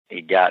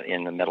he got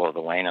in the middle of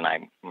the lane, and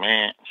I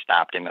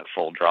stopped him at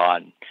full draw,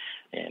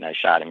 and I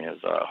shot him. It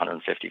was a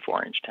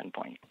 154-inch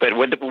 10-point. But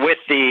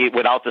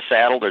without the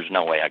saddle, there's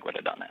no way I would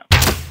have done that.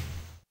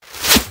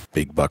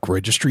 Big Buck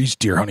Registry's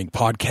Deer Hunting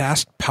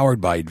Podcast,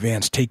 powered by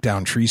Advanced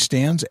Takedown Tree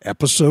Stands,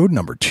 episode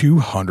number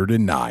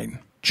 209.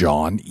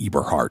 John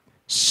Eberhart.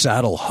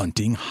 Saddle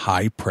hunting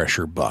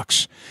high-pressure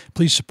bucks.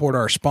 Please support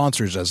our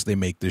sponsors as they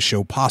make this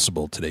show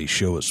possible. Today's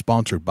show is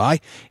sponsored by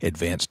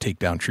Advanced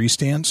Takedown Tree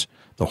Stands,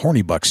 the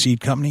Horny Buck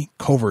Seed Company,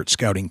 Covert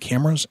Scouting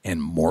Cameras,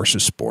 and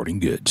Morse's Sporting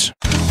Goods.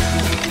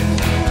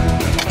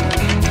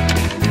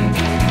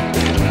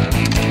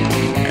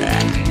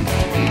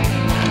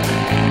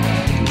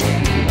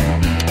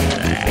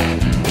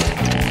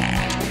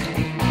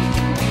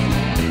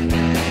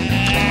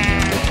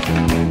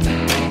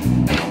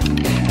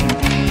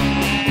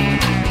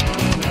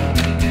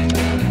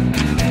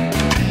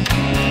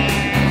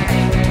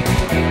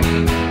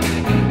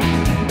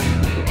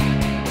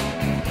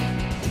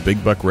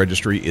 Big Buck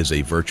Registry is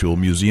a virtual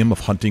museum of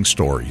hunting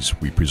stories.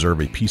 We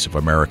preserve a piece of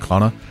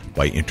Americana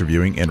by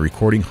interviewing and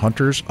recording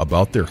hunters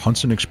about their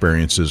hunts and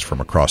experiences from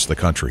across the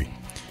country.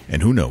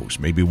 And who knows,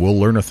 maybe we'll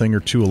learn a thing or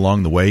two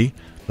along the way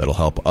that'll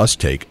help us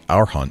take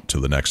our hunt to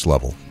the next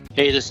level.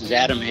 Hey, this is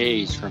Adam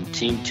Hayes from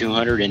Team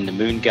 200 and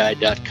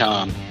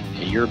themoonguide.com,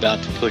 and you're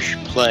about to push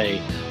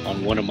play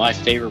on one of my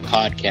favorite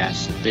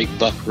podcasts, the Big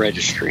Buck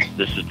Registry.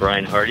 This is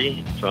Brian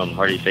Hardy from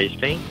Hardy Face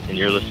Paint, and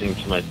you're listening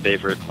to my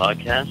favorite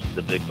podcast,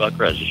 the Big Buck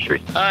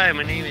Registry. Hi,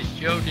 my name is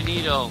Joe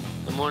Donito.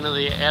 I'm one of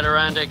the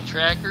Adirondack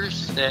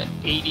trackers at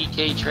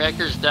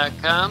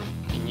adktrackers.com,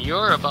 and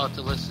you're about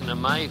to listen to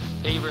my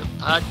favorite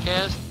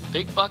podcast,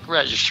 Big Buck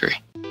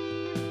Registry.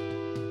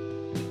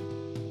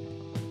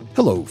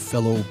 Hello,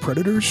 fellow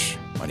predators.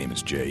 My name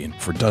is Jay, and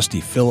for Dusty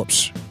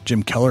Phillips,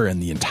 Jim Keller,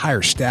 and the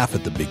entire staff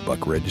at the Big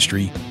Buck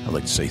Registry, I'd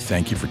like to say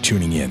thank you for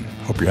tuning in.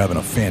 Hope you're having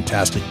a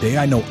fantastic day.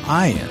 I know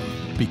I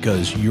am,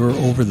 because you're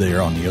over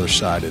there on the other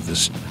side of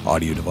this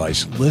audio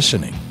device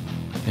listening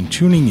and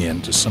tuning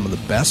in to some of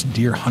the best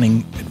deer hunting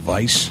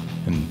advice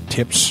and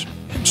tips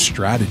and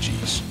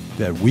strategies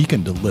that we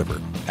can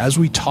deliver as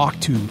we talk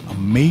to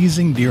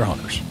amazing deer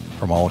hunters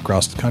from all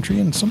across the country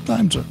and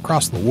sometimes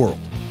across the world.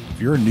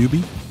 If you're a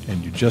newbie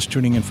and you're just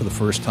tuning in for the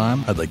first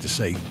time, I'd like to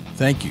say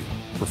thank you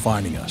for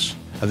finding us.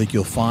 I think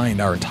you'll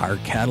find our entire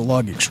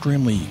catalog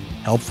extremely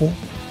helpful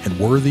and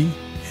worthy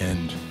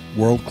and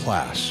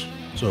world-class.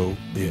 So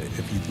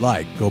if you'd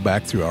like, go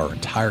back through our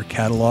entire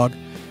catalog.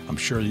 I'm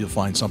sure you'll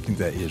find something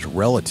that is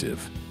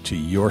relative to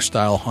your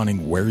style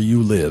hunting where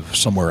you live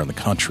somewhere in the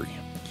country.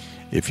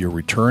 If you're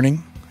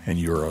returning and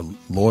you're a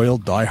loyal,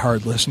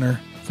 diehard listener,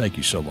 thank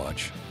you so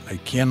much. I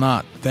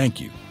cannot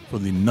thank you for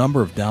the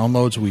number of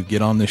downloads we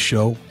get on this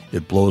show.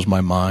 It blows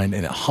my mind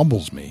and it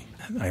humbles me.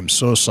 I am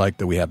so psyched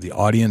that we have the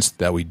audience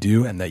that we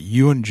do and that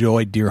you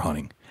enjoy deer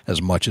hunting as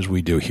much as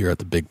we do here at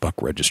the Big Buck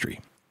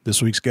Registry.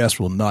 This week's guest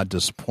will not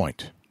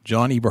disappoint.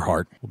 John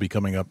Eberhart will be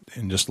coming up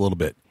in just a little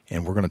bit,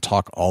 and we're going to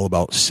talk all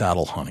about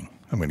saddle hunting.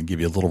 I'm going to give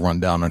you a little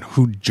rundown on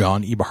who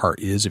John Eberhart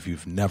is if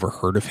you've never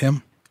heard of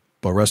him.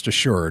 But rest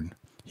assured,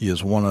 he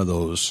is one of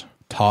those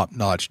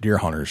top-notch deer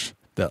hunters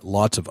that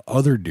lots of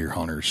other deer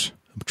hunters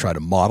try to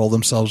model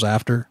themselves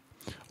after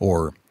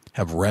or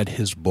have read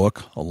his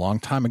book a long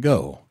time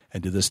ago,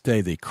 and to this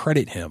day they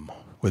credit him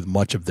with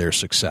much of their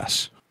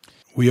success.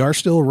 We are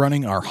still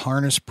running our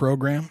harness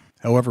program.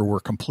 However,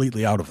 we're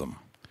completely out of them.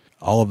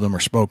 All of them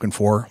are spoken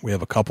for. We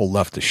have a couple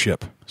left to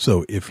ship.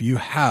 So if you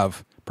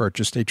have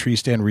purchased a tree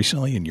stand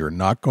recently and you're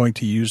not going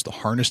to use the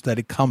harness that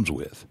it comes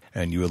with,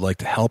 and you would like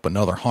to help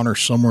another hunter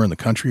somewhere in the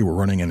country, we're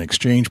running an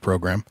exchange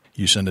program.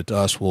 You send it to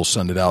us, we'll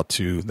send it out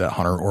to that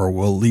hunter, or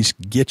we'll at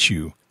least get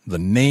you the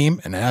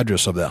name and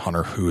address of that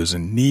hunter who is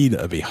in need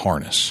of a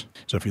harness.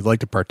 So if you'd like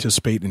to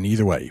participate in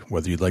either way,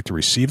 whether you'd like to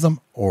receive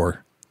them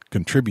or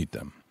contribute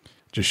them,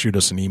 just shoot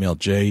us an email,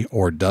 Jay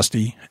or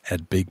Dusty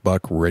at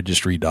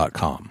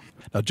bigbuckregistry.com.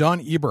 Now,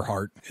 John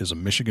Eberhart is a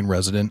Michigan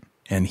resident,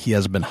 and he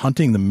has been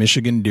hunting the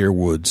Michigan deer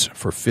woods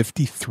for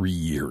 53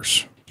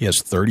 years. He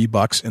has 30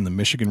 bucks in the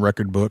Michigan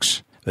record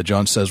books that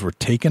John says were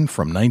taken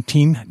from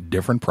 19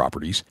 different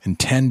properties in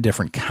 10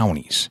 different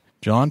counties.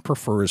 John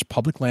prefers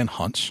public land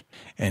hunts,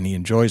 and he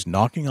enjoys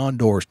knocking on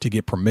doors to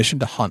get permission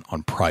to hunt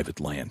on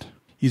private land.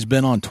 He's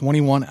been on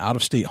 21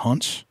 out-of-state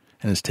hunts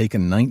and has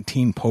taken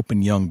 19 Pope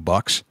and Young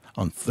bucks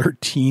on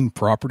 13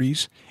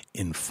 properties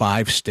in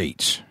 5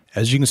 states.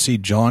 As you can see,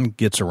 John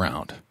gets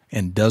around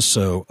and does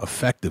so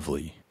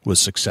effectively with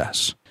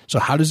success. So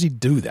how does he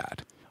do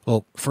that?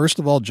 Well, first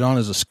of all, John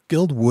is a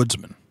skilled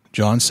woodsman.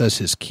 John says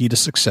his key to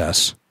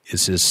success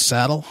is his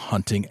saddle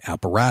hunting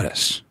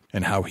apparatus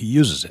and how he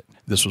uses it.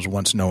 This was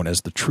once known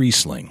as the tree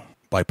sling.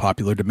 By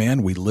popular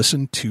demand, we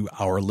listened to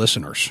our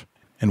listeners,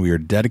 and we are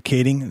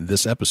dedicating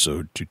this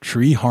episode to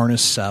tree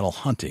harness saddle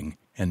hunting,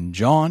 and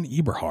John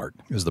Eberhart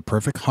is the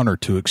perfect hunter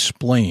to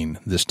explain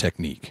this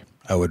technique.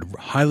 I would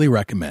highly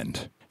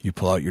recommend you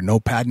pull out your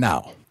notepad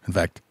now. In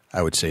fact,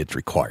 I would say it's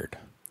required.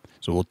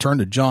 So we'll turn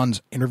to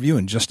John's interview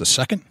in just a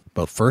second,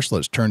 but first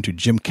let's turn to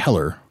Jim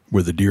Keller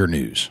with the deer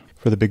news.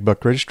 For the Big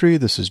Buck Registry,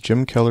 this is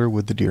Jim Keller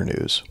with the Deer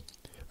News.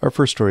 Our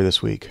first story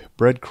this week,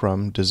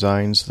 Breadcrumb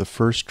designs the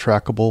first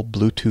trackable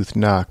Bluetooth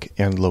knock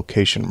and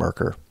location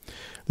marker.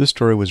 This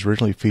story was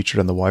originally featured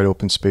on the Wide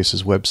Open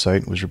Spaces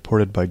website and was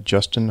reported by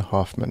Justin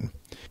Hoffman.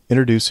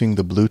 Introducing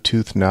the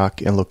Bluetooth knock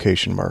and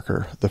location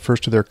marker, the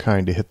first of their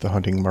kind to hit the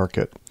hunting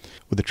market.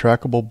 With a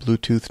trackable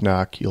Bluetooth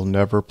knock, you'll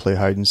never play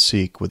hide and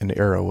seek with an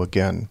arrow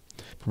again.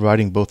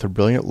 Providing both a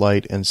brilliant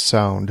light and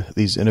sound,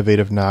 these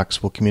innovative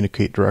knocks will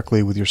communicate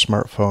directly with your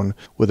smartphone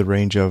with a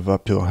range of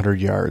up to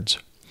 100 yards.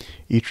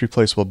 Each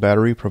replaceable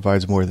battery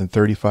provides more than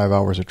 35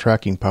 hours of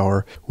tracking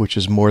power, which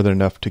is more than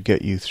enough to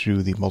get you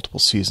through the multiple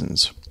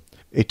seasons.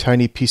 A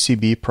tiny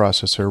PCB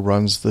processor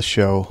runs the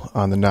show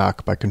on the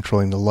knock by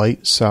controlling the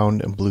light,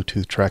 sound, and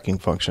Bluetooth tracking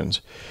functions.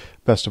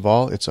 Best of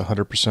all, it's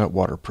 100%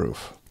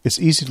 waterproof. It's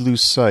easy to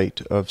lose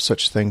sight of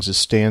such things as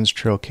stands,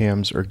 trail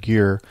cams, or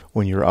gear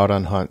when you're out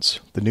on hunts.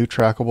 The new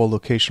trackable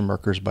location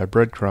markers by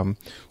Breadcrumb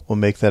will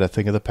make that a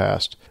thing of the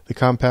past. The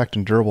compact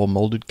and durable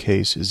molded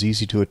case is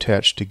easy to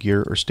attach to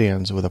gear or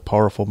stands with a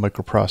powerful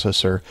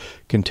microprocessor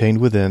contained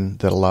within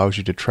that allows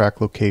you to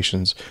track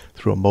locations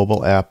through a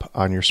mobile app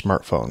on your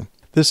smartphone.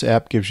 This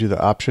app gives you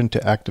the option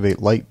to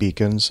activate light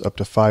beacons, up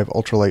to 5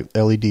 ultralight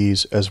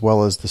LEDs, as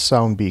well as the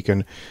sound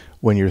beacon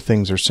when your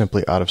things are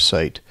simply out of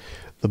sight.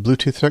 The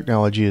Bluetooth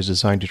technology is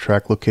designed to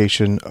track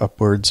location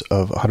upwards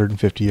of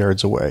 150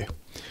 yards away.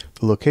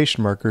 The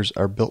location markers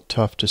are built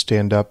tough to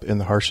stand up in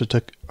the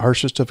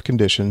harshest of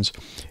conditions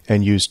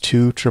and use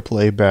 2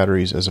 AAA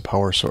batteries as a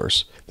power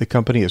source. The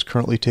company is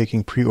currently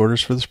taking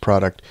pre-orders for this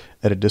product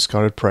at a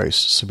discounted price,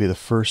 so be the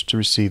first to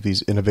receive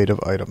these innovative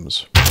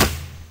items.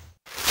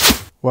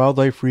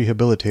 Wildlife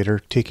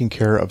rehabilitator taking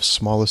care of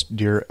smallest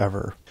deer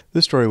ever.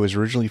 This story was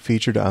originally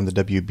featured on the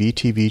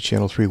WBTV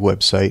Channel 3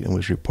 website and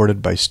was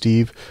reported by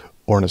Steve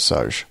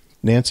Ornisage.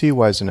 Nancy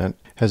Wisenant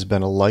has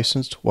been a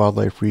licensed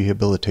wildlife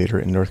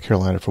rehabilitator in North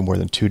Carolina for more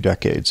than 2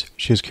 decades.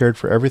 She has cared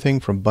for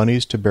everything from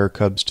bunnies to bear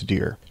cubs to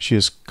deer. She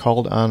is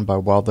called on by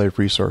wildlife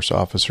resource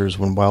officers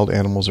when wild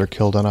animals are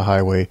killed on a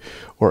highway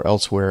or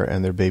elsewhere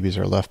and their babies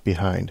are left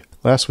behind.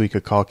 Last week, a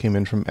call came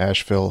in from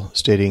Asheville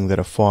stating that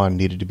a fawn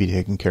needed to be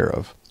taken care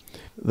of.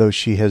 Though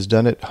she has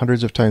done it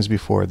hundreds of times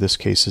before, this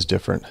case is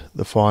different.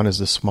 The fawn is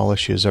the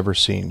smallest she has ever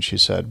seen, she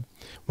said.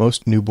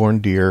 Most newborn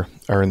deer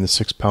are in the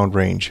 6-pound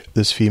range.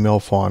 This female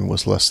fawn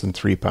was less than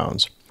 3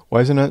 pounds.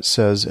 Wisenant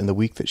says in the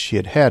week that she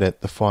had it,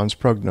 the fawn's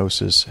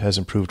prognosis has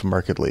improved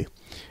markedly.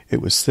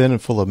 It was thin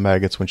and full of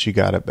maggots when she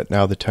got it, but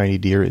now the tiny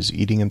deer is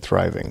eating and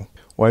thriving.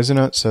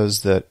 Wisenant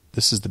says that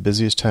this is the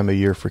busiest time of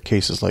year for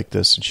cases like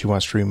this, and she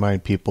wants to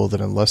remind people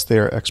that unless they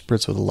are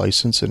experts with a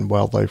license in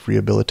wildlife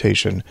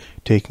rehabilitation,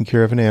 taking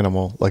care of an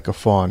animal like a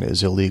fawn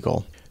is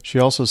illegal. She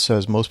also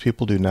says most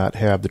people do not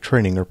have the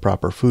training or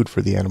proper food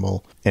for the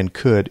animal and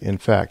could, in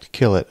fact,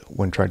 kill it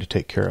when trying to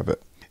take care of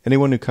it.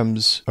 Anyone who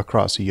comes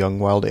across a young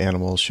wild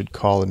animal should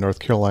call a North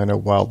Carolina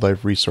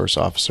Wildlife Resource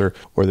Officer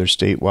or their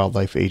state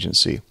wildlife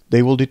agency.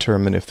 They will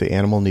determine if the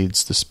animal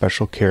needs the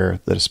special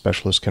care that a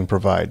specialist can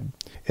provide.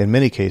 In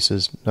many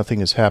cases, nothing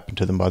has happened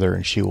to the mother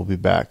and she will be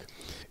back.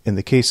 In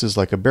the cases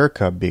like a bear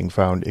cub being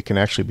found, it can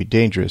actually be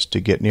dangerous to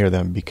get near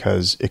them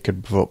because it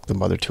could provoke the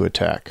mother to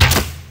attack.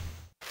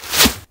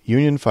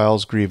 Union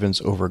files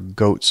grievance over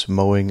goats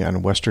mowing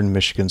on Western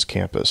Michigan's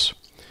campus.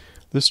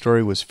 This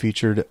story was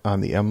featured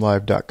on the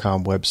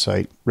mlive.com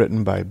website,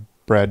 written by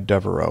Brad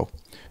Devereaux.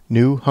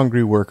 New,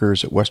 hungry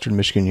workers at Western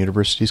Michigan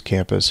University's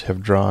campus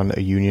have drawn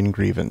a union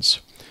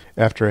grievance.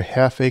 After a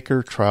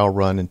half-acre trial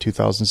run in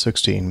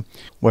 2016,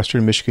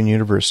 Western Michigan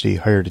University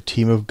hired a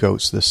team of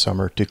goats this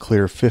summer to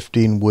clear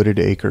 15 wooded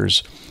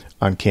acres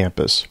on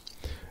campus.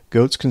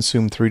 Goats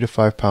consume 3 to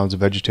 5 pounds of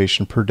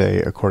vegetation per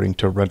day, according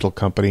to rental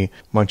company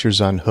Munchers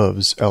on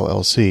Hooves,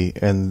 LLC,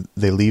 and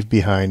they leave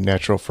behind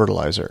natural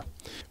fertilizer.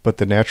 But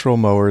the natural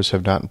mowers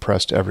have not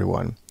impressed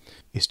everyone.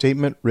 A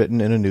statement written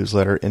in a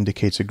newsletter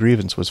indicates a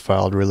grievance was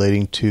filed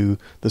relating to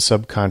the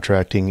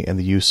subcontracting and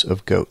the use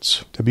of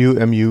goats.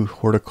 WMU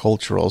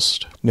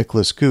horticulturalist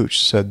Nicholas Gooch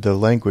said the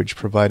language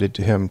provided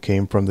to him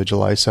came from the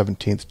July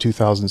 17,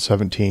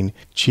 2017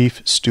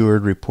 Chief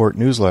Steward Report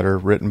newsletter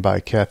written by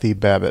Kathy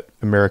Babbitt,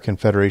 American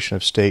Federation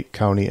of State,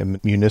 County, and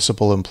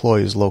Municipal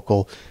Employees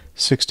Local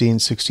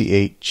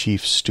 1668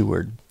 Chief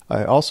Steward.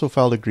 I also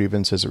filed a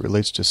grievance as it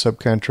relates to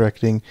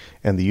subcontracting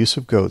and the use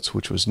of goats,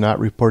 which was not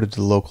reported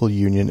to the local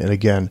union, and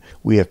again,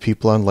 we have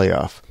people on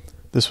layoff.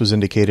 This was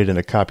indicated in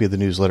a copy of the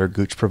newsletter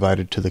Gooch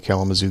provided to the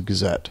Kalamazoo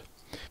Gazette.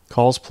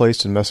 Calls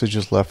placed and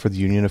messages left for the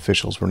union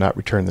officials were not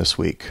returned this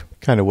week.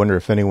 Kind of wonder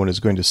if anyone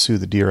is going to sue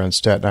the deer on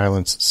Staten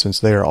Island since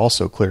they are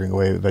also clearing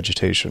away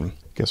vegetation.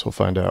 Guess we'll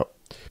find out.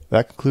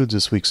 That concludes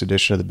this week's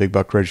edition of the Big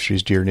Buck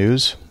Registry's Deer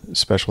News.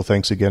 Special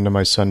thanks again to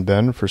my son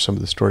Ben for some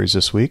of the stories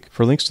this week.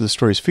 For links to the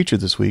stories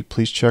featured this week,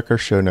 please check our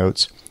show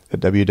notes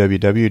at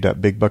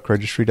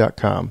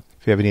www.bigbuckregistry.com.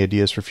 If you have any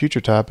ideas for future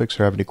topics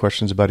or have any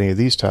questions about any of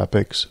these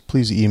topics,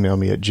 please email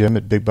me at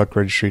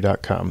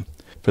jim@bigbuckregistry.com.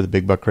 For the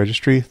Big Buck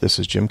Registry, this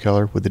is Jim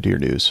Keller with the Deer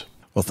News.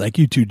 Well, thank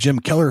you to Jim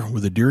Keller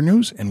with the Deer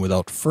News, and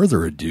without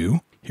further ado,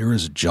 here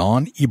is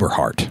John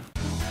Eberhart.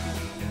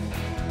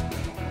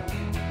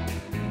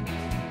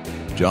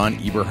 John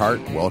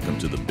Eberhart, welcome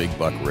to the Big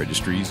Buck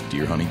Registry's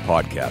Deer Hunting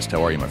Podcast.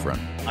 How are you, my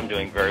friend? I'm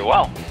doing very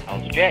well.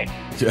 How's Jay?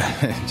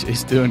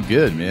 Jay's doing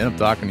good, man. I'm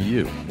talking to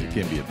you. It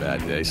can't be a bad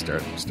day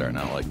starting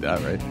out like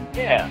that, right?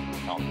 Yeah,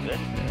 sounds good.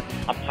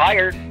 Yeah. I'm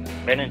tired.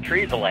 Been in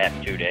trees the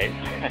last 2 days,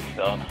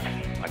 so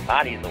my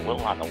body's a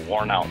little on the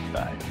worn-out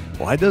side.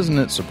 Why doesn't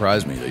it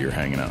surprise me that you're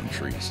hanging out in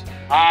trees?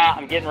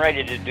 I'm getting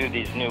ready to do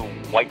these new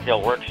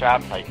whitetail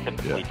workshops. I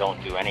typically don't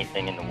do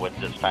anything in the woods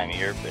this time of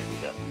year,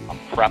 but I'm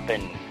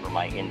prepping for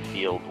my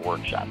in-field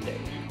workshop days.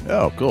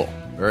 Oh, cool.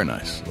 Very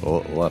nice.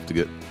 We'll have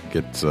to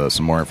get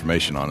some more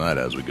information on that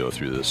as we go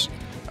through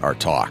our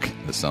talk.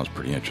 This sounds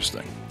pretty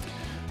interesting.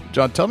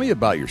 John, tell me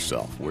about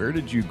yourself. Where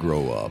did you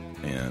grow up?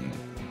 And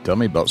tell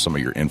me about some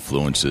of your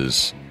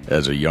influences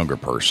as a younger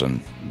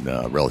person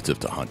relative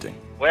to hunting.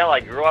 Well,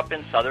 I grew up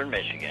in southern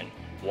Michigan.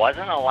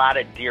 Wasn't a lot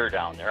of deer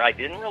down there. I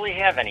didn't really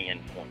have any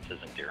influences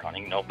in deer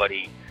hunting.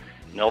 Nobody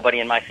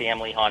in my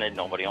family hunted.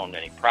 Nobody owned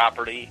any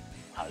property.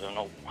 I don't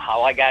know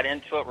how I got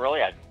into it,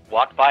 really. I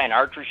walked by an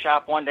archery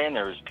shop one day, and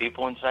there was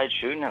people inside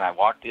shooting, and I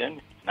walked in,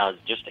 and I was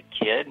just a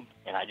kid,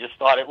 and I just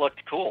thought it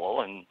looked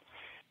cool, and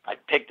I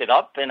picked it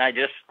up, and I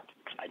just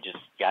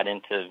got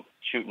into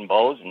shooting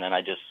bows, and then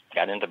I just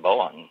got into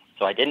bow hunting.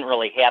 So I didn't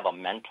really have a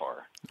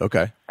mentor.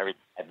 Okay.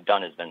 Everything I've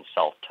done has been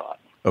self-taught.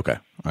 Okay.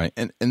 All right.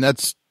 And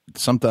that's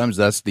sometimes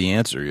that's the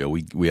answer. You know,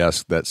 we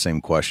ask that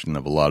same question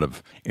of a lot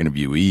of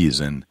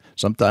interviewees, and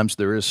sometimes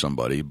there is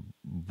somebody,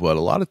 but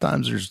a lot of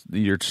times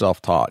you're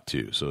self-taught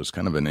too. So it's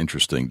kind of an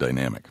interesting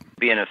dynamic.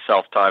 Being a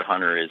self-taught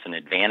hunter is an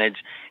advantage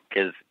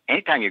because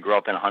anytime you grow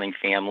up in a hunting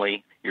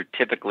family, you're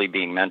typically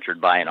being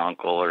mentored by an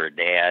uncle or a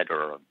dad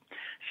or a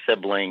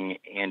sibling,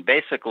 and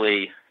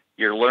basically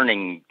you're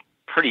learning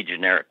pretty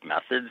generic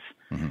methods,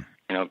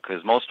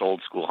 because most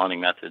old school hunting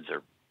methods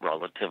are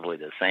relatively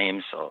the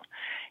same. So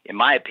in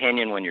my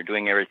opinion, when you're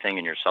doing everything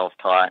and you're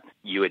self-taught,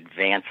 you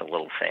advance a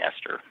little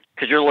faster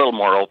because you're a little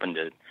more open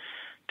to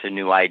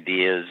new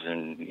ideas,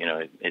 and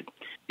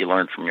you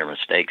learn from your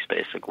mistakes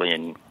basically,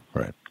 and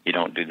you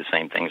don't do the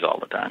same things all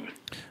the time.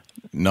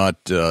 Not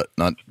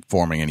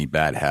forming any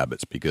bad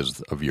habits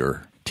because of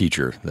your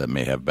teacher that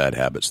may have bad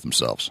habits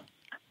themselves.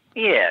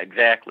 Yeah,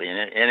 exactly.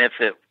 And if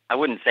I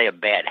wouldn't say a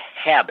bad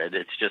habit,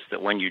 it's just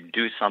that when you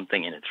do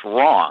something and it's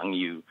wrong,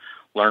 you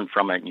learn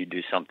from it and you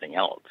do something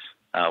else.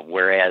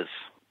 Whereas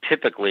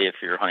typically if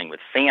you're hunting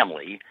with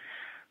family,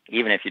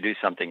 even if you do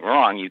something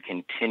wrong, you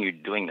continue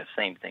doing the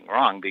same thing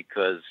wrong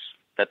because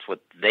that's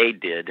what they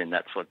did, and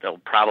that's what they'll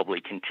probably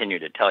continue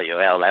to tell you.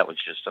 Well, that was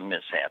just a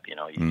mishap. You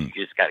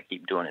just got to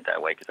keep doing it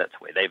that way because that's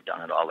the way they've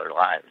done it all their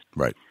lives.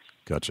 Right.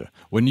 Gotcha.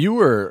 When you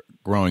were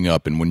growing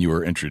up and when you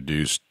were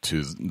introduced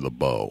to the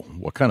bow,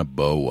 what kind of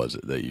bow was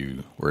it that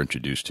you were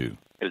introduced to?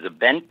 It was a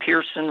Ben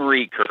Pearson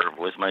recurve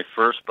was my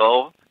first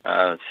bow,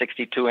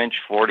 62-inch,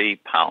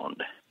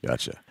 40-pound.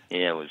 Gotcha.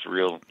 Yeah, it was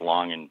real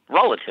long and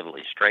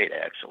relatively straight,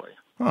 actually,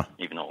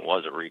 even though it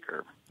was a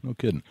recurve. No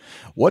kidding.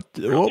 What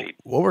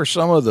were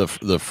some of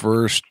the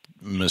first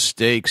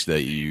mistakes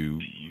that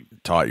you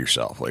taught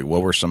yourself? Like,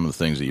 what were some of the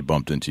things that you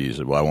bumped into? You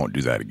said, well, I won't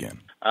do that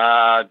again.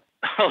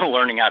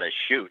 Learning how to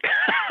shoot.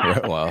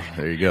 Yeah, well,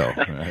 there you go.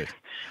 Right.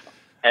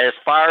 As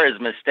far as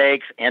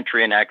mistakes,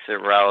 entry and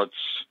exit routes,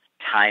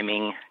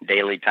 timing,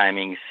 daily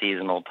timing,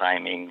 seasonal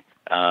timing,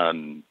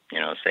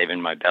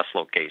 saving my best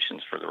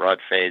locations for the rut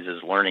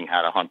phases, learning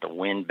how to hunt the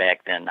wind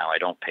back then. Now I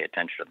don't pay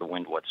attention to the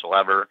wind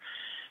whatsoever,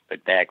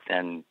 but back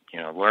then,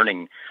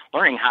 learning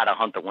how to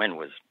hunt the wind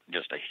was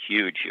just a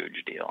huge,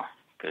 huge deal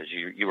because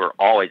you were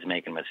always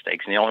making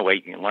mistakes. And the only way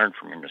you can learn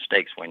from your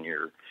mistakes when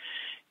you're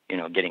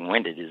getting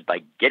winded is by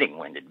getting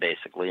winded,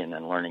 basically, and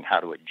then learning how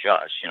to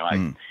adjust.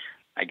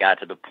 I got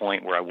to the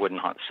point where I wouldn't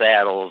hunt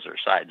saddles or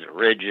sides of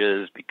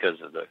ridges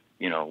because of the,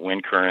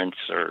 wind currents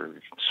or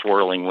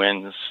swirling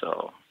winds.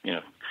 So,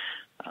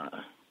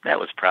 that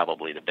was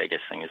probably the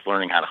biggest thing is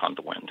learning how to hunt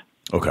the wind.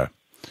 Okay.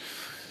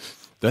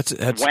 That's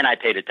when I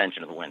paid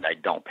attention to the wind. I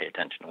don't pay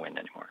attention to wind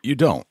anymore. You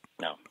don't?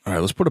 No. All right,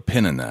 let's put a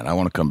pin in that. I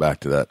want to come back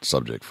to that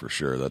subject for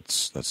sure.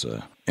 That's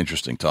a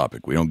interesting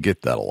topic. We don't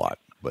get that a lot.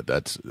 But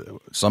that's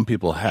some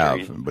people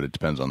have, but it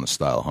depends on the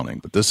style of hunting.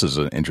 But this is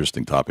an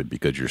interesting topic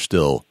because you're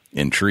still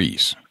in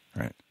trees,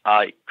 right?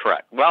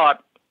 Correct. Well,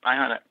 I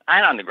hunt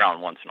on the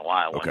ground once in a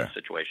while when the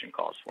situation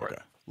calls for it.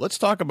 Let's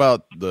talk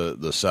about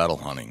the saddle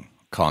hunting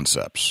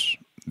concepts.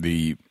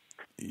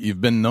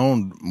 You've been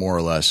known more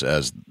or less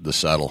as the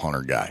saddle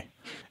hunter guy,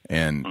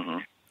 and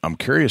I'm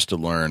curious to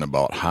learn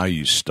about how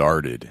you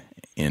started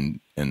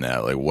in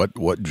that. Like,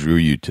 what drew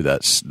you to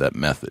that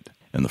method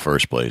in the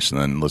first place,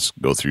 and then let's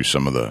go through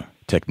some of the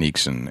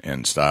techniques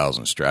and styles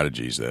and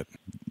strategies that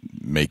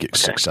make it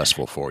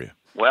successful for you.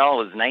 Well,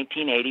 it was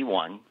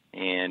 1981,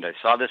 and I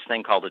saw this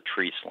thing called a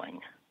tree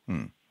sling.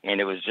 And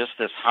it was just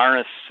this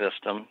harness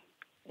system,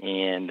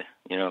 and,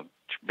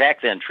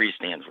 back then tree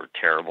stands were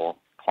terrible.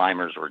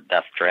 Climbers were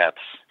death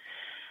traps.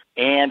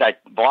 And I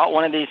bought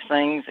one of these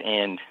things,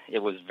 and it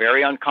was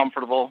very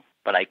uncomfortable,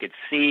 but I could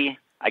see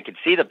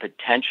the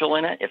potential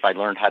in it if I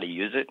learned how to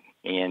use it.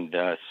 And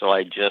so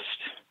I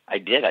I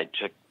did. I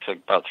took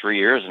about 3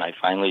 years, and I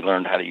finally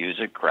learned how to use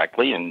it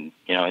correctly, and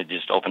it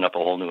just opened up a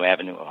whole new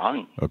avenue of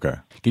hunting. Okay.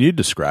 Can you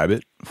describe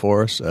it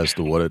for us as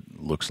to what it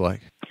looks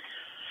like?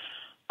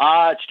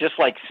 It's just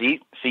like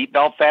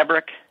seatbelt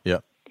fabric.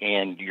 Yep.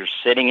 And you're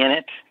sitting in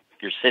it.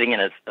 You're sitting in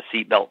a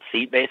seatbelt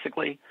seat,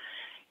 basically,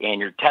 and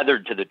you're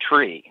tethered to the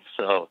tree.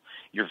 So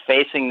you're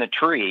facing the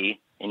tree,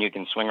 and you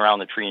can swing around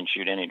the tree and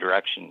shoot any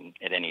direction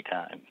at any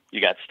time.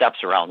 You got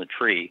steps around the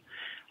tree,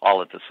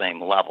 all at the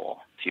same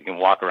level, so you can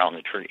walk around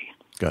the tree.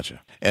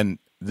 Gotcha. And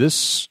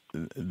this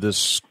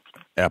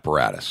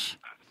apparatus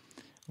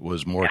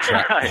was more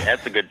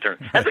That's a good term.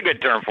 That's a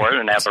good term for it,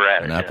 an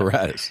apparatus. An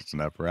apparatus. Yeah. It's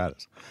an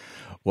apparatus.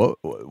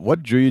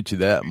 What drew you to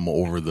that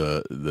over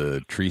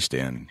the tree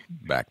stand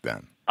back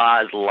then?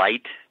 It's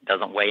light,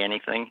 doesn't weigh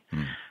anything.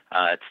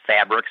 It's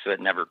fabric, so it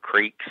never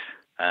creaks.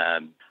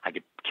 I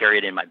could carry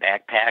it in my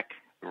backpack.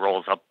 It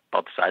rolls up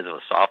about the size of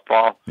a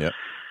softball. Yep.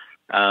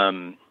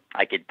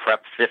 I could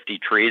prep 50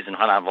 trees and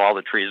hunt out of all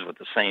the trees with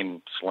the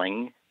same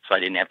sling, so I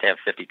didn't have to have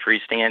 50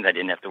 tree stands. I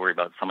didn't have to worry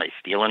about somebody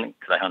stealing it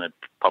because I hunted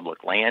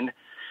public land.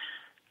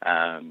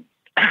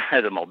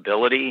 The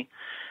mobility,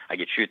 I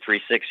could shoot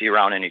 360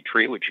 around any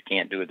tree, which you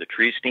can't do with the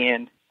tree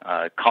stand.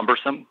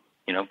 Cumbersome,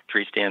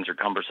 tree stands are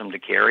cumbersome to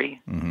carry.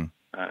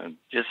 Mm-hmm.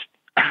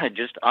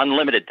 Just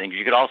unlimited things.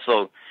 You could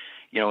also,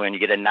 when you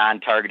get a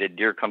non-targeted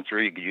deer come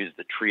through, you could use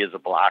the tree as a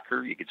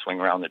blocker. You could swing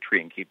around the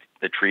tree and keep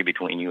the tree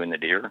between you and the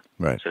deer,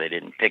 right, so they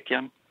didn't pick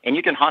you. And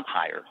you can hunt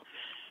higher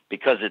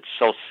because it's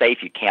so safe.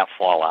 You can't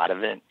fall out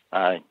of it.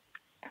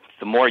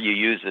 The more you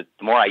use it,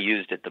 the more I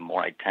used it, the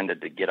more I tended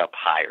to get up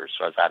higher,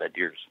 so I was out of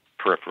deer's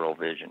peripheral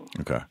vision.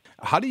 Okay.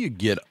 How do you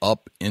get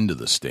up into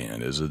the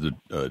stand? Is it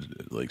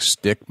like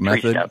stick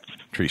method?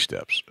 Tree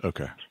steps.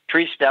 Okay.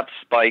 Tree steps,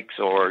 spikes,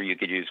 or you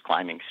could use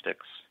climbing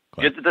sticks.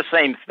 Just the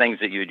same things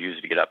that you would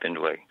use to get up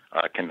into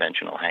a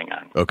conventional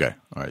hang-on. Okay.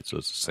 All right. So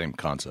it's the same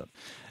concept.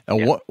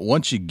 And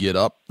once you get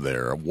up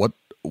there,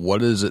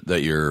 what is it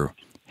that you're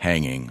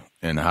hanging,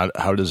 and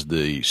how does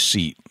the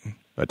seat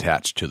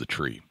attach to the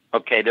tree?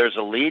 Okay, there's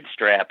a lead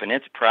strap, and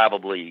it's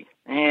probably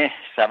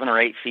 7 or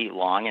 8 feet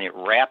long, and it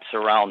wraps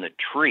around the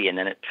tree, and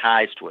then it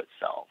ties to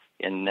itself.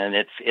 And then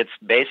it's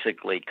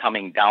basically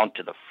coming down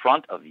to the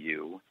front of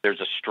you.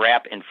 There's a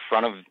strap in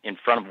front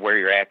of where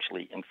you're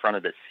actually in front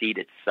of the seat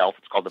itself.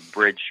 It's called a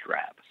bridge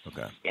strap.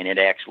 Okay. And it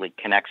actually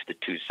connects to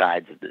two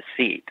sides of the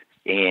seat.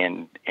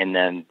 And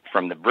then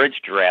from the bridge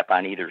strap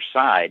on either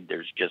side,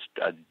 there's just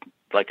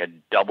like a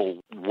double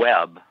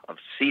web of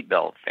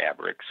seatbelt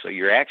fabric. So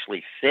you're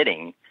actually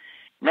sitting.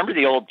 Remember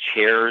the old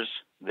chairs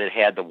that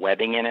had the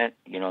webbing in it?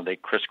 The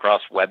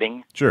crisscross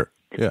webbing? Sure.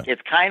 Yeah.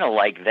 It's kind of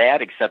like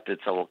that, except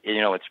it's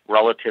it's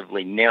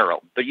relatively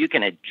narrow, but you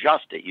can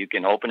adjust it. You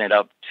can open it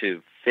up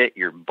to fit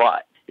your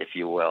butt, if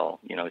you will,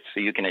 so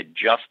you can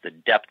adjust the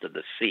depth of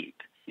the seat.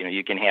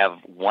 You can have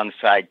one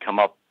side come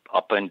up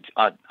and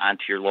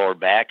onto your lower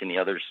back and the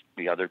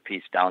other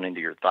piece down into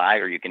your thigh,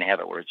 or you can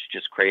have it where it's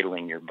just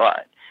cradling your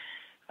butt.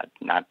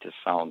 Not to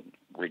sound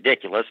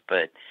ridiculous,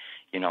 but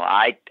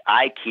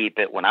I keep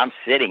it when I'm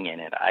sitting in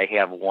it. I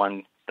have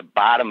the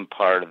bottom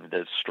part of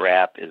the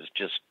strap is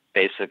just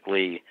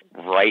basically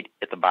right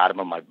at the bottom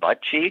of my butt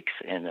cheeks,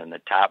 and then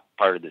the top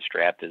part of the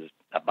strap is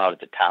about at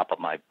the top of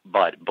my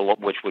butt,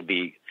 which would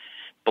be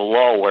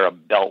below where a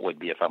belt would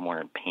be if I'm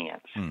wearing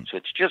pants. So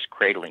it's just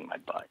cradling my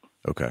butt.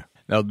 Okay.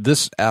 Now,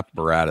 this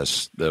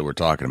apparatus that we're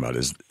talking about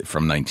is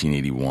from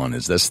 1981.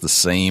 Is this the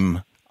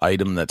same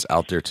item that's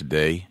out there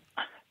today?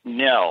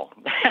 No.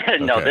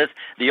 No, Okay.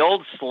 The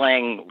old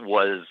sling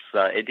was,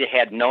 it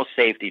had no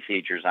safety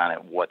features on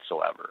it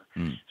whatsoever.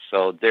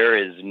 So there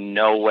is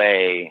no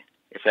way,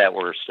 if that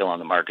were still on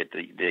the market,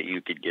 that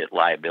you could get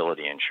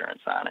liability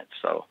insurance on it.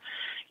 So,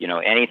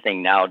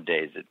 anything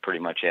nowadays, it pretty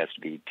much has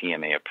to be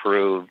TMA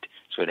approved.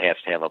 So it has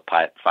to have a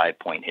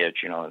 5-point hitch,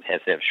 it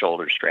has to have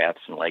shoulder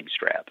straps and leg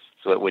straps.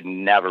 So it would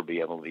never be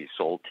able to be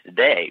sold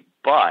today.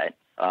 But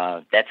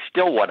that's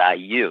still what I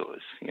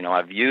use.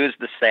 I've used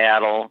the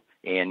saddle,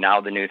 and now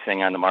the new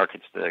thing on the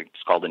market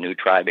it's called the New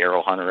Tribe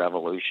Arrow Hunter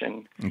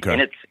Evolution. Okay.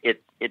 And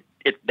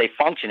they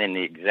function in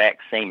the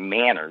exact same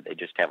manner. They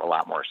just have a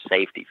lot more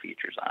safety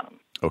features on them.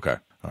 Okay.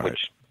 All right.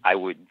 Which I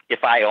would,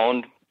 if I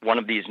owned one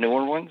of these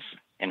newer ones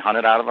and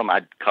hunted out of them,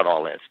 I'd cut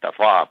all that stuff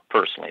off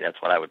personally.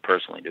 That's what I would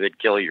personally do. It'd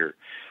kill your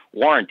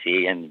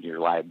warranty and your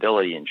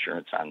liability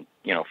insurance on,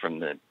 from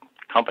the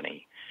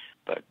company.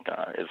 But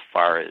as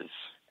far as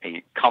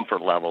a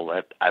comfort level,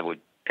 that I would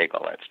take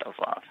all that stuff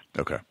off.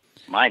 Okay.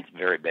 Mine's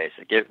very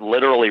basic. It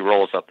literally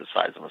rolls up the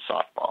size of a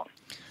softball.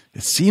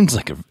 It seems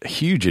like a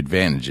huge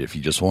advantage if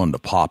you just wanted to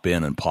pop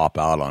in and pop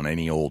out on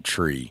any old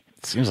tree.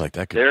 It seems like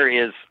that could... There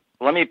is...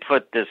 Let me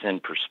put this in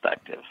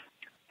perspective.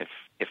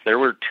 If there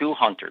were two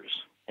hunters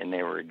and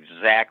they were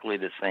exactly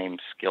the same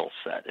skill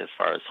set as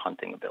far as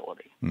hunting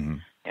ability, mm-hmm.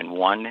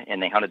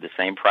 and they hunted the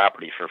same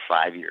property for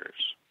 5 years,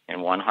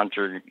 and one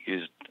hunter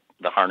used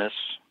the harness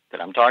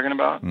that I'm talking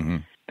about, mm-hmm.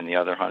 and the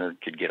other hunter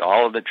could get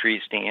all of the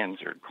tree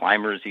stands or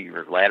climbers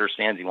or ladder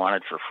stands he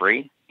wanted for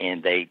free,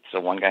 so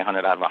one guy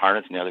hunted out of a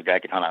harness and the other guy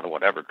could hunt out of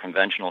whatever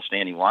conventional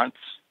stand he wants,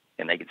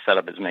 and they could set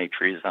up as many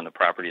trees on the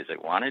property as they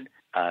wanted,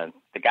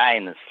 the guy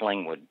in the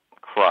sling would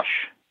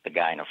crush the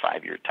guy in a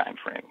 5-year time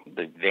frame.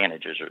 The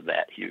advantages are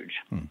that huge.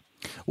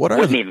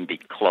 Wouldn't even be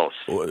close.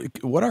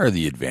 What are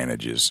the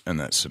advantages in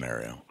that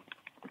scenario?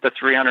 The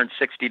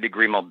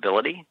 360-degree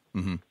mobility.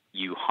 Mm-hmm.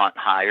 You hunt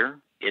higher.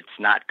 It's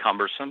not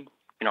cumbersome.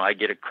 I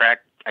get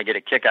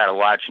a kick out of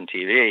watching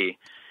TV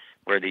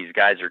where these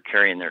guys are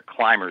carrying their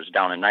climbers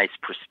down a nice,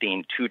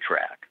 pristine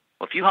 2-track.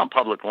 Well, if you hunt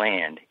public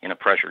land in a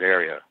pressured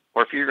area,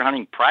 or if you're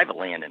hunting private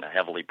land in a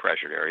heavily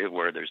pressured area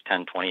where there's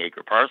 10,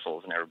 20-acre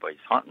parcels and everybody's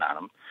hunting on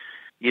them,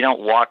 you don't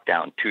walk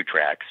down 2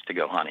 tracks to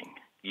go hunting.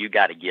 You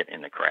got to get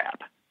in the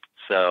crap.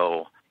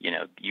 So,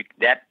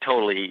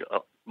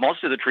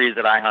 most of the trees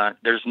that I hunt,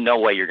 there's no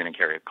way you're going to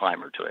carry a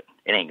climber to it.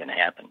 It ain't going to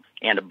happen.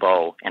 And a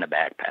bow and a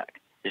backpack.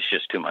 It's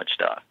just too much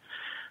stuff.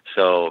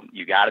 So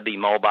you got to be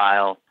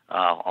mobile.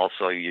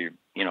 Also, you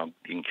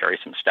can carry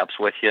some steps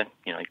with you.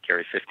 You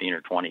carry 15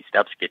 or 20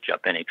 steps to get you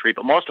up any tree.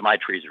 But most of my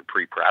trees are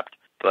pre-prepped.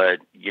 But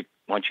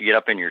once you get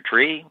up in your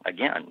tree,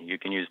 again, you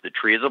can use the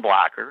tree as a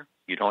blocker.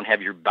 You don't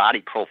have your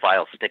body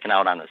profile sticking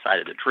out on the side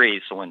of the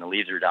tree, so when the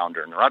leaves are down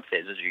during the rut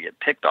phases, you get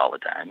picked all the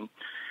time.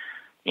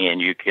 And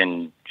you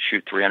can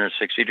shoot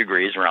 360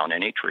 degrees around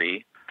any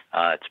tree.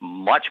 It's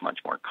much, much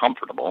more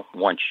comfortable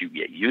once you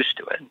get used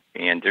to it.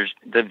 And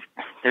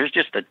there's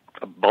just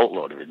a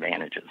boatload of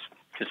advantages,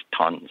 just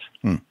tons.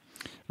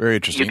 Very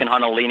interesting. You can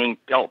hunt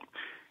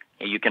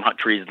you can hunt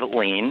trees that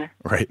lean.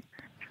 Right.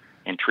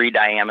 And tree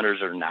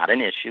diameters are not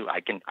an issue.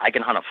 I can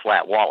hunt a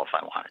flat wall if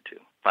I wanted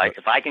to.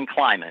 If I can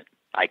climb it,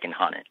 I can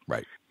hunt it.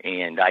 Right.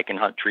 And I can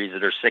hunt trees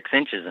that are 6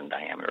 inches in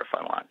diameter if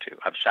I want to.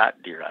 I've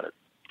shot deer out of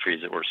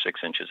trees that were 6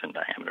 inches in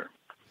diameter.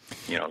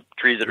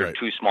 Trees that are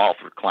too small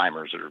for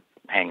climbers or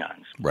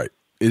hang-ons. Right.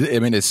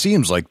 It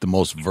seems like the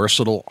most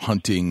versatile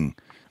hunting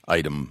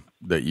item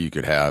that you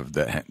could have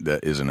that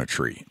isn't a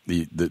tree.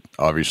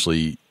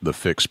 Obviously the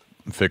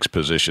fixed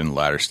position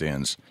ladder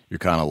stands, you're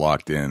kind of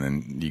locked in,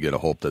 and you get a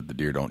hope that the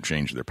deer don't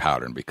change their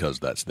pattern because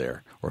that's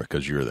there or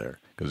because you're there.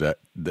 Because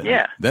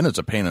then it's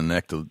a pain in the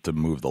neck to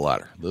move the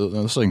ladder.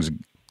 Those things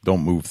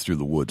don't move through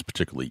the woods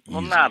particularly easily.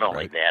 Well, not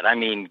only that. I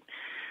mean,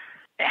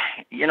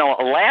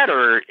 a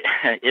ladder,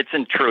 it's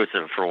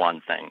intrusive for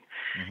one thing.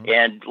 Mm-hmm.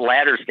 And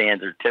ladder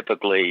stands are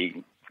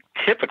typically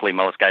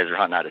most guys are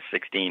hunting out of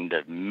 16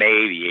 to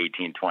maybe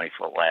 18,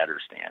 20-foot ladder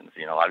stands.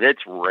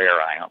 It's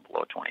rare I hunt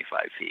below 25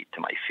 feet to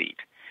my feet.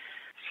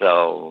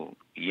 So,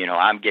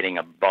 I'm getting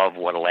above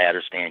what a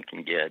ladder stand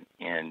can get.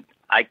 And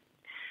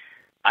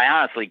I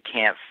honestly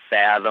can't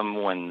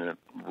fathom when the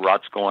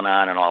rut's going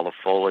on and all the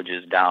foliage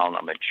is down,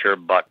 a mature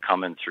buck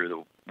coming through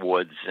the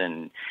woods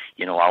and,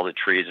 all the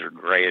trees are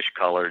grayish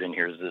colored and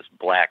here's this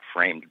black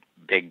framed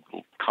big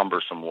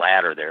cumbersome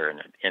ladder there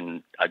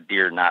and a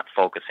deer not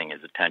focusing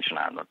his attention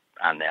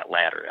on that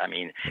ladder. I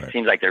mean, It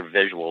seems like their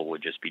visual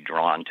would just be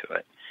drawn to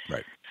it.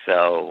 Right.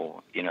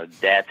 So,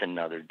 that's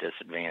another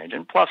disadvantage.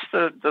 And plus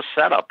the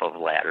setup of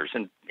ladders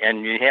and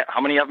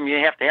how many of them you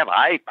have to have.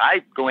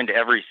 I go into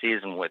every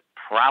season with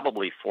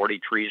probably 40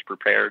 trees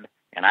prepared,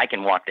 and I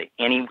can walk to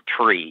any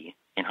tree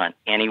and hunt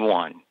any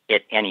one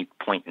at any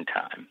point in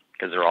time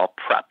because they're all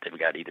prepped. They've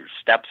got either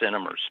steps in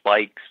them or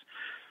spikes,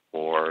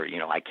 or,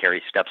 I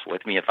carry steps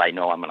with me if I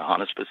know I'm going to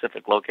hunt a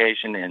specific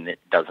location and it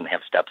doesn't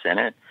have steps in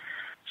it.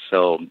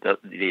 So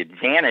the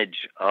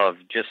advantage of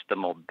just the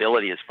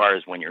mobility as far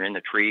as when you're in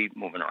the tree,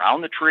 moving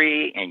around the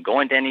tree and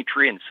going to any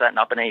tree and setting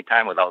up at any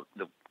time without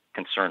the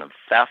concern of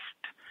theft,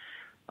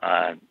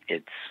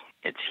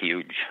 it's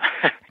huge.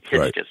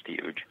 It's just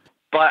huge.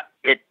 But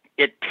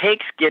it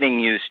takes getting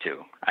used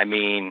to. I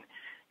mean,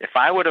 if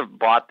I would have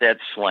bought that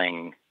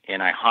sling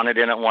and I hunted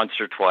in it once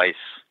or twice,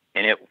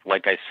 and it,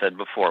 like I said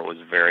before, was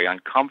very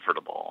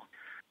uncomfortable.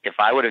 If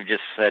I would have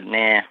just said,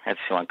 nah, that's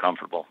too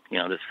uncomfortable,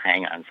 this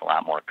hang-on's a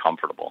lot more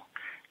comfortable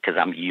because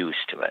I'm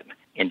used to it,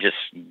 and just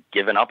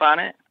given up on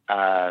it,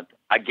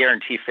 I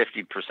guarantee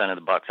 50% of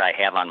the bucks I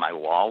have on my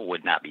wall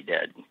would not be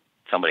dead.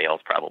 Somebody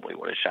else probably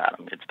would have shot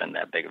them. It's been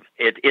that big of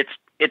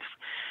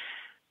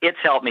it's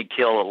helped me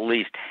kill at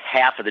least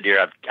half of the deer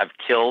I've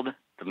killed.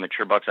 The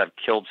mature bucks I've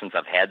killed since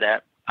I've had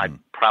that, I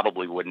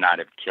probably would not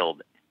have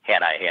killed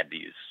had I had to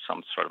use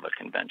some sort of a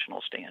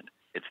conventional stand.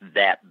 It's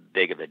that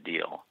big of a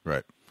deal.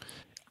 Right.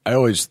 I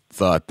always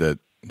thought that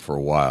for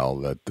a while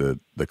that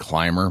the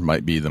climber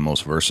might be the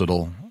most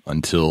versatile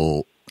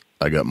until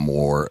I got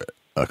more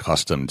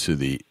accustomed to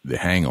the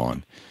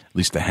hang-on. At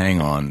least the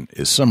hang-on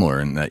is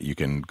similar in that you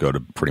can go to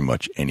pretty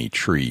much any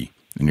tree,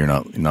 and you're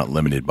not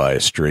limited by a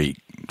straight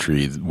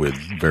tree with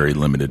very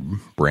limited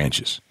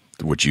branches,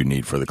 which you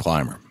need for the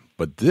climber.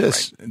 But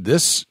this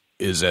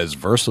is as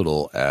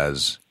versatile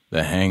as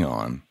the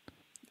hang-on,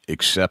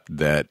 except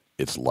that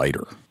it's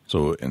lighter.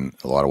 So in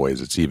a lot of ways,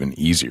 it's even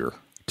easier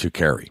to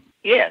carry.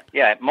 Yeah.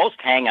 Most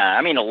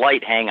hang-on, a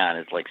light hang-on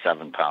is like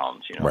 7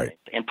 pounds, Right.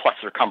 And plus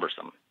they're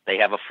cumbersome. They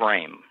have a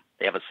frame.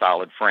 They have a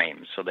solid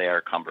frame, so they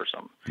are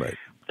cumbersome. Right.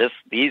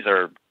 These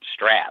are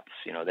straps,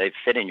 they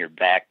fit in your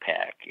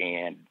backpack.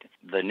 And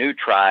the new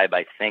tribe,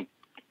 I think,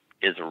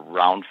 is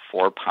around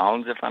 4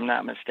 pounds, if I'm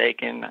not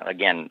mistaken.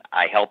 Again,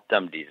 I helped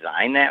them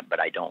design that, but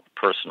I don't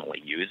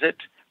personally use it.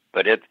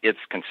 But it's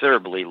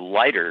considerably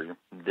lighter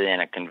than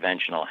a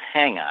conventional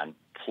hang-on.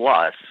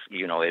 Plus,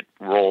 it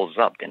rolls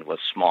up into a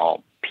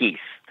small piece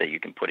that you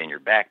can put in your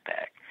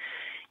backpack.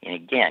 And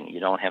again, you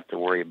don't have to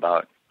worry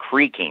about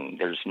creaking.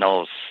 There's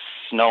no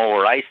snow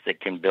or ice that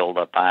can build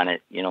up on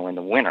it, in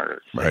the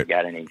winter. So you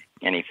got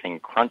anything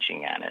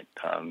crunching on it.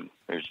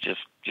 There's just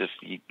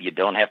you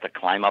don't have to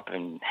climb up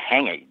and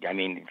hang it. I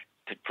mean,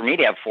 for me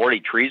to have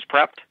 40 trees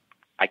prepped,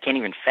 I can't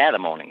even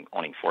fathom owning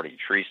 40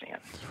 tree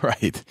stands.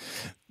 Right.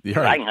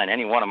 I can hunt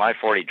any one of my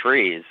 40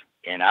 trees,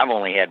 and I've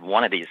only had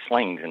one of these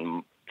slings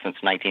since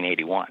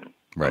 1981.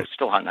 Right. I'm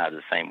still hunting out of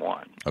the same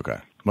one. Okay.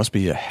 Must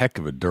be a heck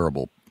of a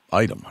durable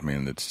item. I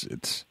mean, it's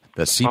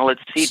that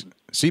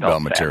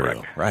seatbelt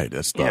material. Fabric. Right.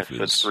 That stuff is.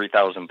 It's a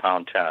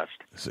 3,000-pound test.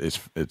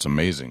 It's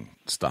amazing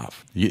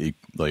stuff.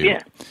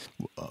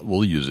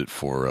 We'll use it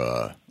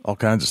for all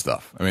kinds of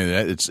stuff. I mean,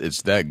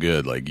 it's that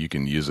good. Like, you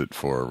can use it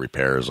for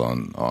repairs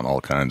on all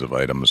kinds of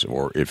items,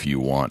 or if you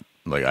want.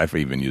 Like, I've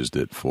even used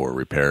it for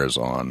repairs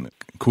on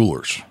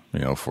coolers,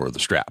 for the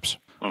straps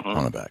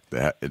on the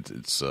back.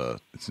 It's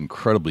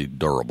incredibly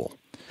durable.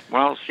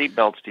 Well,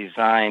 seatbelts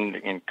designed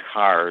in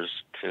cars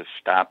to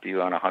stop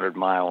you on a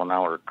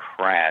 100-mile-an-hour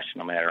crash,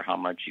 no matter how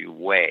much you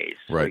weigh.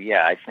 So,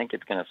 I think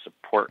it's going to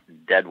support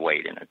dead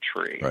weight in a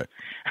tree. Right.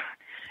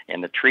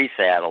 And the tree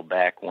saddle,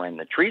 back when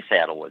the tree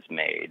saddle was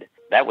made,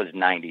 that was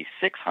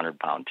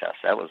 9,600-pound test.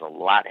 That was a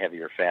lot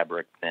heavier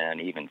fabric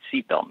than even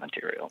seatbelt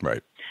material.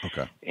 Right.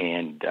 Okay.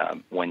 And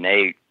when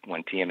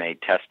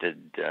TMA tested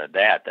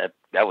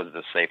that was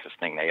the safest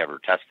thing they ever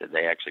tested.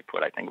 They actually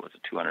put, I think it was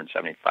a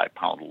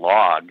 275-pound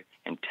log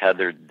and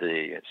tethered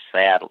the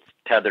saddle,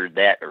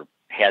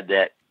 had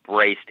that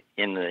braced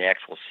in the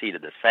actual seat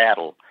of the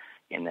saddle,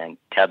 and then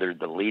tethered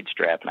the lead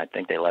strap, and I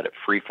think they let it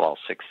free fall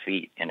 6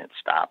 feet, and it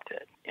stopped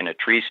it. In a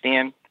tree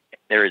stand,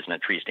 there isn't a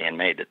tree stand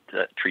made that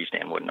the tree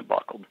stand wouldn't have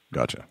buckled.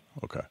 Gotcha.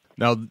 Okay.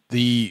 Now,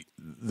 the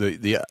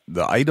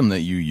item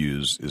that you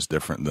use is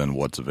different than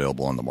what's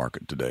available on the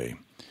market today.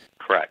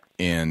 Correct.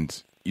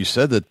 And you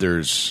said that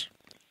there's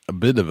a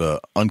bit of a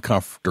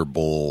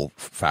uncomfortable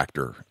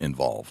factor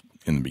involved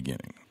in the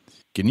beginning.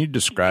 Can you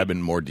describe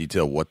in more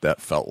detail what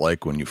that felt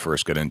like when you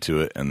first got into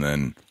it, and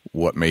then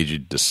what made you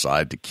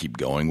decide to keep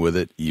going with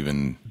it,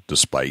 even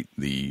despite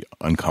the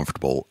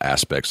uncomfortable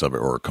aspects of it,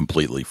 or a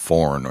completely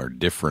foreign or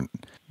different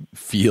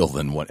feel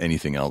than what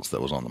anything else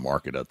that was on the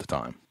market at the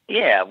time?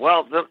 Yeah,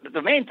 well,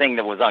 the main thing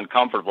that was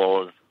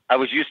uncomfortable is I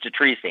was used to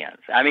tree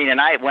stands. I mean,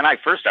 when I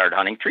first started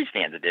hunting, tree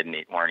stands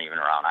weren't even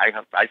around.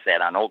 I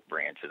sat on oak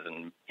branches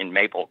and in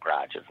maple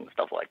crotches and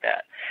stuff like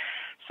that.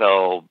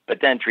 So, but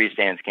then tree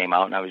stands came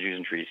out, and I was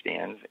using tree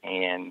stands,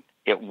 and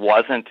it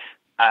wasn't,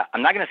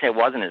 I'm not going to say it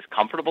wasn't as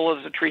comfortable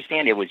as a tree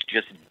stand. It was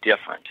just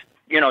different.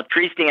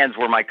 Tree stands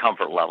were my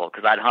comfort level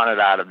because I'd hunted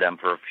out of them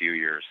for a few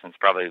years, since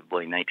probably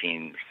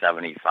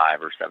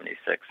 1975 or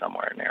 76,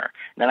 somewhere in there.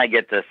 And then I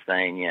get this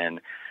thing, and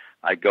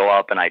I go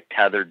up, and I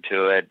tethered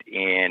to it,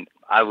 and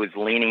I was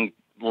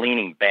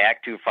leaning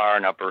back too far,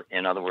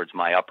 in other words,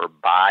 my upper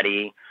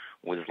body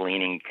was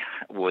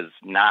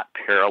not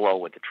parallel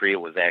with the tree.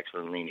 It was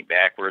actually leaning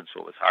backwards, so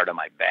it was hard on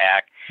my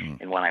back.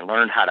 And when I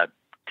learned how to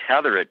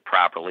tether it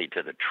properly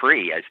to the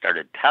tree, I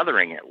started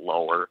tethering it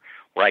lower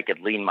where I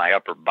could lean my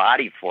upper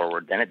body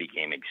forward. Then it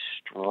became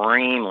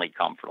extremely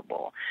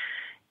comfortable.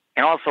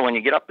 And also, when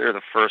you get up there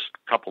the first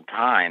couple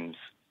times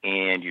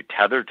and you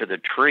tether to the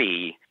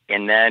tree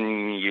and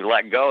then you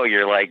let go,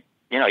 you're like,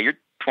 you're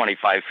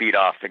 25 feet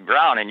off the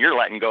ground and you're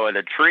letting go of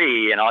the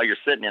tree, and all you're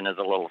sitting in is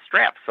a little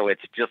strap. So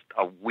it's just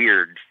a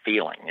weird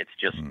feeling. It's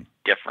just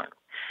different.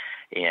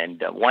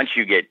 And once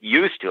you get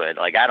used to it,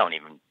 like, I don't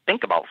even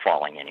think about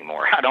falling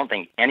anymore. I don't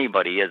think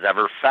anybody has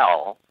ever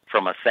fell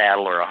from a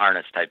saddle or a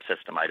harness type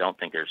system. I don't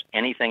think there's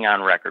anything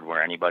on record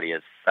where anybody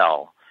has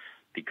fell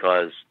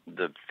because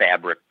the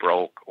fabric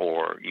broke,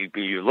 or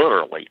you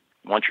literally,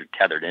 once you're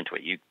tethered into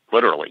it, you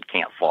literally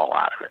can't fall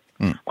out of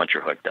it once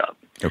you're hooked up.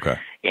 Okay.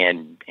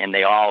 And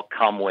they all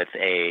come with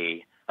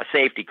a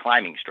safety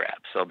climbing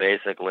strap. So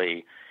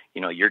basically,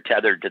 you're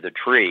tethered to the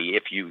tree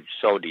if you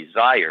so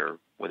desire,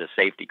 with a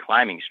safety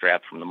climbing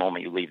strap from the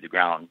moment you leave the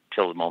ground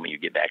till the moment you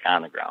get back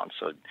on the ground.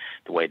 So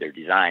the way they're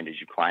designed is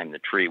you climb the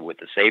tree with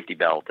the safety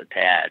belt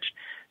attached.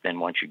 Then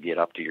once you get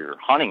up to your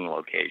hunting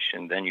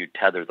location, then you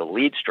tether the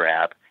lead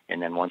strap.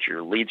 And then once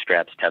your lead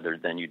strap's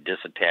tethered, then you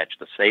disattach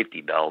the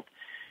safety belt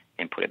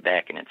and put it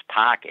back in its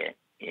pocket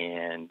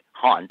and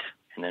hunt.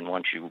 And then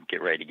once you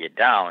get ready to get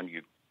down,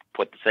 you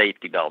put the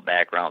safety belt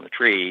back around the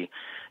tree,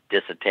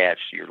 disattach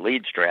your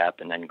lead strap,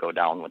 and then go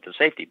down with the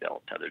safety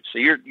belt tethered. So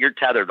you're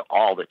tethered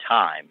all the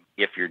time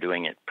if you're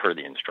doing it per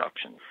the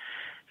instructions.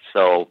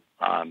 So,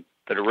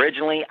 but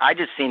originally, I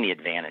just seen the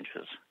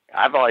advantages.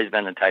 I've always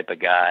been the type of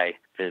guy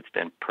that's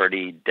been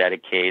pretty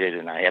dedicated,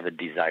 and I have a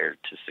desire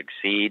to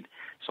succeed.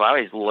 So I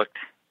always looked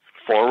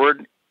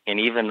forward, and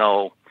even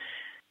though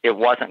it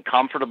wasn't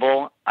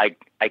comfortable. I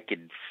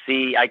could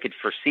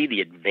foresee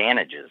the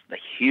advantages, the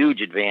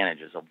huge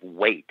advantages of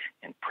weight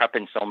and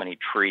prepping so many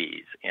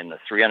trees in the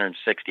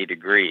 360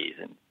 degrees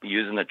and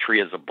using the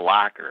tree as a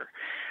blocker.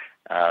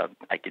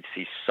 I could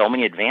see so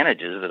many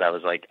advantages that I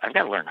was like, I've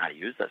got to learn how to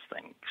use this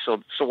thing.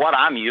 So what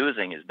I'm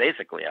using is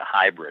basically a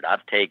hybrid.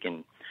 I've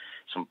taken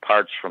some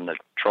parts from the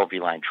trophy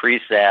line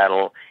tree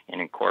saddle and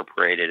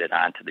incorporated it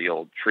onto the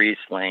old tree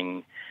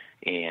sling,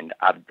 and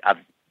I've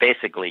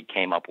basically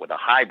came up with a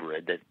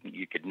hybrid that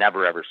you could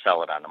never ever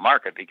sell it on the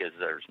market because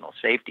there's no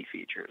safety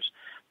features.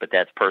 But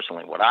that's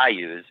personally what I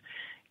use,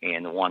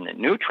 and the one that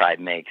New Tribe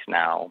makes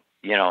now,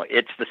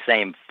 it's the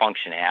same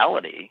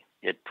functionality.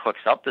 It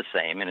hooks up the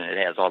same, and it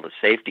has all the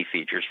safety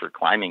features for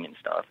climbing and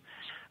stuff.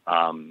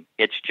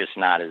 It's just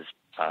not as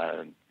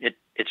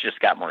it's just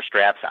got more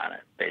straps on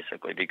it,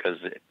 basically, because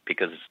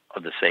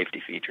of the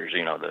safety features.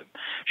 The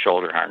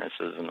shoulder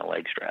harnesses and the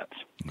leg straps.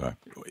 Okay.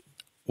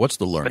 What's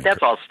the learning? But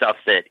that's all stuff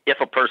that if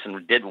a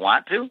person did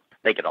want to,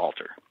 they could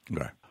alter.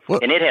 Okay.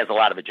 And it has a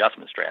lot of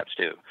adjustment straps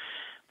too.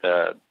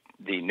 The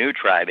New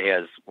Tribe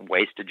has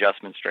waist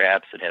adjustment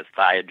straps. It has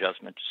thigh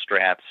adjustment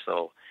straps.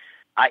 So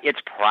it's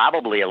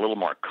probably a little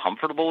more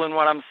comfortable than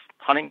what I'm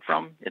hunting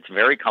from. It's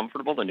very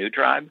comfortable, the New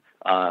Tribe.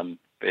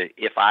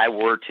 If I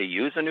were to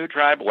use a New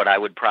Tribe, what I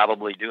would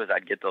probably do is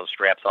I'd get those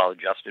straps all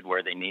adjusted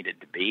where they needed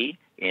to be,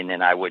 and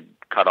then I would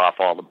cut off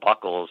all the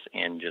buckles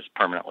and just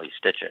permanently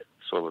stitch it.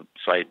 So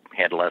I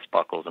had less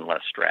buckles and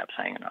less straps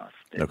hanging off.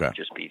 It'd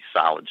just be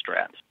solid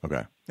straps.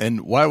 Okay.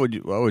 And why would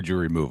you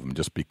remove them?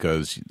 Just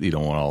because you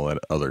don't want all that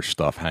other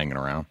stuff hanging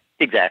around?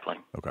 Exactly.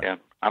 Okay. Yeah.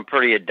 I'm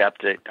pretty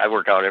adept at. I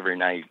work out every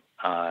night,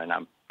 and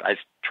I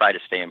try to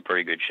stay in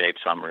pretty good shape,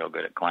 so I'm real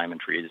good at climbing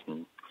trees,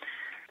 and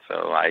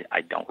so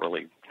I don't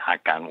really,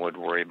 knock on wood,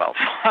 worry about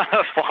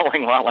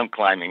falling while I'm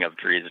climbing up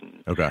trees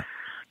and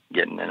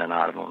getting in and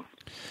out of them.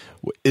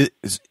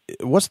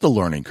 What's the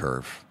learning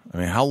curve? I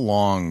mean, how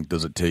long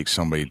does it take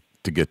somebody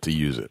to get to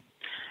use it?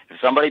 If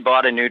somebody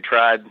bought a New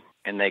Tribe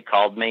and they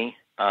called me,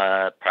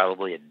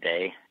 probably a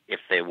day. If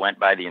they went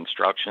by the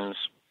instructions,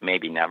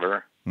 maybe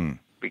never.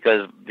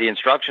 Because the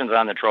instructions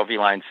on the trophy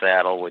line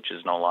saddle, which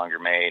is no longer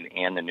made,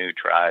 and the New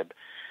Tribe,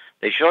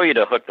 they show you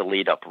to hook the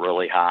lead up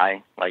really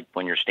high, like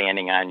when you're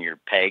standing on your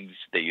pegs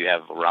that you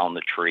have around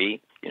the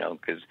tree,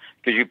 because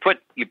you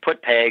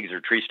put pegs or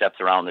tree steps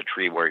around the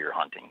tree where you're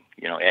hunting,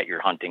 at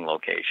your hunting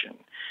location.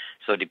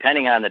 So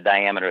depending on the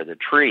diameter of the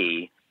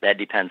tree, that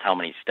depends how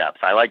many steps.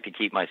 I like to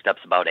keep my steps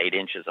about 8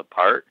 inches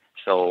apart.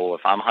 So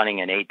if I'm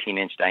hunting an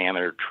 18-inch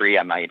diameter tree,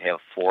 I might have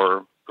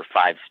 4 or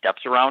 5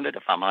 steps around it.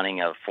 If I'm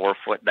hunting a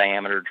 4-foot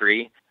diameter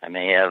tree, I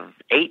may have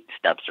 8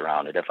 steps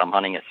around it. If I'm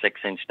hunting a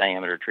 6-inch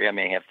diameter tree, I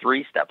may have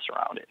 3 steps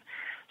around it.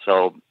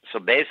 So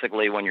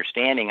basically, when you're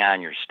standing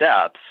on your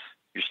steps,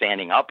 you're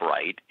standing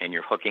upright and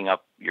you're hooking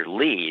up your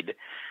lead.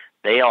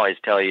 They always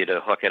tell you to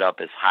hook it up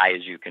as high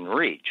as you can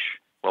reach.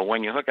 Well,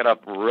 when you hook it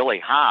up really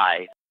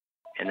high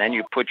and then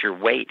you put your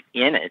weight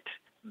in it,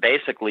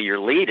 basically your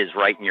lead is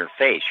right in your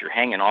face. You're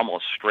hanging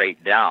almost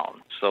straight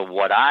down. So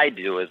what I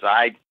do is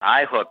I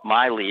hook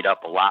my lead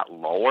up a lot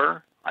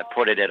lower. I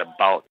put it at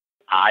about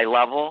eye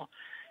level,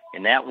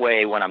 and that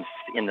way when I'm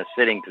in the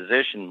sitting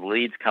position, the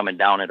lead's coming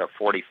down at a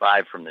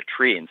 45 from the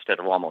tree instead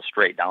of almost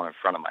straight down in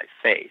front of my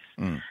face.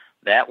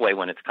 That way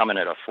when it's coming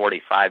at a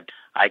 45,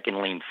 I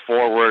can lean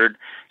forward,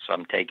 so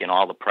I'm taking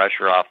all the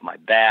pressure off my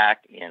back,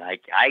 and I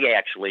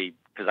actually,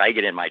 because I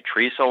get in my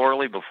tree so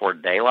early before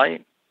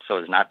daylight, so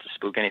as not to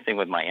spook anything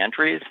with my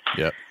entries.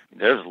 Yep.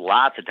 There's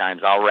lots of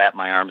times I'll wrap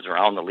my arms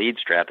around the lead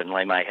strap and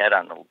lay my head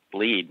on the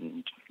lead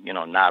and,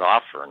 not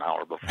off for an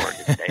hour before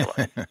it gets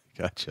daylight.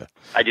 Gotcha.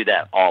 I do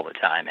that all the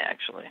time,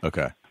 actually.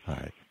 Okay. All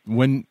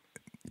right.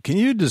 Can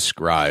you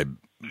describe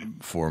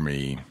for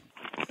me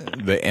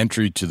the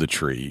entry to the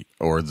tree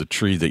or the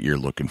tree that you're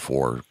looking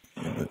for?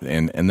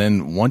 And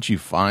then once you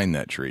find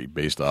that tree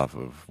based off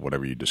of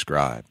whatever you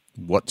describe,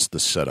 what's the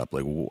setup?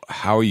 Like,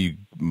 how are you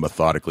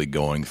methodically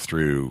going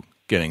through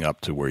getting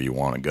up to where you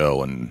want to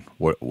go, and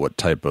what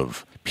type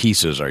of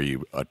pieces are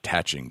you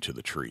attaching to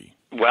the tree?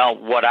 Well,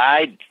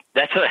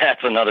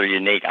 that's another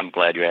unique, I'm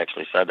glad you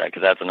actually said that,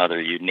 because that's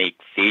another unique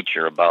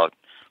feature about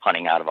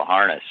hunting out of a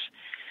harness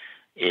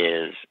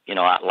is, a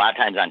lot of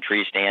times on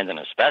tree stands, and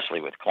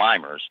especially with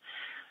climbers,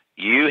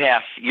 you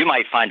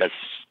might find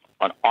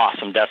an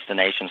awesome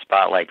destination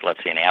spot, like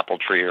let's say an apple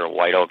tree or a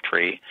white oak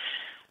tree,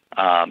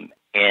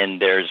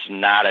 and there's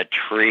not a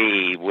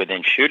tree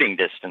within shooting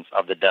distance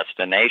of the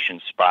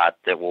destination spot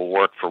that will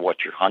work for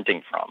what you're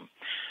hunting from.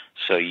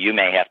 So you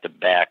may have to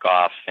back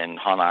off and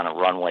hunt on a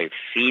runway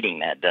feeding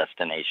that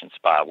destination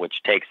spot,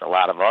 which takes a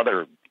lot of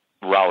other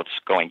routes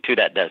going to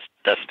that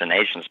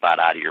destination spot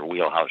out of your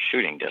wheelhouse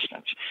shooting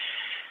distance.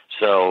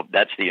 So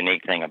that's the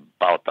unique thing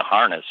about the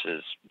harness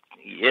is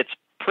it's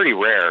pretty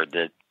rare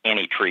that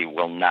any tree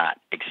will not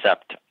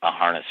accept a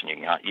harness, and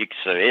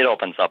so it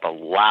opens up a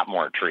lot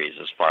more trees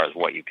as far as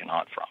what you can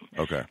hunt from.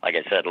 Okay. Like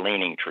I said,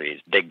 leaning trees,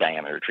 big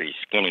diameter trees,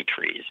 skinny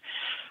trees,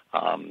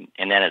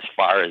 And then as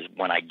far as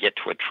when I get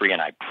to a tree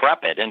and I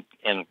prep it,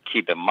 and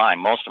keep in mind,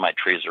 most of my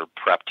trees are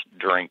prepped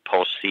during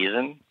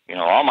postseason. You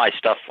know, all my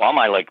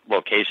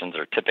locations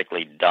are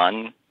typically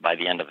done by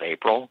the end of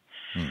April.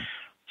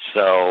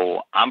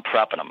 So I'm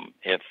prepping them.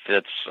 If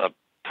it's a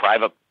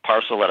private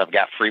parcel that I've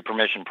got free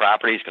permission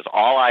properties, because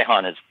all I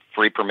hunt is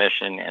free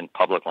permission and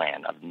public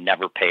land. I've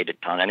never paid a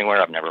ton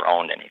anywhere. I've never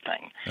owned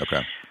anything.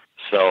 Okay.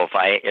 So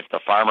if the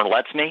farmer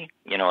lets me,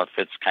 you know, if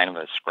it's kind of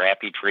a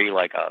scrappy tree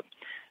like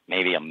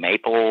maybe a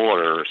maple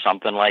or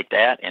something like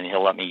that, and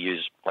he'll let me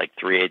use like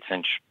 3/8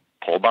 inch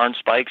pole barn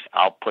spikes,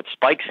 I'll put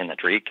spikes in the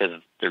tree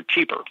because they're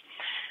cheaper.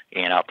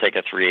 And I'll take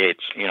a 3/8,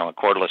 you know, a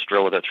cordless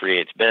drill with a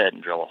 3/8 bit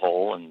and drill a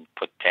hole and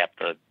tap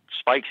the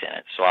spikes in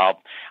it. So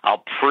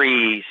I'll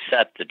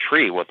preset the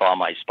tree with all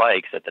my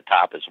spikes at the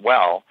top as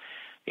well,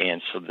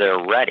 and so they're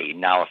ready.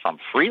 Now, if I'm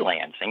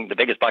freelancing, the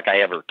biggest buck I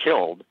ever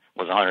killed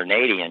was a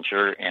 180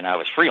 incher, and I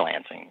was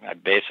freelancing. I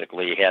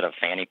basically had a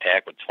fanny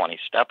pack with 20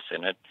 steps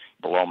in it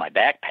below my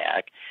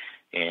backpack,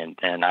 and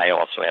then I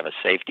also have a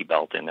safety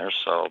belt in there.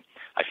 So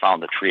I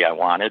found the tree I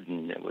wanted,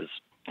 and it was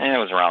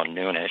around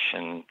noonish,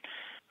 and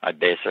I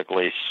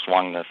basically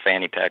swung the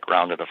fanny pack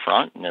around to the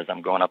front, and as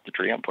I'm going up the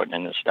tree, I'm putting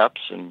in the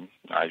steps, and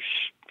I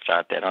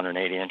shot that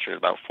 180 incher at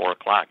about 4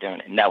 o'clock,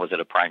 and that was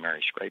at a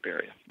primary scrape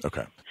area.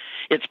 Okay.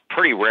 It's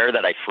pretty rare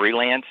that I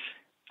freelance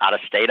out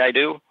of state. I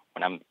do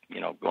when I'm,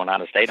 you know, going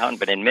out of state hunting,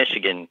 but in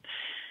Michigan,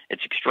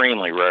 it's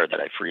extremely rare that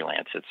I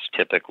freelance. It's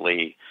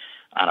typically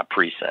on a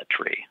preset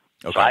tree.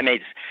 Okay. So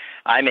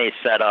I may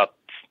set up,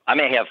 I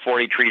may have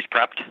 40 trees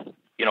prepped,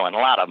 you know, and a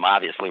lot of them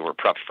obviously were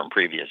prepped from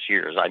previous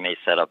years. I may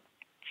set up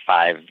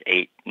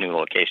 5-8 new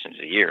locations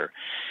a year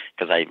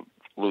because I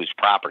lose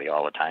property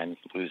all the time,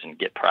 lose and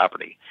get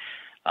property.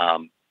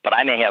 But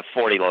I may have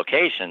 40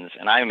 locations,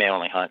 and I may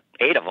only hunt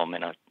 8 of them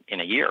in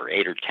a year,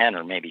 8 or 10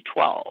 or maybe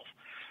 12.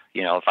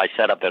 You know, if I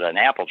set up at an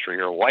apple tree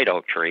or a white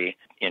oak tree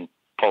in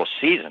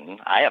postseason,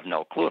 I have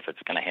no clue if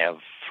it's going to have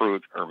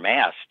fruit or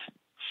mast.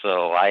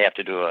 So I have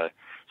to do a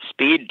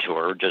speed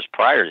tour just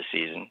prior to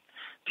season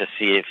to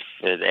see if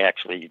it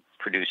actually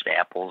produced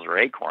apples or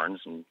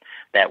acorns, and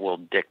that will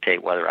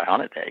dictate whether I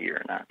hunt it that year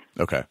or not.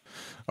 Okay.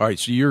 All right.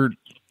 So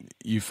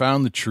you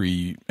found the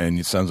tree, and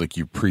it sounds like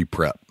you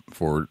pre-prep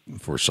for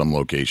some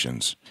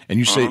locations. And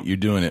you say you're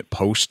doing it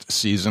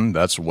post-season.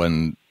 That's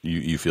when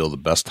you feel the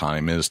best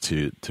time is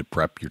to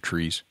prep your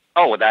trees?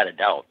 Oh, without a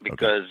doubt.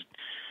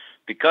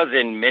 Because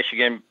in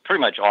Michigan,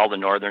 pretty much all the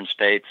northern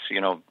states,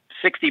 you know,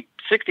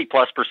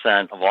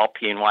 60+% of all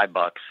P&Y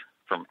bucks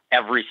from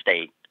every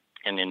state,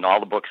 and in all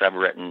the books I've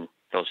written,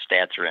 those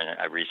stats are in it.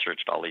 I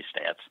researched all these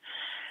stats.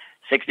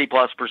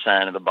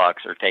 60+% of the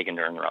bucks are taken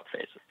during the rut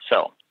phases.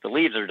 So the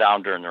leaves are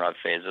down during the rut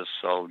phases.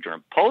 So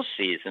during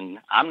postseason,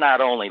 I'm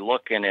not only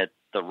looking at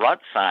the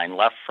rut sign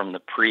left from the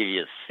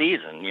previous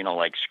season, you know,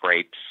 like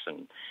scrapes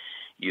and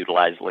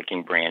utilize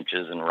licking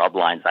branches and rub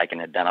lines. I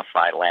can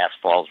identify last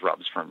fall's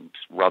rubs from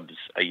rubs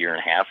a year and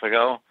a half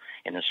ago,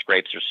 and the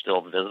scrapes are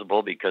still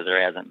visible because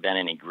there hasn't been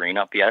any green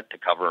up yet to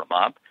cover them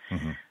up.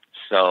 Mm-hmm.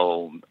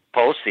 So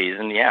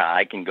postseason, yeah,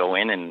 I can go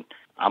in and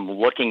I'm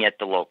looking at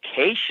the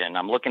location.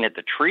 I'm looking at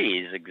the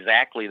trees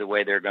exactly the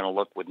way they're going to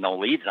look with no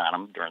leaves on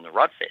them during the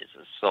rut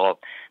phases. So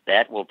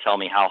that will tell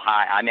me how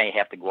high. I may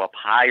have to go up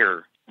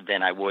higher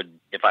than I would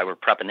if I were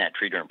prepping that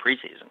tree during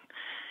preseason.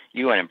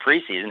 You went in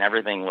preseason,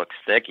 everything looks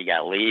thick. You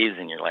got leaves,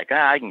 and you're like,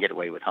 I can get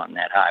away with hunting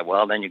that high.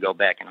 Well, then you go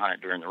back and hunt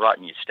it during the rut,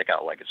 and you stick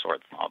out like a sore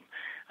thumb.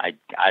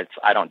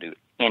 I don't do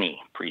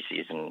any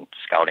preseason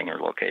scouting or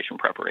location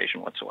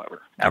preparation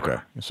whatsoever, ever.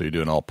 Okay, so you're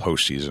doing all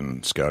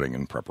postseason scouting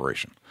and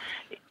preparation.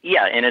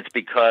 Yeah, and it's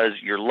because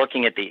you're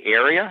looking at the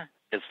area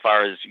as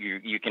far as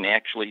you can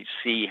actually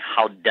see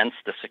how dense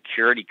the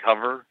security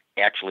cover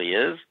actually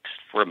is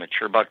for a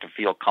mature buck to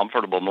feel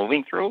comfortable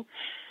moving through,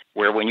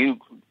 where when you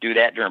do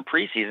that during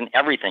preseason,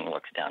 everything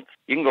looks dense.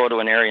 You can go to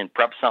an area and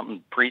prep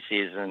something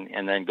preseason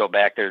and then go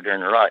back there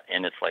during the rut,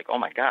 and it's like, oh,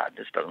 my God,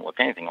 this doesn't look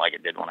anything like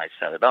it did when I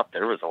set it up.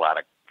 There was a lot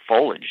of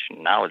foliage,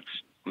 and now it's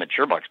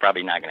mature buck's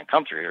probably not going to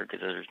come through here because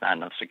there's not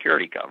enough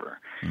security cover.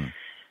 Mm.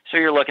 So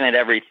you're looking at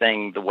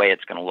everything the way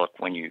it's going to look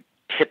when you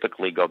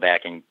typically go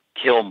back and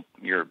kill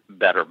your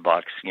better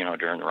bucks, you know,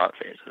 during the rut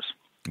phases.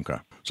 Okay.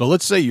 So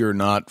let's say you're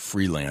not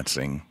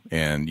freelancing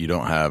and you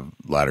don't have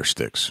ladder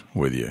sticks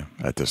with you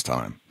at this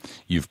time.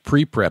 You've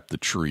pre-prepped the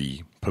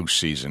tree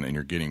postseason and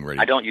you're getting ready.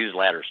 I don't use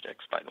ladder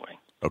sticks, by the way.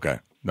 Okay.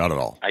 Not at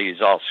all. I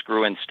use all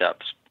screw-in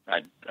steps.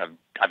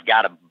 I've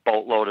got a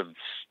boatload of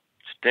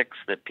sticks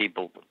that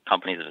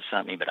companies have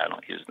sent me, but I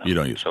don't use them. You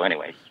don't use them. So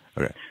anyway.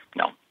 Okay.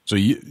 No. So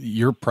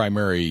your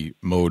primary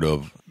mode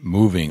of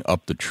moving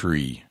up the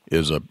tree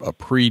is a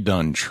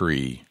pre-done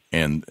tree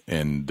and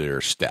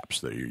their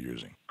steps that you're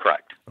using.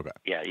 Correct. Okay.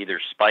 Yeah,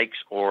 either spikes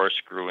or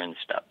screw-in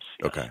steps.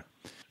 Yes. Okay.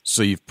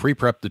 So you've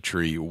pre-prepped the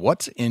tree.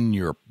 What's in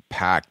your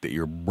pack that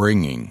you're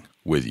bringing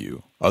with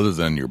you other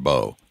than your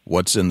bow?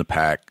 What's in the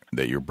pack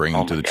that you're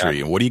bringing to the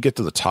tree? And what do you get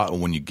to the top?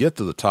 When you get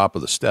to the top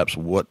of the steps,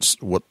 what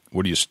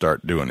do you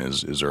start doing?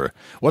 Is there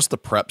what's the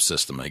prep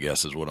system, I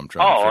guess, is what I'm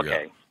trying to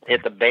figure out.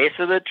 At the base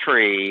of the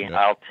tree,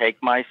 I'll take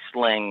my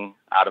sling.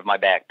 out of my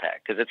backpack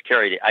because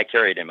I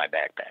carry it in my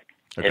backpack.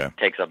 Okay. It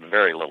takes up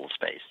very little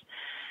space.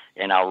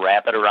 And I'll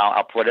wrap it around,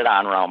 I'll put it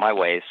on around my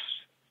waist,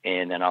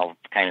 and then I'll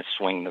kind of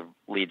swing the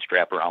lead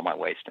strap around my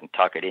waist and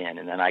tuck it in.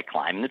 And then I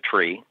climb the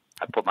tree.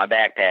 I put my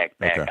backpack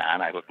back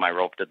on. I hook my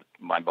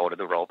bow to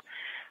the rope.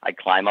 I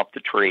climb up the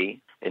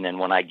tree, and then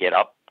when I get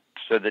up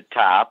to the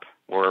top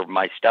where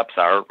my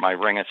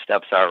ring of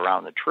steps are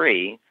around the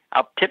tree,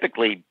 I'll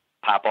typically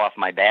pop off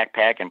my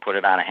backpack and put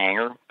it on a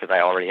hanger because I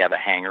already have a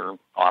hanger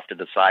off to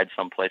the side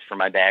someplace for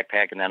my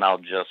backpack, and then I'll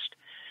just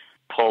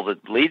pull the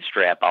lead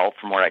strap out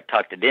from where I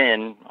tucked it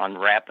in,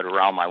 unwrap it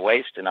around my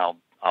waist, and I'll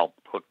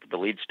hook the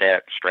lead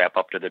strap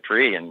up to the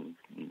tree and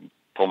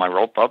pull my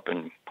rope up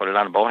and put it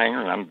on a bow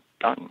hanger, and I'm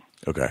done.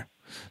 Okay.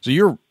 So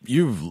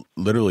you've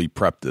literally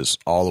prepped this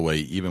all the way,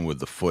 even with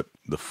the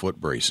foot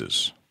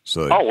braces.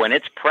 So when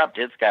it's prepped,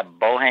 it's got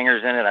bow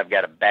hangers in it. I've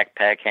got a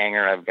backpack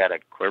hanger. I've got a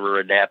quiver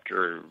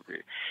adapter. The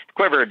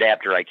quiver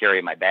adapter I carry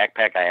in my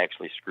backpack. I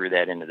actually screw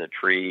that into the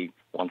tree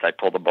once I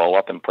pull the bow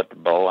up and put the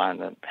bow on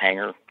the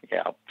hanger.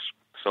 Yeah.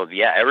 So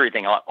yeah,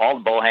 everything. All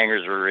the bow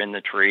hangers are in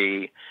the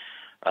tree.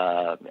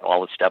 All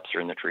the steps are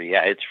in the tree.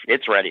 Yeah,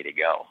 it's ready to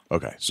go.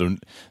 Okay. So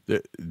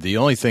the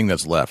only thing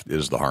that's left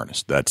is the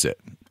harness. That's it.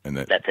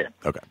 That's it.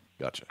 Okay.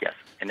 Gotcha. Yes,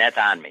 and that's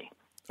on me.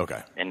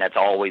 Okay. And that's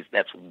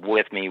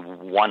with me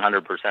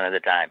 100% of the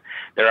time.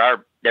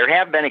 There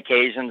have been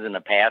occasions in the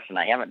past, and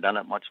I haven't done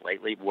it much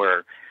lately,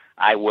 where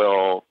I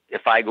will,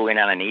 if I go in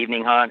on an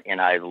evening hunt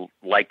and I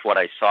liked what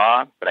I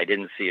saw, but I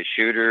didn't see a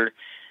shooter,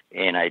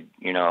 and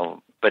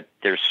but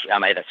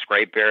I'm at a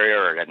scrape area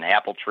or at an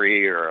apple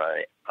tree or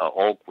a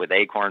oak with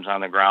acorns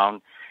on the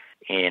ground,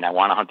 and I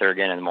want to hunt there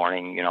again in the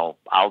morning,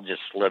 I'll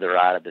just slither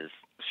out of this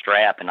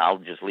strap and I'll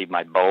just leave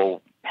my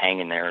bow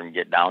hanging there and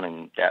get down,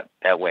 and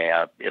that way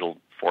it'll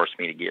force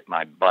me to get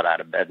my butt out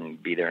of bed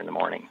and be there in the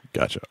morning.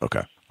 Gotcha.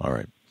 Okay. All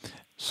right.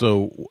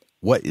 So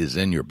what is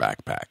in your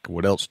backpack?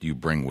 What else do you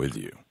bring with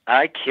you?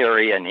 I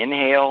carry an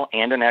inhale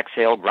and an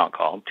exhale grunt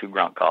call, 2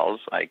 grunt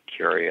calls. I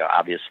carry,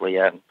 obviously,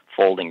 a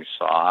folding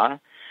saw.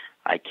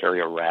 I carry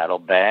a rattle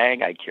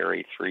bag. I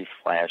carry 3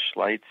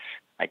 flashlights.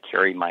 I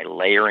carry my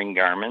layering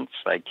garments.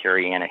 I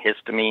carry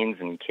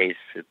antihistamines in case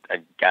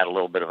I've got a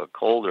little bit of a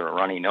cold or a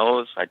runny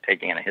nose. I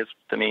take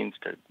antihistamines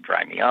to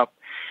dry me up.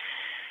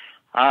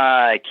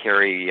 I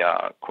carry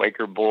a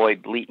Quaker Boy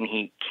Bleat and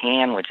Heat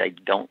can, which I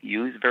don't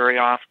use very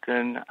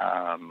often.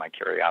 I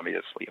carry,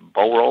 obviously, a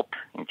bow rope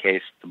in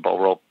case the bow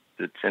rope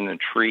that's in the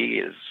tree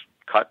is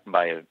cut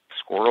by a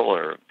squirrel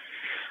or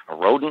a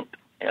rodent.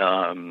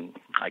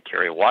 I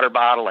carry a water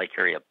bottle. I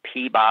carry a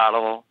pee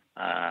bottle,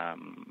 a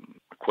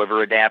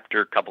quiver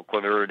adapter, a couple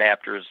quiver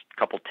adapters, a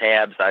couple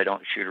tabs. I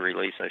don't shoot a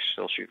release. I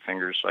still shoot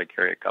fingers, so I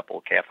carry a couple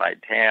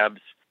calf-hide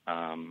tabs,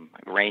 a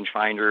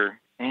rangefinder,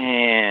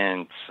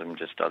 and some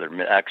just other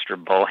extra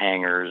bow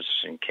hangers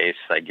in case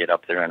I get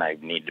up there and I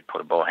need to put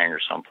a bow hanger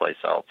someplace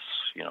else.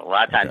 A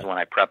lot of times when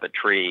I prep a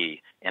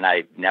tree and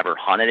I've never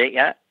hunted it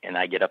yet, and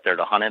I get up there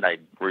to hunt it, I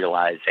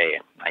realize, hey,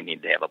 I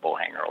need to have a bow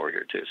hanger over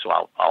here too. So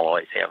I'll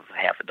always have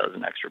half a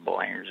dozen extra bow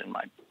hangers in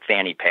my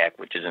fanny pack,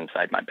 which is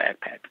inside my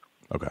backpack.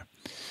 Okay.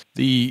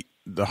 The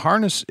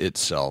harness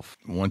itself,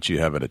 once you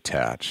have it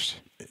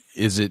attached,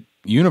 is it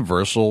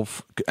universal?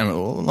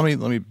 Let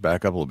me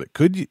back up a little bit.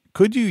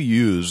 Could you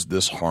use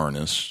this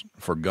harness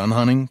for gun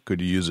hunting?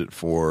 Could you use it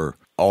for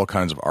all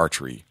kinds of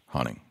archery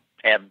hunting?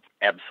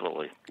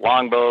 Absolutely.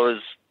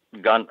 Longbows,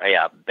 gun.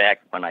 Yeah,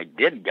 back when I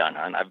did gun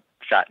hunt, I've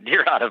shot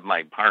deer out of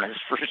my harness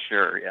for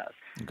sure. Yes.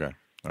 Okay.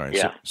 All right.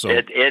 Yeah. So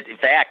in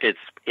fact,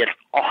 it's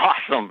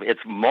awesome.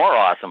 It's more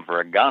awesome for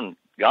a gun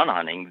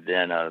hunting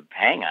than a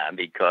hang-on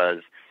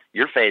because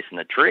you're facing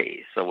the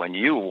tree. So when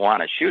you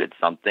want to shoot at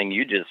something,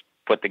 you just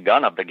put the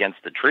gun up against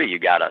the tree. You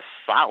got a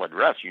solid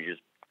rest. You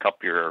just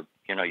cup your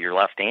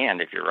left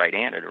hand, if you're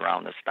right-handed,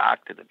 around the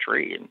stock to the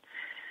tree, and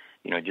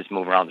just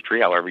move around the tree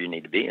however you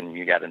need to be, and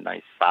you got a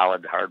nice,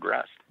 solid, hard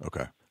rest.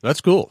 Okay, that's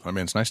cool. I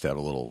mean, it's nice to have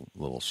a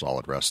little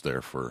solid rest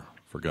there for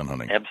gun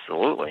hunting.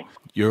 Absolutely.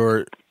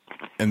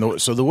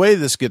 So the way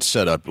this gets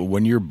set up,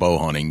 when you're bow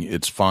hunting,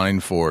 it's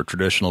fine for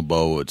traditional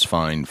bow. It's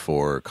fine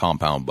for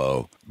compound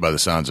bow, by the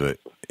sounds of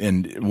it.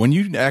 And when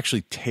you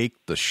actually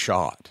take the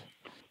shot,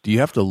 do you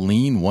have to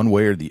lean one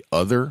way or the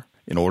other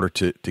in order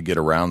to get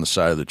around the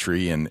side of the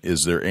tree? And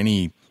is there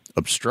any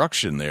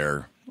obstruction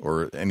there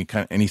or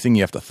anything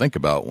you have to think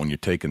about when you're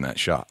taking that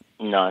shot?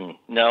 None.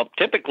 No.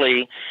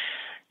 Typically,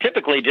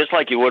 just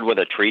like you would with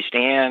a tree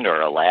stand or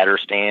a ladder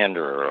stand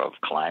or a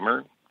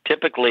climber,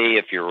 typically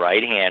if you're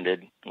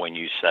right-handed, when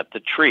you set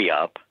the tree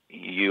up,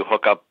 you'll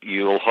hook up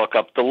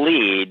the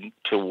lead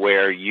to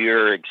where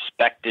your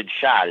expected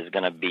shot is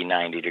going to be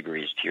 90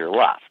 degrees to your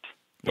left.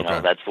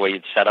 That's the way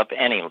you'd set up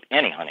any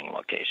hunting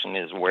location,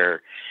 is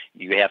where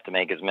you have to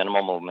make as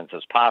minimal movements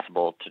as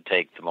possible to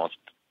take the most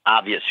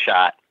obvious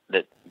shot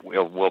that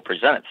will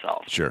present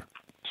itself. Sure.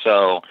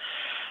 So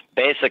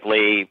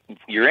basically,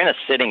 you're in a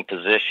sitting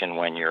position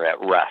when you're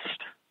at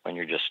rest, when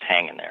you're just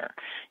hanging there.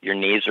 Your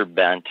knees are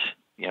bent.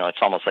 It's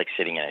almost like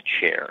sitting in a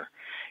chair.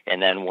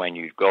 And then when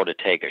you go to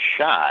take a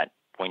shot,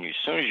 as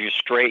soon as you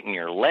straighten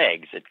your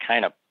legs, it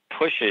kind of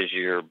pushes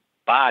your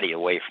body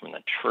away from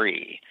the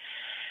tree,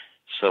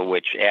 so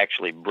which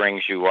actually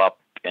brings you up,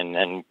 and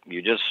then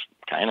you just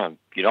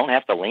you don't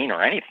have to lean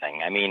or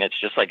anything. I mean, it's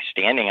just like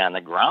standing on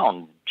the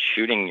ground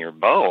shooting your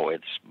bow.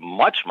 It's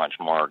much, much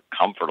more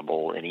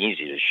comfortable and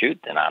easy to shoot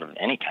than out of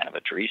any kind of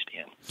a tree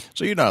stand.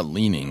 So you're not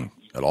leaning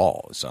at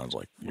all, it sounds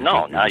like.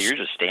 You're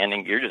just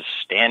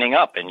standing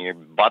up, and your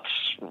butt's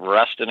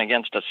resting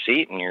against a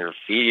seat, and your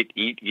feet,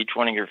 each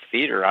one of your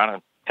feet are on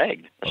a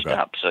peg,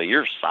 step. So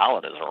you're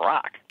solid as a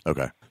rock.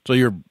 Okay. So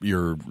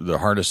the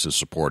harness is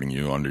supporting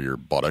you under your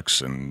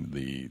buttocks, and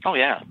the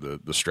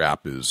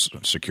strap is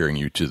securing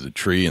you to the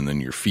tree, and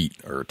then your feet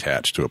are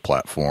attached to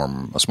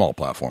a small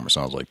platform. It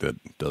sounds like that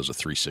does a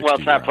 360. Well,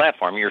 it's not a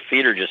platform. Your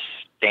feet are just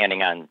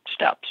standing on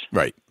steps.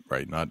 Right.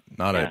 Not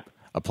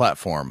a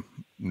platform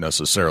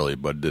necessarily,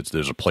 but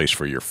there's a place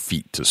for your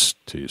feet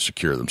to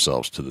secure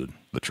themselves to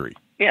the tree.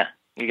 Yeah,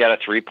 you got a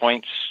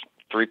 3-point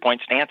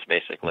stance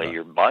basically. Okay.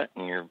 Your butt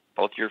and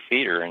both your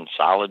feet are on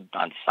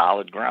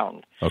solid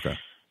ground. Okay.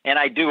 And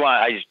I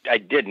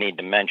did need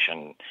to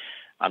mention,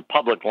 on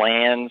public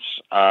lands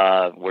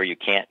where you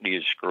can't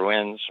use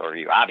screw-ins, or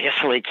you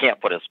obviously can't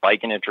put a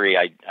spike in a tree,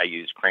 I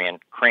use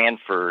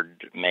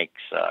Cranford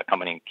makes a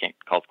company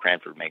called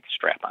Cranford makes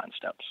strap-on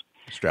steps.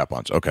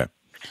 Strap-ons, okay.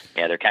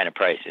 Yeah, they're kind of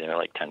pricey. They're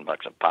like $10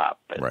 a pop.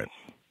 But, right.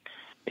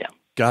 Yeah.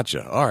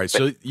 Gotcha. All right.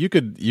 So you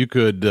could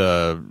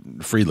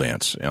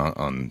freelance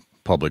on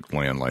public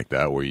land like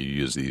that, where you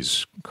use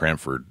these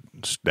Cranford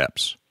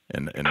steps.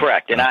 And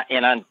correct.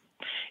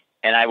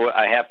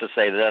 I have to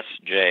say this,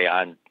 Jay,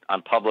 on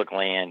public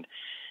land,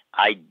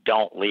 I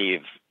don't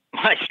leave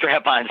my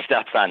strap-on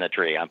steps on the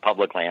tree. On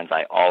public lands,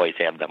 I always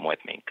have them with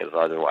me, because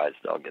otherwise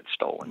they'll get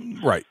stolen.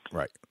 Right.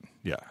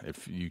 Yeah.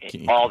 If you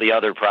can't... All the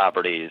other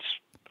properties,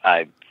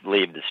 I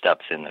leave the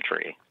steps in the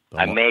tree.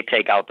 I may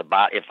take out the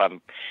bottom.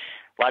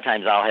 A lot of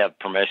times I'll have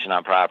permission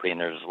on property, and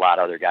there's a lot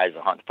of other guys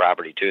that hunt the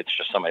property too. It's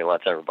just somebody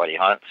lets everybody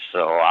hunt.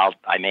 So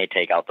I may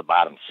take out the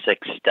bottom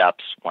 6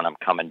 steps when I'm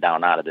coming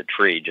down out of the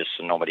tree, just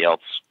so nobody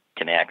else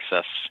can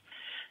access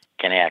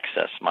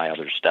my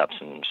other steps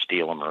and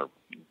steal them. Or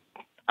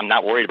I'm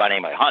not worried about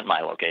anybody hunting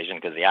my location,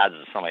 because the odds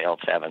of somebody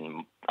else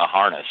having a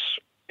harness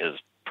is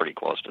pretty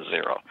close to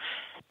 0.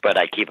 But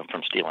I keep them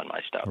from stealing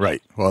my stuff.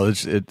 Right. Well,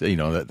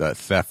 that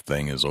theft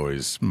thing is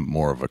always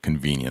more of a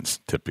convenience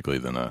typically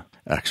than a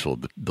actual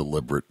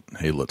deliberate,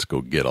 hey, let's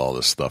go get all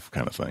this stuff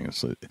kind of thing.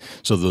 So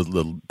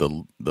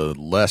the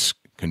less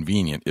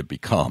convenient it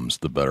becomes,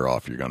 the better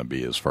off you're going to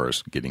be as far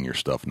as getting your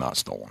stuff not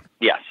stolen.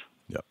 Yes.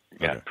 Yep.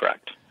 Yeah, okay.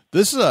 Correct.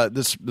 This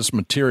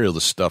material,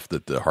 the stuff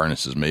that the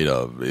harness is made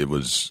of, it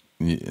was,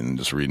 and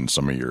just reading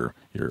some of your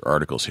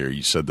articles here,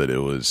 you said that it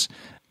was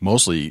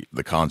mostly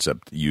the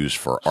concept used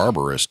for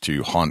arborists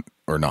to hunt,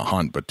 or not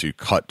hunt, but to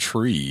cut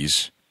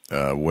trees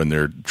when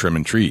they're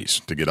trimming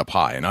trees to get up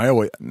high. And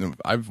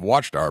I've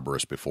watched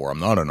arborists before. I'm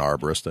not an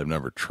arborist. I've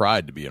never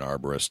tried to be an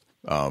arborist.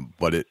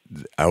 But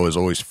I was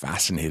always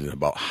fascinated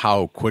about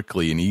how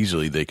quickly and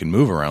easily they can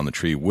move around the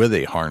tree with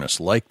a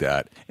harness like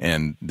that.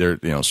 And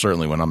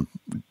certainly when I'm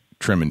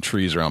trimming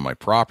trees around my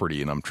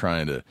property and I'm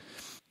trying to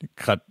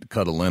cut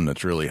a limb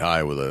that's really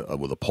high with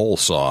a pole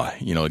saw,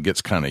 it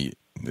gets kind of,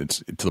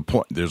 it's to the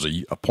point. There's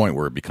a point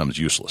where it becomes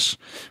useless,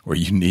 where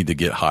you need to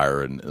get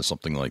higher, and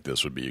something like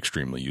this would be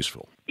extremely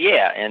useful.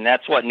 Yeah, and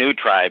that's what New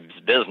Tribe's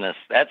business.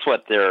 That's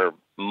what their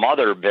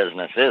mother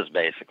business is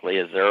basically.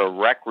 Is they're a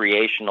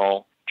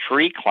recreational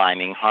tree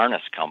climbing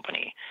harness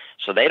company.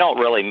 So they don't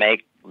really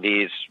make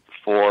these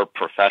for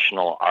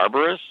professional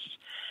arborists,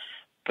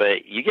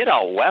 but you get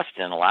out west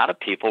and a lot of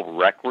people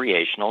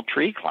recreational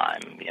tree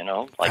climb.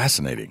 Like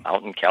fascinating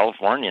out in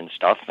California and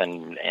stuff,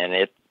 and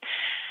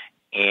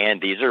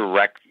these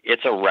are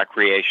it's a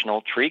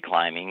recreational tree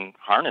climbing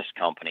harness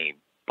company.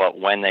 But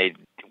when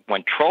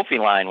Trophy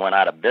Line went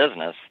out of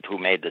business, who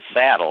made the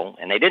saddle,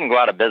 and they didn't go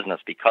out of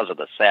business because of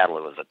the saddle,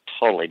 it was a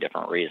totally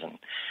different reason.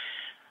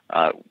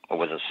 It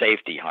was a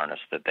safety harness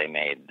that they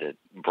made that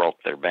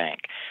broke their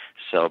bank.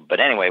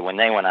 But anyway, when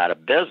they went out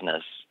of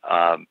business,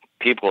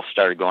 people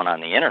started going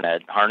on the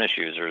internet, harness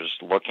users,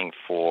 looking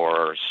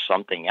for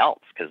something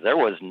else, because there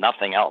was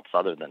nothing else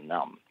other than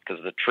them.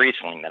 Because the tree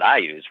sling that I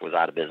used was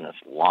out of business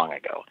long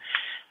ago,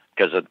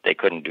 because they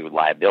couldn't do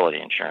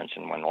liability insurance.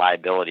 And when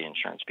liability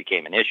insurance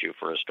became an issue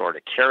for a store to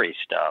carry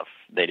stuff,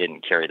 they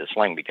didn't carry the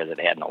sling because it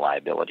had no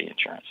liability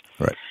insurance.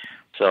 Right.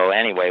 So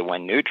anyway,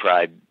 when New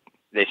Tribe,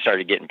 they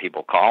started getting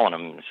people calling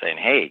them and saying,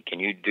 hey, can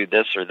you do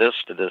this or this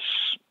to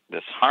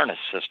this harness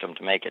system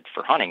to make it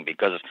for hunting?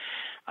 Because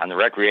on the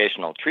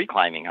recreational tree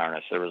climbing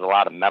harness, there was a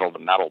lot of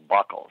metal-to-metal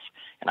buckles.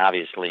 And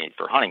obviously,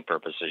 for hunting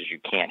purposes, you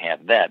can't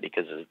have that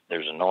because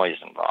there's a noise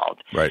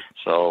involved. Right.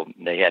 So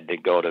they had to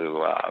go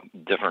to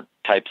different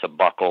types of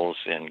buckles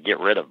and get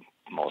rid of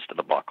most of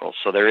the buckles.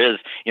 So there is,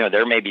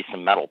 there may be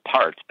some metal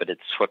parts, but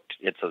it's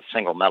a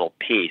single metal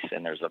piece,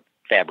 and there's a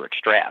fabric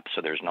strap,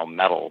 so there's no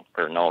metal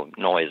or no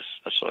noise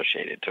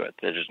associated to it.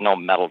 There's no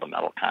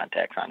metal-to-metal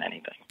contacts on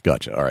anything.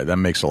 Gotcha. All right, that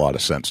makes a lot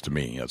of sense to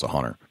me as a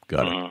hunter.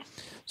 Got it.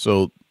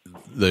 So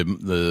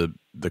the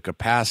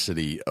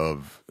capacity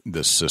of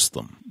this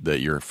system that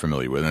you're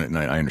familiar with? And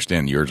I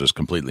understand yours is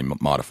completely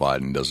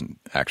modified and doesn't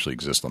actually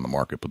exist on the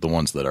market, but the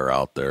ones that are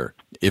out there,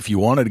 if you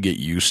wanted to get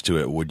used to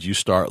it, would you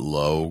start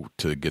low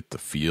to get the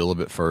feel of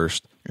it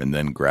first and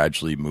then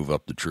gradually move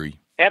up the tree?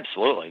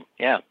 Absolutely,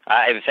 yeah.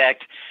 In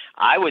fact,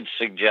 I would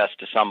suggest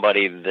to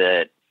somebody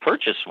that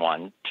purchased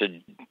one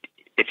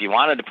if you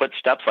wanted to put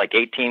steps like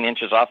 18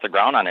 inches off the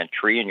ground on a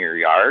tree in your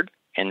yard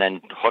and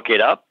then hook it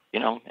up,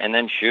 and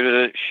then shoot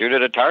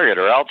at a target,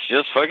 or else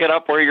just hook it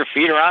up where your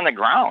feet are on the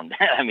ground.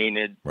 I mean,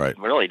 it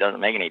really doesn't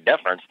make any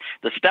difference.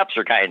 The steps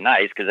are kind of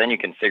nice because then you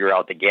can figure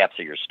out the gaps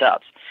of your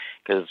steps,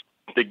 because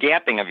the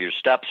gapping of your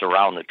steps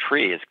around the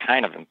tree is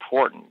kind of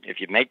important. If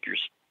you make your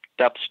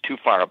steps too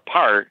far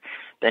apart,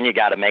 then you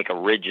got to make a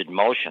rigid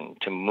motion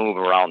to move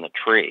around the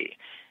tree.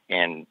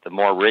 And the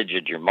more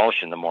rigid your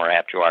motion, the more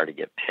apt you are to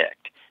get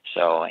picked.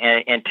 So,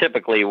 and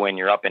typically when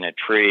you're up in a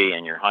tree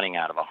and you're hunting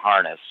out of a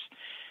harness,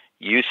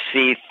 you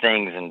see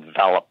things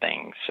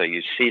enveloping. So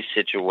you see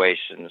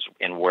situations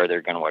in where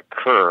they're going to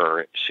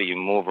occur, so you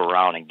move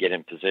around and get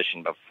in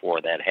position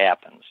before that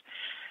happens,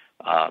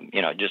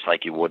 just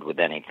like you would with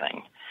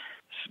anything.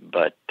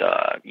 But,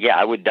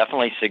 I would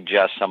definitely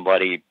suggest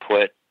somebody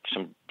put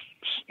some,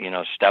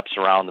 steps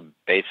around the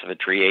base of a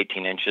tree,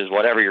 18 inches,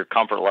 whatever your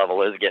comfort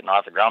level is getting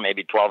off the ground,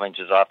 maybe 12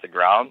 inches off the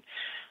ground.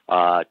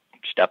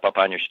 Step up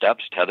on your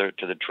steps, tether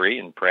to the tree,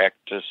 and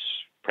practice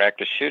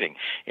shooting.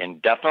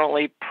 And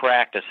definitely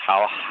practice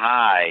how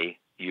high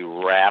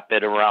you wrap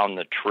it around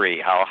the tree,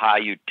 how high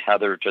you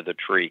tether to the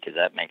tree, because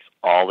that makes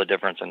all the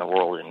difference in the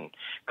world in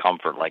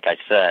comfort. Like I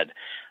said,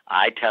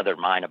 I tether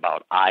mine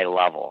about eye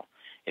level.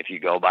 If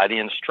you go by the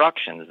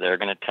instructions, they're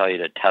going to tell you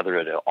to tether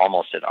it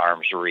almost at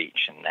arm's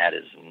reach, and that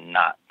is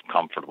not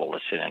comfortable to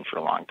sit in for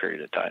a long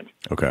period of time.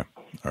 Okay.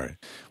 All right.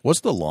 What's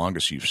the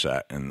longest you've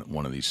sat in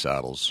one of these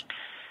saddles?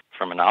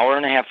 From an hour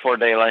and a half before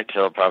daylight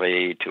till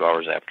probably 2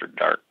 hours after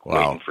dark,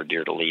 waiting for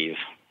deer to leave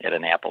at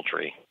an apple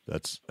tree.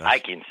 I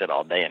can sit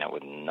all day in it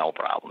with no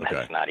problem. Okay.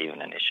 That's not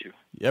even an issue.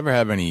 You ever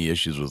have any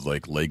issues with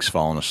like legs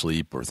falling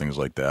asleep or things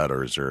like that,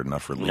 or is there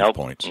enough relief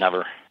points?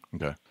 Never.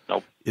 Okay.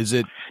 Nope. Is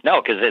it?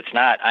 No, because it's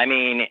not. I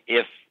mean,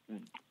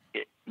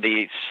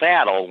 the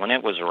saddle, when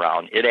it was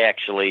around, it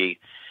actually,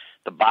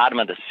 the bottom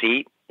of the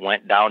seat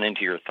went down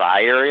into your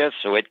thigh area,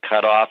 so it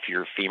cut off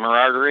your femur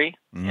artery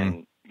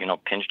and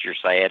pinched your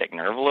sciatic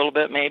nerve a little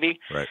bit, maybe.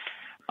 Right.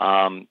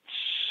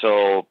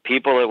 So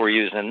people that were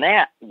using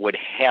that would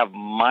have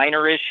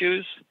minor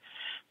issues,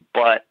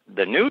 but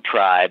the new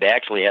tribe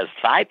actually has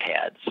thigh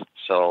pads,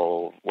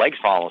 so legs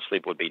falling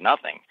asleep would be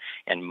nothing.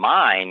 And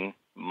mine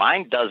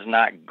does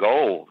not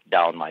go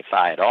down my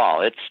thigh at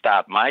all.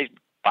 My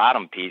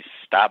bottom piece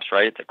stops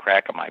right at the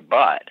crack of my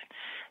butt,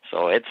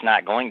 so it's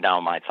not going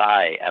down my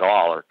thigh at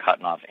all or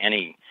cutting off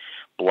any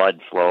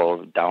blood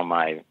flow down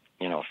my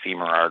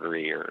femur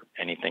artery or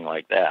anything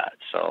like that.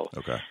 So,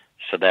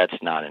 So that's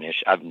not an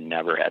issue. I've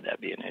never had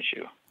that be an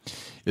issue.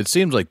 It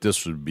seems like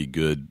this would be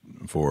good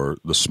for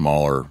the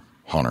smaller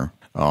hunter,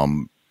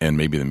 and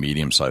maybe the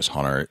medium-sized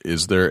hunter.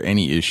 Is there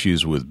any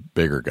issues with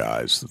bigger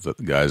guys, the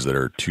guys that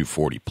are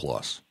 240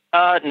 plus?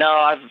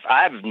 No,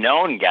 I've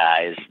known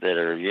guys that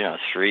are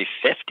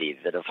 350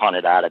 that have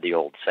hunted out of the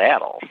old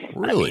saddle.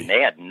 Really? I mean,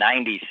 they had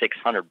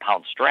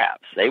 9,600-pound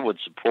straps. They'd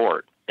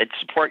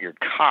support your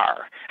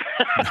car.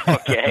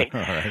 Okay. All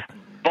right.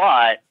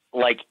 But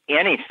like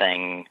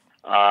anything,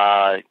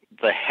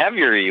 the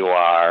heavier you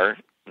are,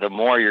 the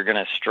more you're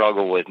going to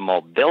struggle with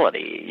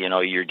mobility.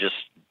 You're just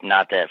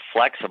not that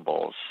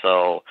flexible.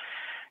 So,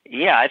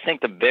 yeah, I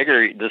think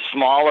the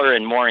smaller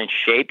and more in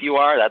shape you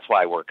are, that's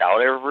why I work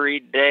out every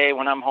day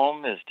when I'm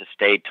home, is to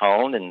stay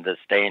toned and to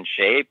stay in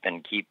shape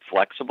and keep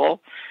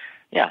flexible.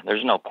 Yeah,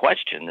 there's no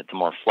question that the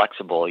more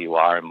flexible you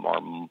are and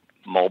more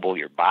mobile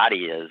your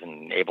body is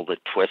and able to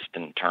twist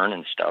and turn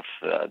and stuff,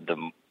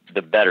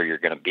 the better you're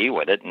going to be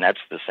with it. And that's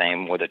the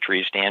same with a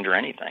tree stand or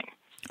anything.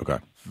 Okay.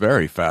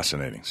 Very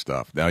fascinating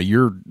stuff. Now,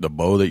 the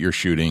bow that you're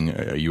shooting,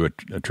 are you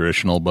a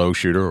traditional bow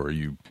shooter, or are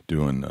you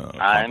doing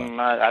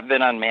I've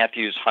been on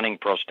Matthews Hunting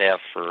Pro staff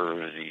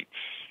for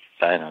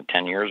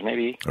 10 years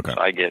maybe. Okay. So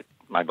I get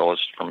my bows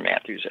from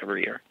Matthews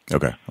every year.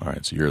 Okay. All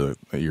right. So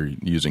you're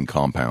using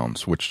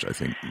compounds, which I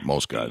think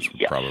most guys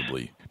would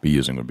probably be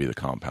using, would be the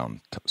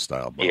compound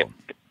style bow. Yeah.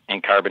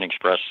 And Carbon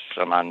Express,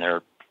 I'm on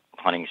their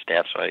hunting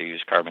staff, so I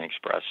use Carbon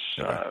Express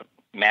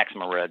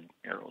Maxima Red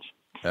arrows.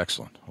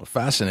 Excellent. Well,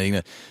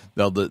 fascinating.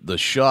 Now, the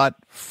shot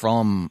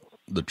from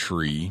the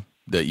tree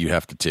that you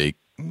have to take,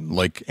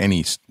 like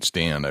any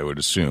stand, I would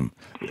assume,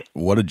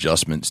 what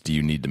adjustments do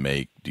you need to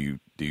make? Do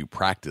you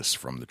practice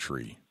from the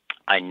tree?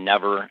 I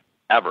never,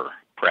 ever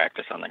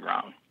practice on the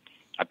ground.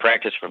 I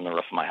practice from the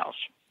roof of my house.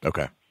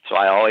 Okay. So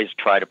I always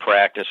try to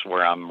practice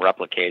where I'm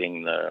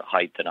replicating the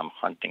height that I'm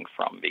hunting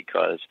from,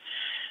 because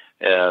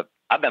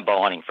I've been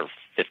bow hunting for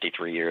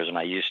 53 years, and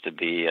I used to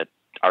be an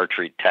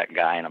archery tech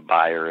guy and a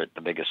buyer at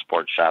the biggest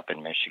sports shop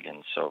in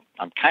Michigan. So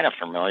I'm kind of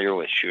familiar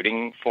with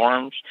shooting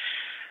forms.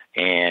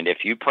 And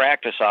if you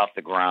practice off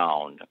the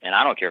ground, and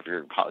I don't care if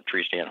you're a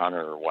tree stand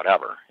hunter or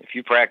whatever, if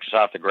you practice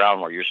off the ground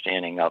where you're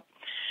standing up,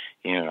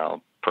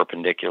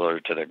 perpendicular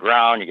to the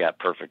ground. You got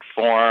perfect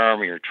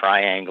form. Your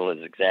triangle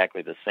is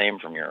exactly the same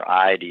from your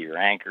eye to your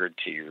anchor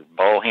to your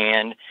bow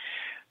hand.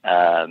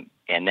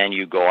 And then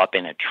you go up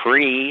in a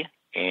tree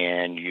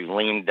and you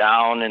lean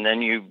down, and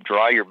then you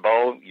draw your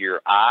bow,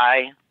 your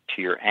eye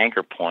to your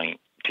anchor point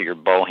to your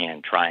bow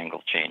hand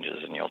triangle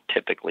changes, and you'll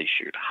typically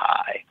shoot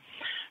high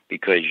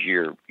because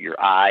your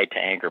eye to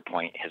anchor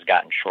point has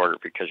gotten shorter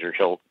because your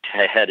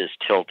head is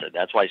tilted.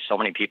 That's why so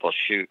many people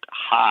shoot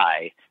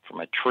high from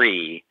a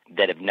tree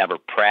that have never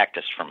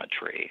practiced from a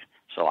tree.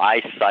 So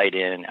I sight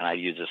in, and I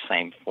use the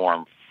same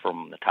form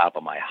from the top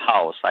of my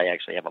house. I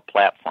actually have a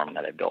platform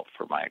that I built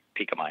for my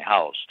peak of my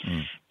house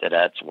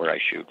that's where I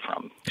shoot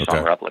from. So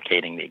I'm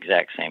replicating the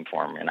exact same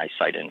form, and I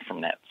sight in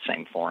from that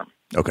same form.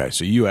 Okay,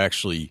 so you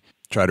actually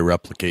try to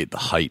replicate the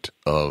height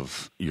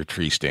of your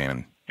tree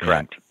stand.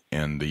 Correct.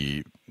 And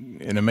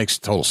it makes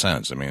total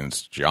sense. I mean,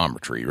 it's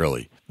geometry,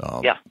 really.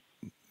 Yeah.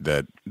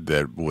 That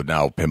would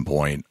now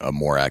pinpoint a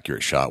more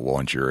accurate shot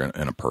once you're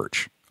in a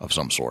perch of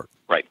some sort.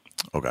 Right.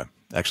 Okay.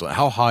 Excellent.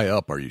 How high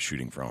up are you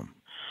shooting from?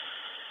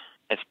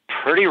 It's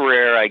pretty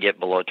rare I get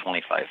below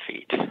 25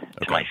 feet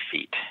to my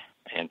feet.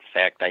 In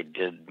fact, I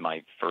did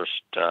my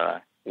first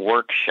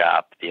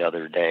workshop the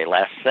other day,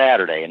 last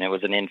Saturday, and it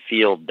was an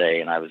in-field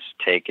day, and I was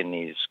taking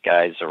these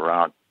guys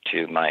around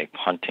to my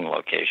hunting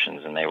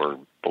locations, and they were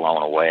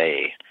blown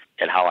away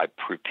at how I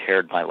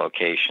prepared my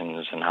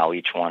locations and how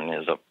each one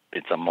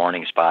it's a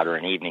morning spot or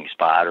an evening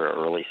spot or an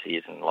early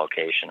season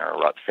location or a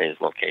rut phase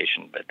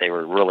location. But they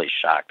were really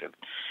shocked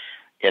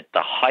at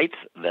the height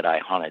that I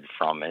hunted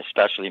from,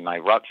 especially my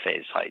rut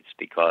phase heights,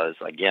 because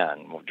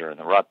again, during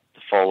the rut,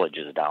 the foliage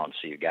is down,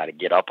 so you got to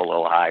get up a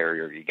little higher,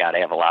 or you got to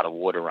have a lot of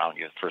wood around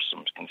you for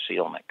some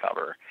concealment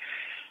cover.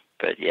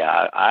 But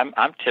yeah,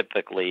 I'm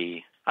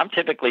typically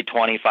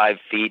 25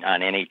 feet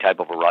on any type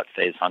of a rut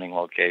phase hunting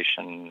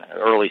location.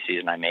 Early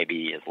season, I may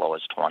be as low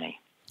as 20.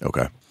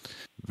 Okay.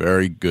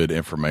 Very good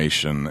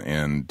information.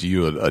 And do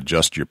you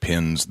adjust your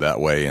pins that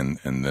way and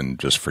then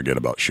just forget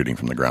about shooting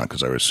from the ground?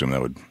 Because I would assume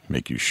that would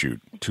make you shoot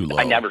too low.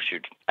 I never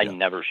shoot. I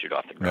never shoot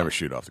off the ground. Never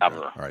shoot off the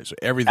ground. All right. So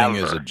everything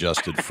is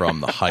adjusted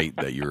from the height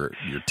that you're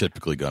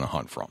typically going to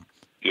hunt from.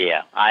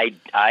 Yeah. I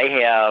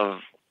have,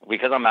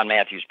 because I'm on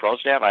Matthews Pro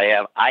Staff,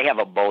 I have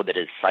a bow that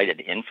is sighted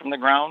in from the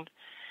ground.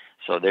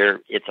 So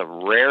it's a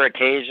rare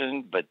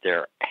occasion, but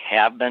there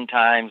have been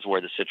times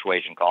where the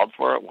situation called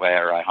for it,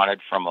 where I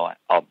hunted from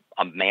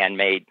a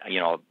man-made,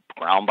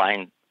 ground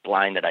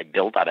blind that I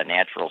built out of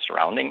natural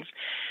surroundings,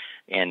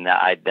 and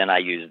then I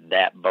use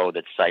that bow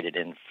that's sighted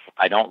in.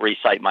 I don't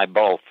resight my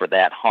bow for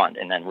that hunt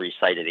and then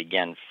resight it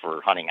again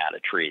for hunting out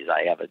of trees.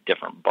 I have a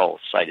different bow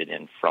sighted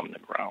in from the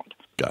ground.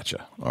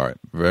 Gotcha. All right.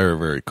 Very,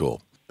 very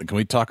cool. Can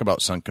we talk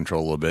about scent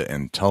control a little bit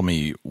and tell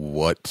me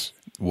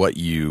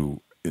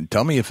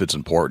tell me if it's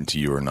important to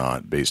you or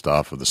not based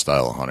off of the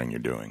style of hunting you're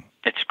doing.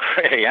 It's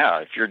great, yeah.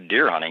 If you're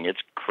deer hunting,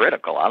 it's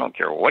critical. I don't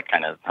care what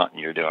kind of hunting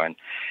you're doing.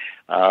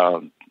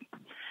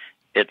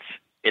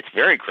 It's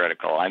very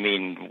critical. I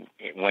mean,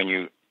 when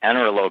you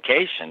enter a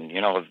location,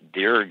 if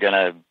deer are going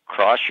to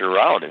cross your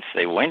route, if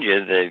they wind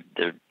you,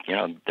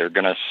 they're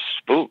going to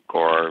spook.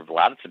 Or a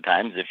lot of the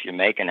times, if you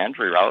make an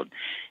entry route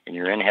and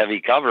you're in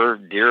heavy cover,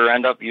 deer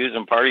end up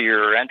using part of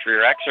your entry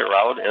or exit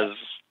route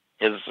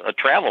as a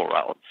travel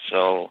route.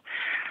 So,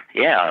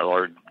 yeah,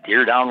 or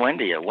deer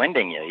downwind of you,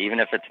 winding you, even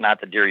if it's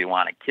not the deer you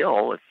want to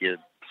kill. If you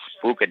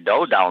spook a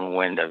doe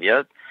downwind of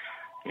you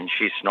and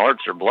she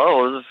snorts or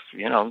blows,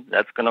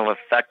 that's going to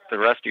affect the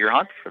rest of your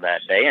hunt for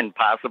that day and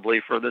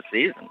possibly for the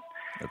season.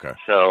 Okay.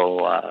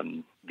 So,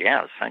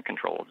 scent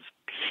control is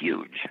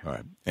huge. All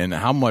right. And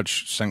how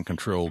much scent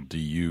control do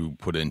you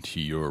put into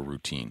your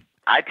routine?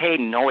 I pay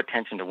no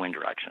attention to wind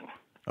direction.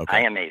 Okay.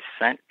 I am a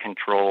scent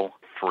control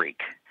freak.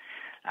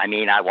 I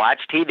mean, I watch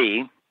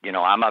TV.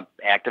 I'm a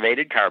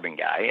activated carbon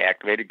guy.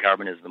 Activated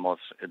carbon is the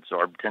most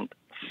absorbent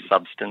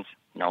substance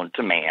known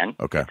to man.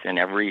 Okay. It's in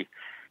every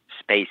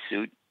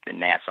spacesuit that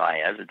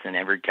NASA has. It's in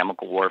every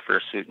chemical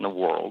warfare suit in the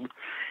world.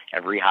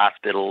 Every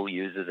hospital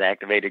uses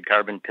activated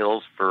carbon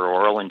pills for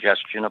oral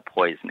ingestion of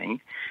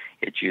poisoning.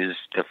 It's used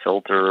to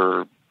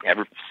filter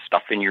every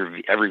stuff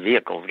in every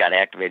vehicle's got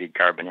activated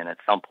carbon in it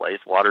someplace.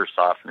 Water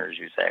softeners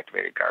use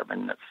activated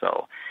carbon.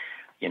 So,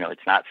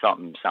 it's not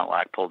something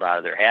ScentLock pulled out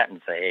of their hat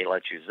and say, hey,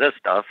 let's use this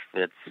stuff.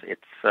 It's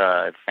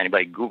if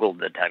anybody Googled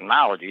the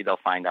technology, they'll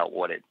find out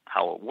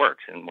how it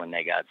works. And when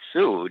they got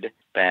sued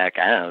back,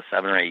 7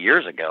 or 8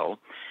 years ago,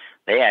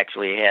 they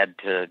actually had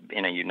to,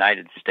 in a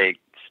United States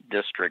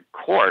District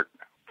Court,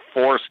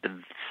 force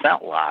the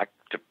ScentLock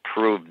to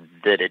prove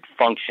that it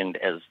functioned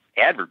as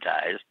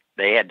advertised.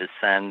 They had to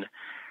send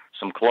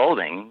some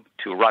clothing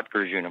to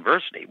Rutgers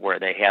University, where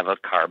they have a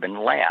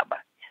carbon lab.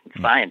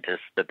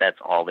 Scientists, that's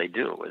all they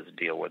do is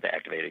deal with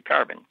activated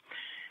carbon.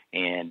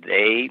 And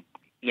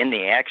in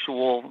the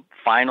actual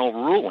final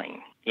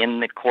ruling in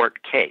the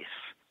court case,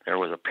 there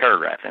was a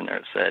paragraph in there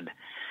that said,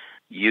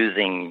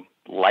 using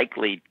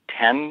likely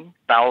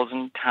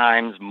 10,000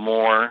 times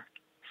more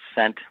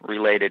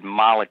scent-related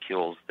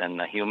molecules than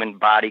the human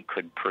body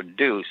could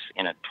produce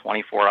in a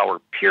 24-hour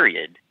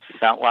period,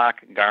 scent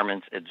lock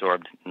garments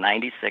absorbed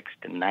 96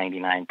 to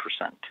 99%.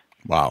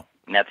 Wow.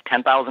 And that's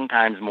 10,000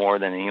 times more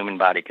than the human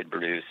body could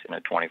produce in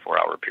a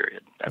 24-hour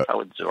period. That's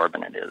how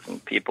absorbent it is.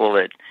 And people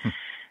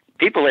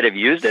that have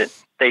used it,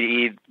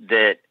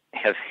 that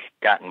have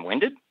gotten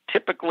winded,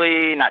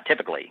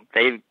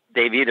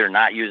 they've either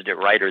not used it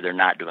right or they're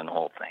not doing the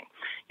whole thing.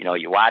 You know,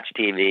 you watch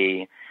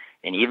TV,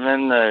 and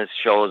even the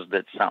shows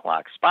that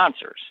ScentLock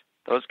sponsors,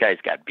 those guys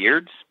got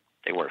beards.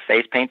 They wear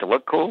face paint to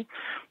look cool.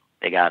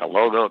 They got a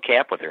logo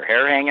cap with their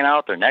hair hanging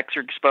out. Their necks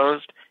are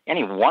exposed.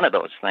 Any one of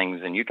those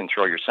things, and you can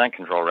throw your scent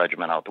control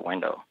regimen out the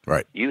window.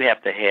 Right. You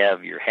have to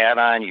have your hat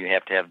on. You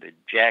have to have the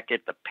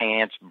jacket, the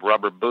pants,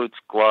 rubber boots,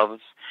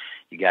 gloves.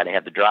 You got to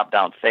have the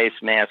drop-down face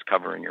mask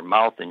covering your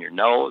mouth and your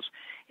nose,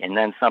 and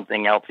then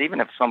something else.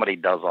 Even if somebody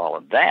does all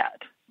of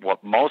that,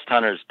 what most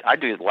hunters, I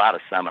do a lot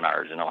of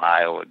seminars in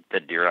Ohio at the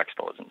deer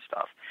expos and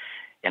stuff,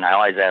 and I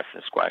always ask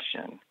this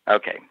question: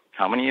 okay,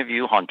 how many of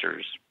you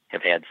hunters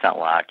have had scent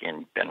lock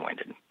and been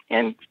winded?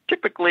 And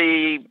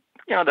typically,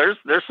 you know, there's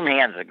some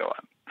hands that go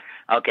up.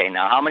 Okay,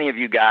 now how many of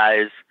you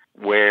guys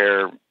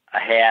wear a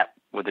hat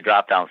with a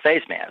drop-down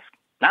face mask?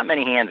 Not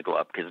many hands go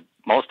up because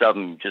most of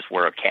them just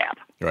wear a cap,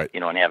 right? You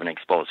know, and have an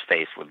exposed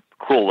face with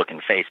cool-looking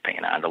face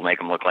paint on to make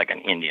them look like an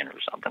Indian or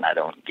something. I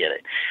don't get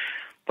it.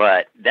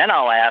 But then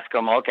I'll ask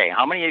them, okay,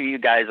 how many of you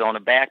guys own a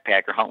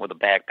backpack or hunt with a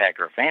backpack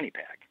or a fanny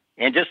pack?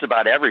 And just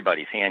about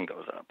everybody's hand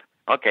goes up.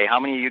 Okay, how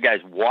many of you guys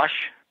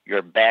wash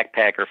your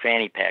backpack or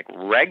fanny pack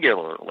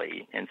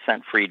regularly in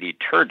scent-free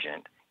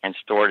detergent and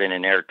store it in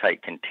an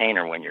airtight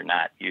container when you're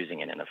not using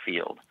it in the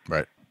field?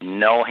 Right.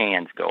 No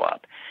hands go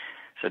up.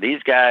 So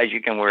these guys,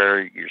 you can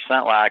wear your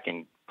scent lock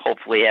and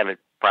hopefully have it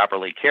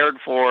properly cared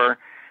for,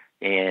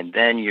 and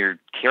then you're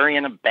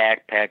carrying a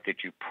backpack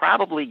that you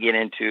probably get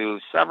into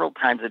several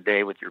times a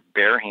day with your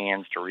bare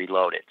hands to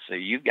reload it. So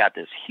you've got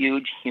this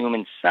huge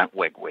human scent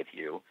wig with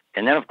you.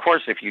 And then, of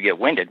course, if you get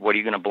winded, what are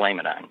you going to blame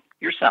it on?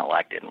 Your scent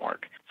lock didn't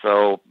work.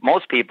 So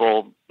most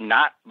people,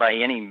 not by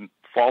any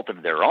fault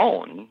of their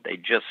own, they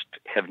just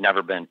have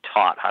never been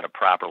taught how to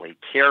properly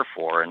care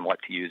for and what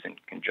to use in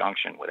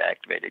conjunction with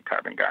activated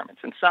carbon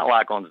garments. And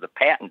ScentLock owns the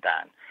patent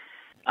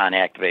on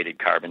activated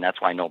carbon.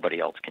 That's why nobody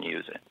else can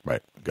use it.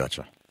 Right.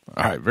 Gotcha.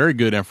 All right. Very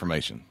good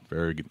information.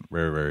 Very good.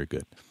 Very, very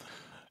good.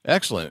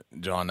 Excellent,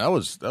 John. That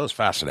was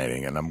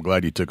fascinating, and I'm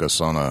glad you took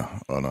us on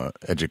a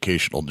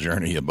educational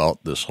journey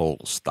about this whole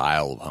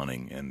style of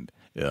hunting. And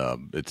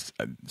it's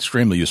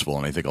extremely useful,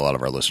 and I think a lot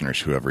of our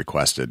listeners who have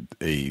requested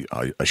a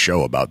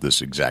show about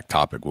this exact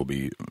topic will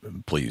be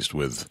pleased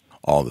with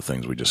all the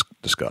things we just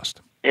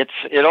discussed.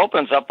 It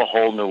opens up a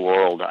whole new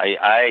world.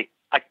 I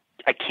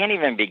can't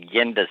even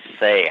begin to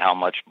say how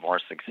much more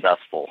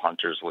successful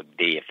hunters would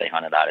be if they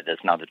hunted out of this.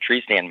 Now, the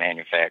tree stand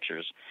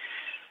manufacturers,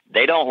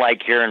 they don't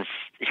like hearing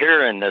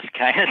this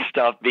kind of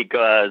stuff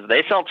because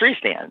they sell tree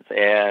stands,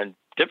 and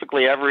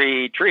typically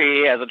every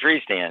tree has a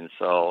tree stand.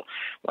 So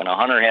when a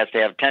hunter has to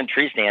have 10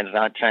 tree stands,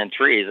 not 10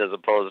 trees, as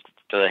opposed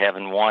to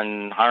having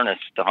one harness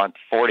to hunt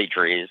 40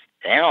 trees,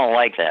 they don't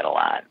like that a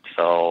lot.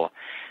 So,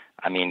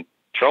 I mean,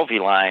 Trophy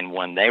Line,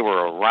 when they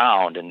were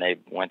around and they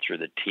went through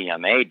the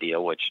TMA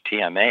deal, which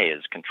TMA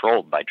is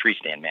controlled by tree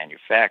stand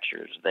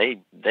manufacturers,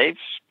 they've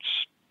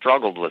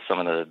struggled with some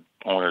of the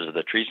owners of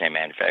the tree stand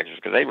manufacturers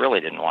because they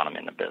really didn't want them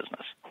in the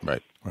business.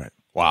 Right.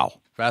 Wow.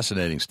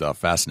 Fascinating stuff,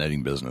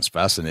 fascinating business,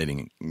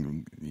 fascinating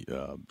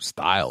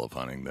style of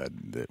hunting that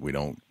we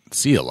don't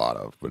see a lot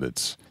of, but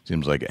it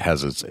seems like it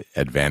has its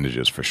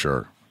advantages for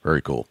sure.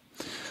 Very cool.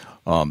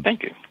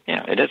 Thank you.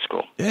 Yeah, it is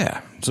cool.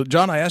 Yeah. So,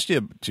 John, I asked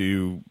you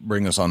to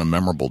bring us on a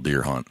memorable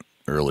deer hunt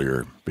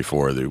earlier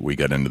before we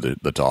got into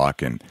the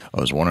talk, and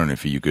I was wondering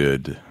if you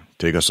could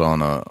take us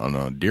on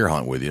a deer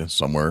hunt with you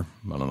somewhere.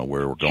 I don't know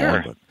where we're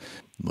going, sure.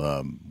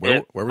 But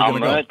where are we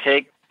going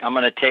to go? I'm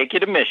going to take you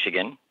to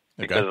Michigan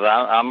because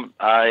okay.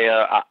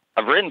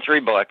 I've written 3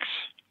 books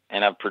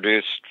and I've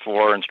produced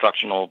 4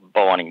 instructional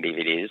bow hunting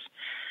DVDs,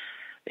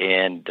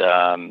 and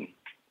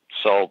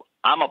so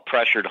I'm a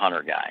pressured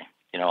hunter guy.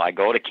 You know, I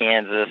go to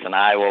Kansas and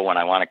Iowa when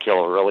I want to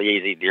kill a really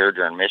easy deer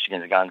during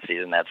Michigan's gun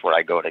season. That's where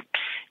I go to,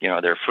 you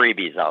know, there are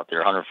freebies out there,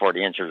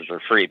 140 inches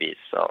are freebies.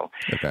 So,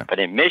 okay. But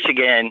in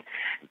Michigan,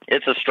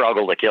 it's a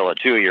struggle to kill a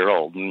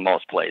 2-year-old in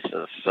most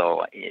places.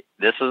 So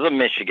this is a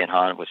Michigan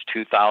hunt. It was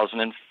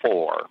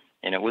 2004,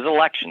 and it was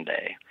election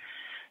day.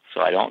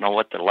 So I don't know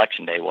what the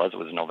election day was. It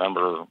was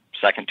November,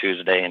 second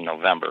Tuesday in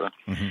November.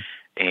 Mm-hmm.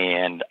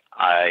 And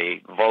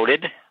I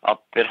voted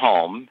up at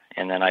home,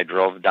 and then I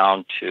drove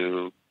down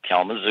to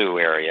Kalamazoo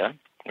area,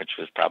 which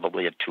was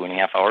probably a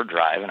 2.5-hour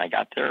drive, and I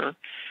got there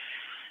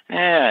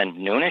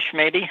noonish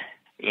maybe,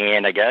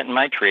 and I got in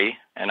my tree,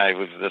 and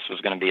this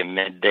was going to be a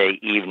midday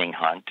evening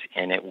hunt,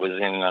 and it was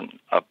in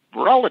a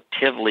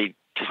relatively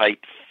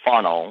tight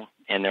funnel,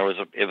 and it was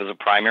a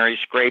primary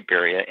scrape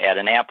area at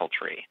an apple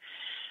tree,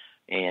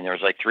 and there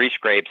was like 3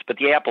 scrapes, but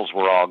the apples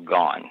were all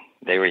gone.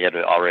 They had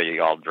already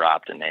all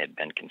dropped and they had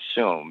been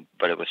consumed,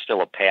 but it was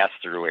still a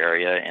pass-through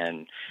area.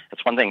 And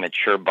that's one thing that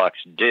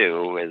surebucks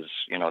do is,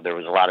 there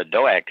was a lot of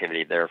doe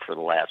activity there for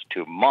the last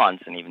 2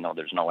 months. And even though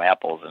there's no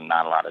apples and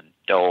not a lot of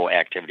doe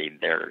activity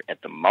there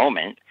at the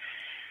moment,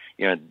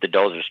 the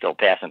does are still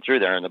passing through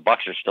there and the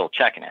bucks are still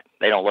checking it.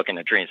 They don't look in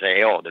the tree and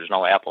say, oh, there's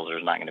no apples,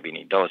 there's not going to be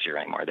any does here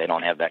anymore. They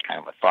don't have that kind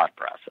of a thought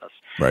process.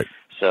 Right.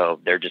 So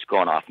they're just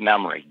going off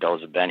memory.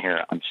 Does have been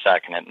here, I'm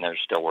second it, and they're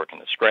still working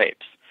the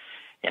scrapes.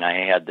 And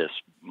I had this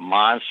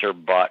monster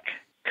buck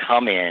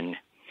come in,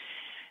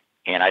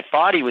 and I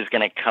thought he was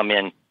going to come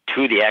in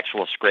to the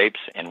actual scrapes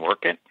and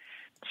work it.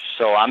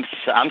 So I'm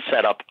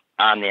set up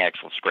on the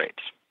actual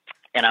scrapes.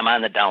 And I'm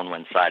on the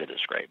downwind side of the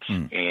scrapes.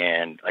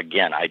 And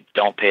again, I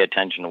don't pay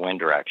attention to wind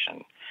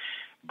direction,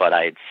 but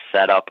I'd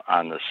set up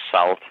on the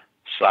south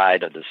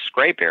side of the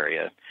scrape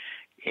area.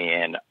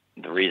 And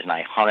the reason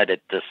I hunted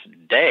it this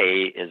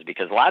day is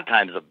because a lot of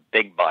times a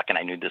big buck, and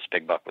I knew this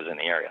big buck was in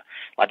the area,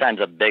 a lot of times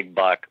a big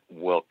buck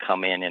will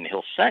come in and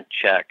he'll scent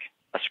check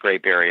a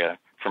scrape area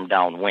from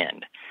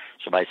downwind.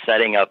 So by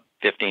setting up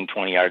 15,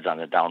 20 yards on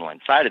the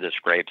downwind side of the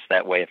scrapes,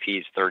 that way if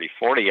he's 30,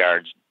 40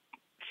 yards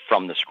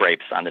from the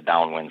scrapes on the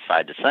downwind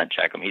side to scent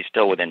check him, he's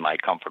still within my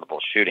comfortable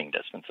shooting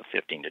distance of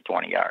 15 to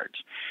 20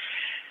 yards.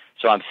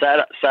 So I'm set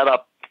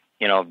up,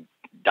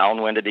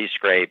 downwind of these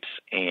scrapes,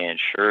 and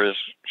sure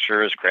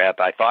as crap,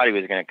 I thought he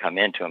was going to come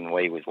into him the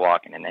way he was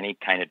walking, and then he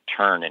kind of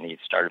turned and he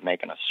started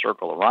making a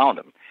circle around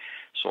him.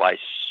 So I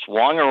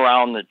swung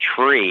around the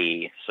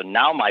tree, so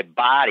now my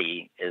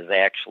body is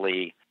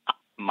actually,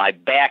 my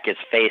back is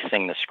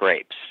facing the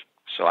scrapes.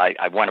 So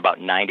I went about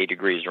 90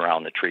 degrees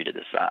around the tree to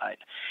the side.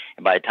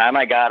 And by the time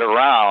I got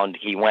around,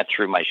 he went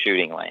through my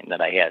shooting lane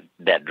that I had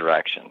that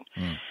direction.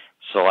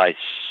 So I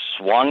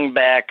swung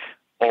back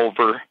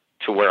over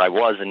to where I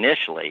was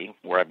initially,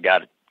 where I've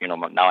got,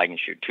 now I can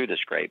shoot to the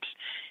scrapes.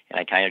 And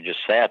I kind of just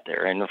sat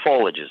there, and the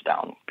foliage is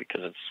down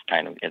because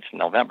it's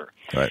November.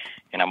 Right.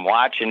 And I'm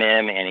watching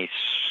him, and he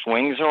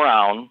swings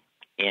around,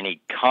 and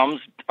he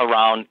comes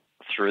around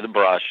through the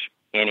brush,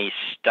 and he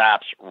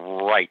stops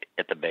right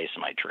at the base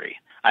of my tree.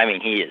 I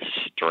mean, he is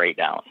straight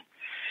down,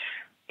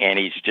 and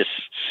he's just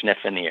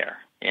sniffing the air.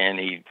 And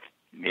he,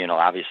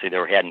 obviously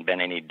there hadn't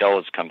been any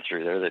does come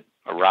through there that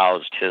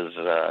aroused his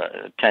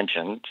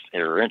attention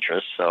or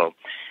interest. So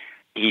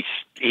he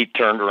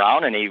turned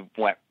around and he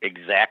went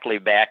exactly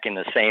back in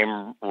the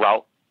same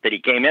route that he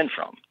came in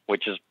from,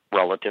 which is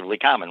relatively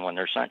common when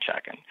they're scent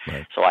checking.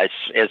 Right. So as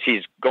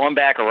he's going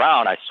back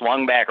around, I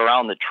swung back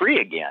around the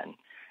tree again.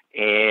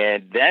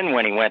 And then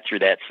when he went through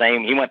the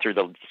same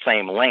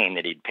lane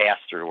that he'd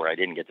passed through where I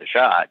didn't get the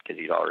shot because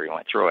he'd already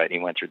went through it. He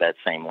went through that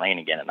same lane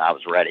again, and I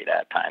was ready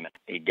that time. And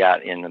he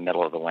got in the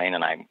middle of the lane,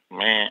 and I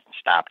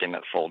stopped him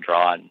at full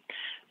draw,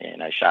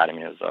 and I shot him.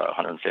 It was a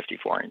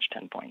 154-inch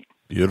 10-point.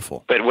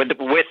 Beautiful. But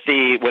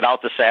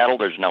without the saddle,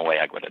 there's no way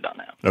I would have done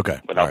that. Okay.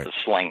 Without the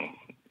sling.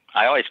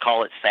 I always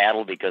call it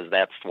saddle because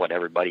that's what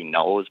everybody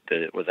knows, but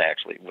it was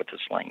actually with the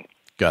sling.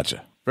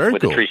 Gotcha. Very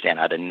with cool. With the tree stand,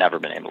 I'd have never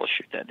been able to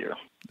shoot that deer.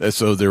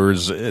 So there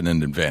was an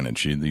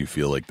advantage. You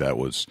feel like that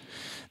was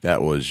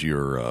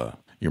your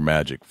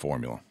magic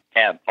formula.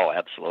 Oh,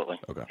 absolutely.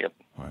 Okay. Yep.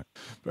 All right.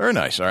 Very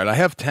nice. All right. I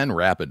have 10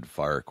 rapid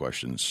fire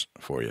questions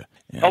for you.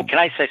 And can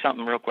I say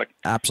something real quick?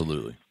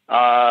 Absolutely.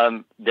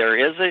 There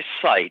is a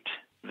site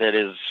that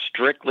is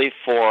strictly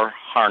for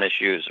harness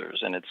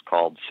users, and it's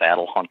called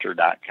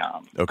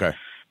saddlehunter.com. Okay.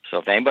 So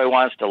if anybody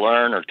wants to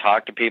learn or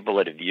talk to people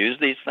that have used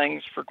these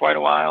things for quite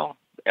a while,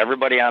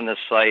 everybody on this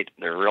site,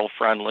 they're real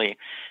friendly.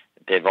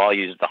 They've all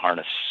used the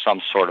harness,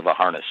 some sort of a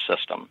harness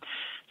system.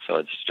 So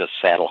it's just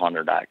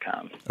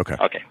saddlehunter.com. Okay.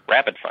 Okay,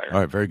 rapid fire. All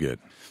right, very good.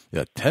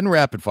 Yeah, 10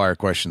 rapid fire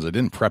questions. I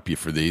didn't prep you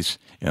for these,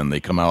 and they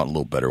come out a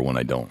little better when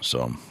I don't.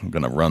 So I'm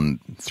going to run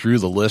through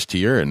the list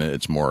here, and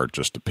it's more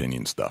just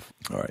opinion stuff.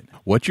 All right.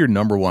 What's your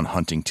number one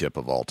hunting tip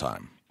of all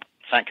time?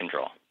 Scent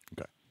control.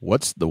 Okay.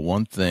 What's the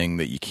one thing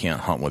that you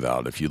can't hunt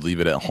without? If you leave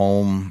it at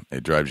home,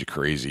 it drives you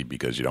crazy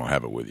because you don't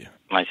have it with you.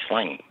 My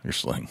sling. Your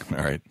sling.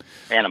 All right.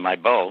 And my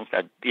bow.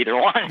 Either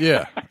one.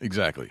 Yeah,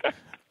 exactly.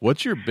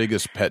 What's your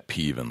biggest pet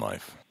peeve in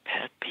life?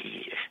 Pet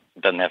peeve.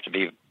 Doesn't have to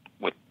be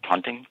with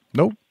hunting.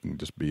 Nope. It can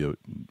just be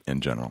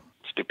in general.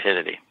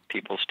 Stupidity.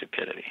 People's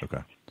stupidity.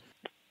 Okay.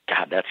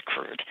 God, that's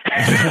crude.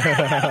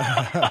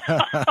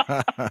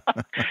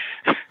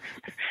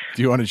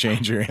 Do you want to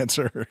change your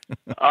answer?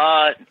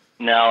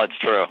 No, it's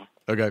true.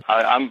 Okay.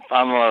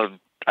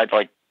 I'd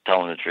like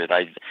telling the truth.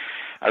 I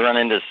run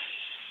into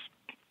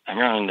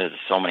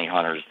so many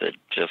hunters that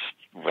just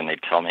when they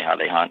tell me how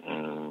they hunt,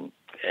 and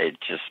it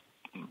just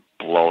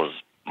blows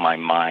my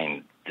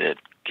mind that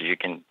you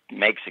can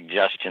make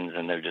suggestions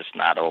and they're just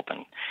not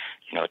open.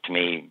 To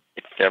me,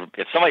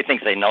 if somebody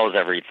thinks they knows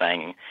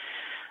everything,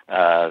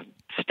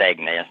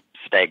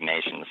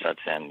 stagnation sets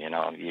in.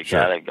 You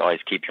Sure. gotta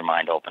always keep your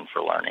mind open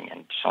for learning.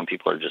 And some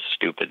people are just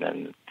stupid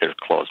and they're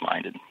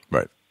closed-minded.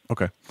 Right.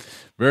 Okay.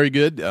 Very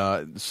good.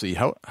 Let's see.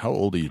 How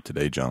old are you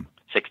today, John?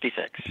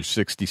 66. You're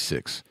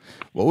 66.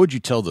 What would you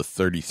tell the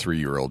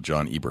 33-year-old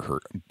John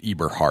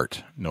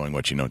Eberhart, knowing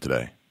what you know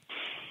today?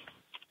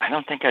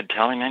 don't think I'd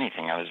tell him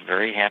anything. I was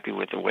very happy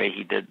with the way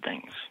he did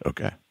things.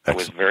 Okay. Excellent. I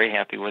was very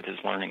happy with his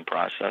learning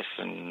process,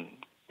 and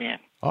yeah.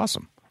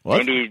 Awesome. Well,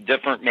 maybe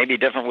different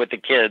with the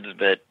kids,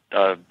 but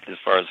as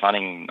far as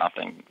hunting,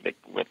 nothing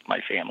with my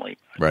family.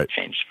 Right.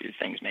 Changed a few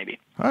things, maybe.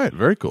 All right.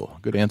 Very cool.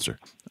 Good answer.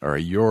 All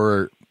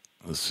right.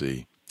 Let's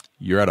see.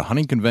 You're at a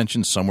hunting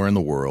convention somewhere in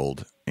the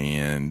world,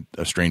 and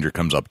a stranger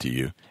comes up to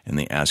you, and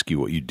they ask you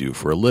what you do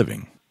for a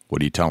living. What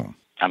do you tell them?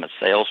 I'm a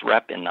sales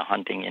rep in the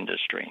hunting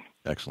industry.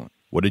 Excellent.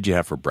 What did you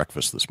have for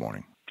breakfast this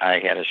morning? I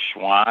had a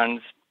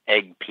Schwann's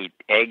egg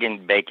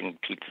and bacon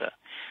pizza.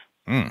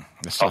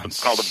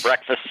 Called a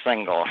breakfast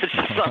single. It's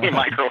just something you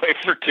microwave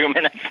for 2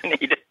 minutes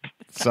and eat it.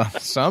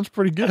 Sounds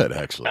pretty good,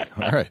 actually.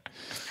 All right.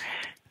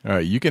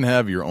 You can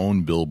have your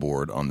own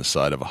billboard on the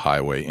side of a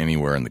highway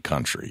anywhere in the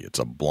country. It's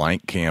a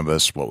blank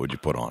canvas. What would you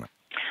put on it?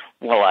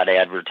 Well, I'd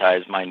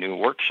advertise my new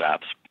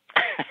workshops,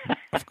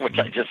 which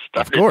I just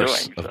started doing.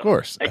 Of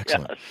course.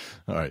 Excellent. Yes.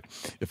 All right.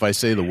 If I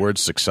say the word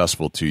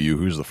successful to you,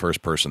 who's the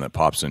first person that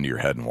pops into your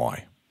head and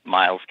why?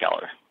 Miles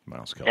Keller.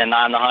 And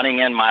on the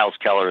hunting end, Miles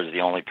Keller is the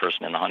only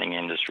person in the hunting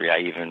industry I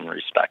even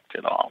respect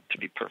at all, to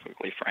be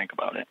perfectly frank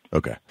about it.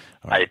 Okay.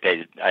 Right.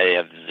 I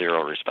have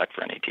zero respect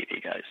for any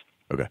TV guys.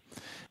 Okay.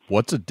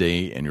 What's a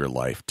day in your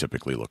life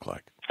typically look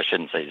like? I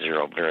shouldn't say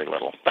zero, very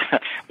little.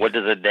 What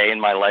does a day in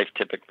my life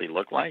typically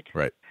look like?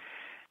 Right.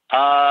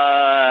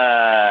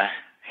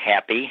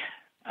 Happy.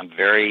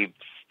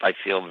 I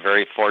feel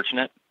very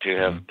fortunate to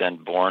have been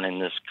born in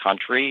this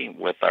country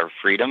with our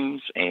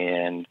freedoms,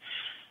 and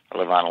I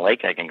live on a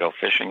lake. I can go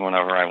fishing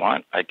whenever I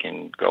want. I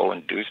can go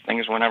and do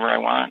things whenever I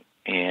want.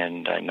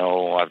 And I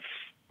know I've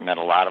met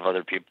a lot of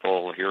other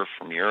people here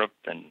from Europe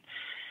and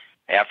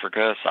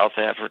Africa, South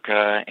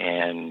Africa,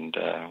 and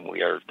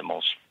we are the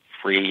most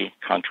free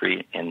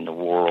country in the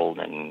world,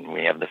 and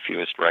we have the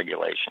fewest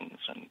regulations.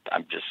 And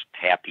I'm just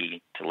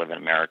happy to live in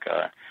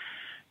America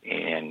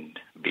and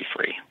be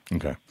free.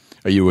 Okay.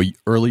 Are you an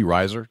early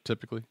riser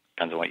typically?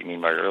 Depends on what you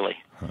mean by early.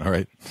 All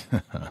right.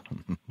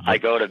 I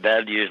go to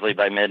bed usually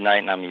by midnight,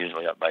 and I'm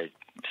usually up by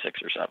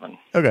 6 or 7.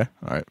 Okay.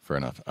 All right. Fair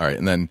enough. All right.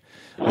 And then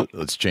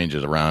let's change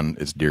it around.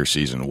 It's deer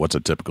season. What's a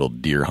typical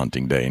deer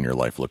hunting day in your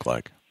life look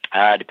like?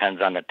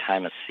 Depends on the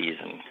time of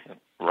season.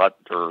 Rut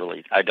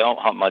early. I don't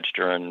hunt much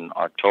during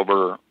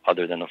October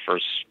other than the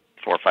first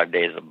 4 or 5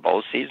 days of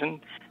bow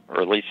season,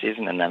 early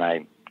season, and then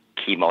I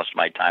key most of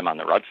my time on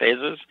the rut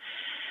phases.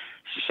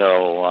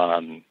 So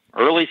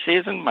early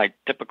season, my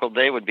typical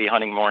day would be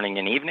hunting morning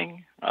and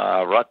evening.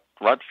 Rut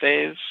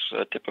phase,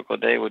 a typical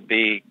day would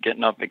be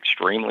getting up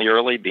extremely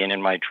early, being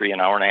in my tree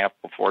an hour and a half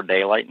before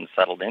daylight and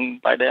settled in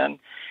by then,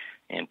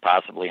 and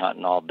possibly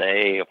hunting all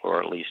day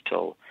or at least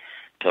till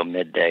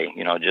midday.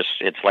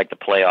 It's like the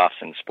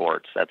playoffs in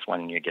sports. That's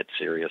when you get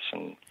serious.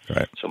 And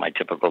right. So my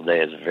typical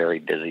day is very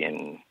busy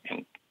and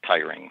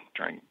tiring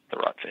during the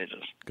rut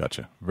phases.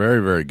 Gotcha.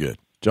 Very, very good.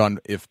 John,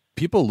 if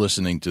people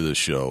listening to this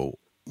show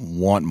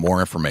want more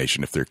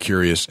information, if they're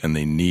curious and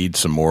they need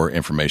some more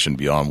information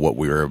beyond what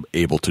we were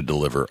able to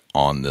deliver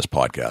on this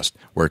podcast,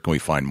 where can we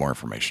find more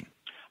information?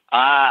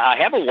 I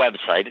have a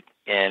website,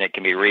 and it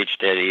can be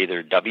reached at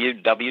either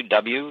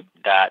www.deer,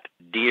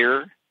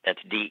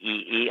 that's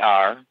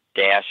DEER,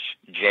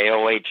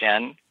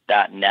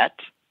 -john.net,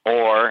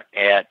 or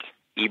at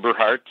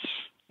Eberhart's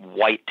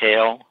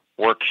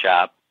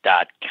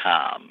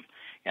whitetailworkshop.com.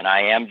 And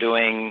I am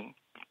doing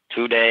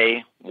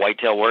 2-day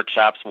whitetail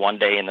workshops, 1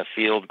 day in the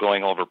field,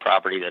 going over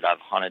property that I've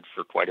hunted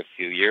for quite a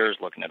few years,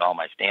 looking at all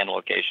my stand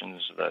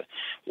locations, the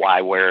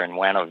why, where, and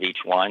when of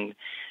each one.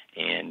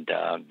 And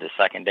the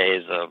second day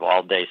is an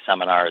all-day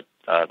seminar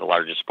at the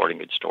largest sporting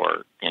goods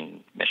store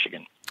in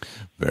Michigan.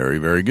 Very,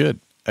 very good.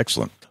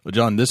 Excellent. Well,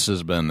 John, this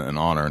has been an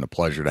honor and a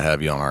pleasure to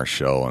have you on our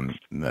show, and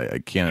I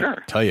can't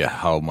tell you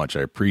how much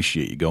I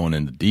appreciate you going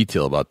into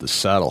detail about the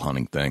saddle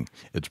hunting thing.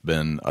 It's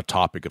been a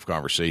topic of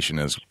conversation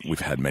as we've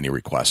had many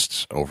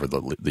requests over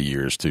the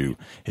years to,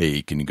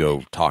 hey, can you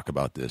go talk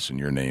about this? And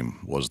your name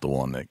was the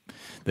one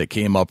that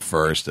came up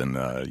first, and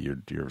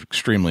you're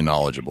extremely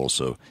knowledgeable,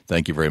 so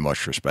thank you very much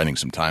for spending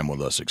some time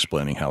with us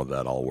explaining how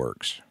that all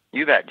works.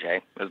 You bet, Jay.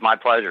 It was my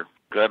pleasure.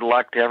 Good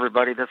luck to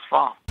everybody this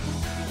fall.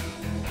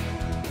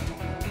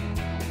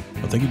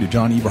 Well, thank you to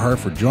John Eberhart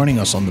for joining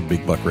us on the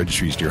Big Buck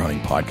Registry's Deer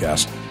Hunting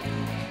Podcast.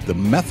 The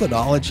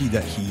methodology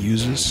that he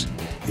uses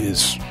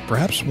is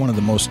perhaps one of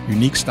the most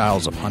unique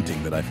styles of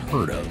hunting that I've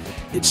heard of.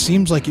 It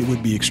seems like it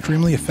would be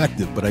extremely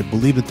effective, but I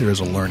believe that there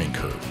is a learning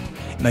curve.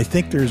 And I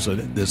think there's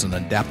an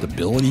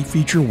adaptability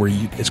feature where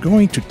it's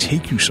going to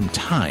take you some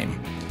time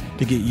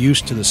to get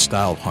used to this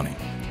style of hunting.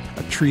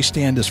 A tree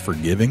stand is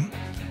forgiving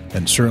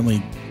and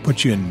certainly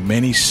puts you in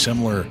many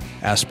similar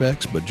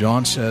aspects, but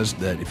John says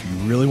that if you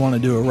really want to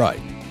do it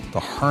right, the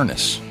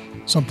harness,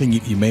 something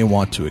you may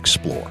want to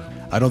explore.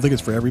 I don't think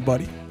it's for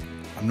everybody.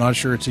 I'm not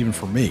sure it's even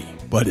for me,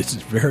 but it's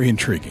very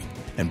intriguing.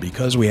 And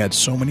because we had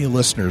so many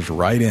listeners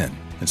write in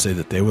and say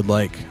that they would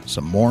like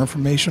some more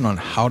information on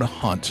how to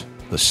hunt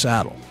the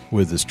saddle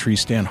with this tree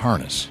stand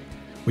harness,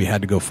 we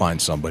had to go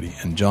find somebody,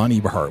 and John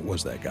Eberhart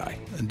was that guy.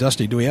 And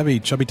Dusty, do we have a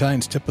Chubby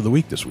Tines tip of the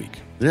week this week?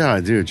 Yeah,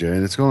 I do, Jay.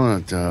 And it's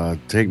going to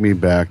take me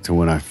back to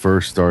when I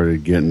first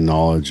started getting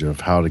knowledge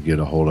of how to get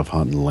a hold of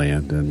hunting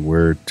land and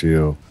where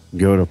to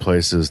go to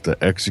places to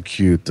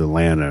execute the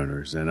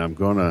landowners. And I'm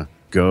going to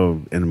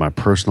go into my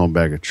personal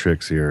bag of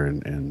tricks here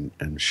and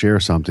share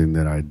something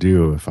that I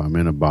do if I'm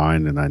in a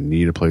bind and I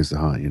need a place to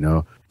hunt,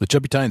 The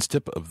Chubby Tines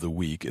tip of the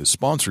week is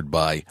sponsored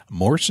by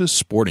Morse's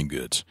Sporting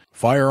Goods.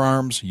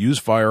 Firearms,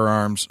 used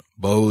firearms,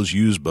 bows,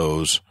 used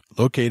bows,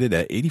 located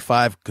at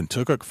 85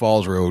 Kentucky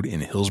Falls Road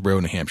in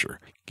Hillsborough, New Hampshire.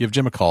 Give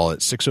Jim a call at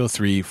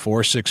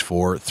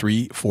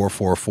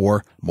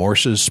 603-464-3444,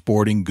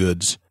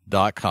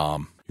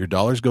 morsessportinggoods.com. Your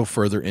dollars go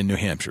further in New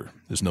Hampshire.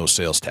 There's no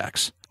sales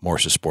tax.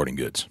 Morse's Sporting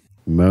Goods.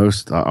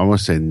 Most, I want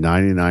to say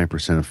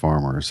 99% of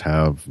farmers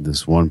have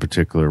this one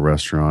particular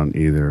restaurant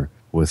either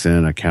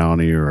within a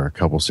county or a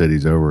couple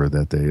cities over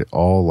that they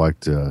all like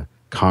to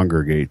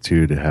congregate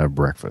to have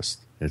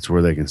breakfast. It's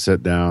where they can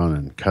sit down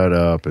and cut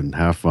up and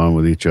have fun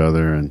with each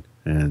other. And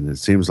it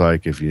seems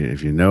like if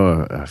you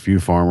know a few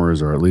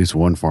farmers or at least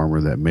one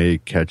farmer that may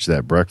catch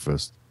that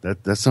breakfast,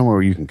 that's somewhere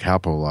where you can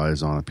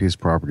capitalize on a piece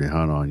of property to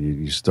hunt on.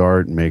 You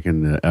start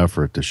making the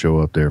effort to show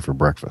up there for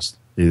breakfast.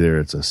 Either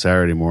it's a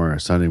Saturday morning or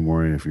Sunday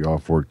morning if you're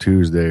off work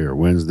Tuesday or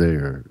Wednesday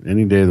or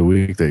any day of the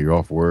week that you're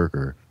off work,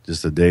 or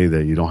just a day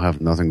that you don't have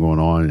nothing going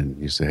on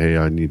and you say, hey,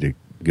 I need to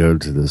go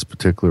to this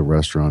particular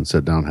restaurant,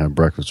 sit down and have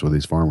breakfast with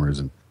these farmers,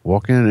 and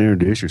walk in and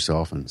introduce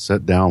yourself and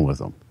sit down with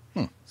them.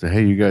 Say,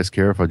 hey, you guys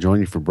care if I join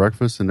you for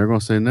breakfast? And they're going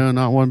to say, no,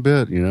 not one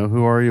bit.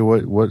 Who are you?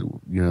 What,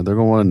 they're going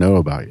to want to know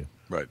about you.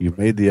 Right. You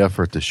made the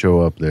effort to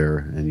show up there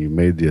and you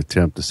made the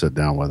attempt to sit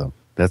down with them.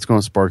 That's going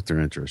to spark their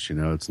interest.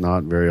 It's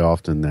not very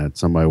often that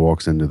somebody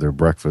walks into their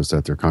breakfast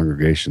at their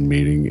congregation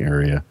meeting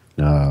area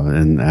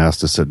and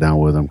asks to sit down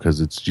with them,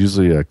 because it's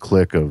usually a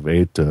clique of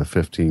 8 to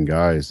 15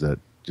 guys that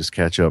just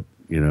catch up,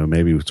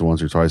 maybe it's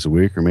once or twice a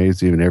week, or maybe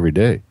it's even every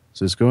day.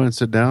 So just go ahead and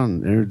sit down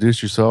and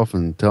introduce yourself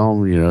and tell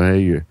them,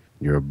 hey,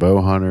 you're a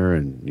bow hunter,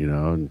 and,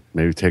 and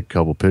maybe take a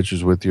couple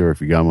pictures with you, or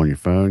if you got them on your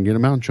phone, get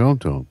them out and show them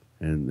to them.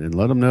 And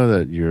let them know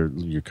that you're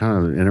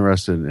kind of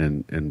interested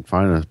in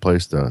finding a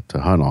place to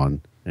hunt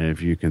on. And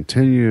if you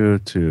continue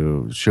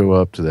to show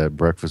up to that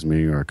breakfast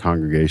meeting or a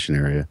congregation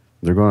area,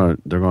 they're going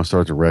to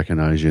start to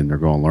recognize you, and they're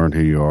going to learn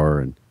who you are,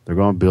 and they're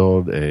going to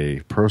build a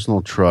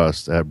personal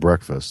trust at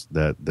breakfast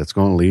that's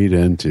going to lead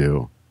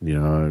into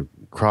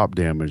crop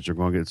damage. They're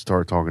going to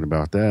start talking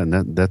about that,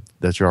 and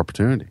that's your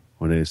opportunity.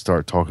 When they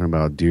start talking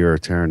about deer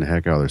tearing the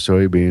heck out of their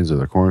soybeans or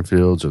their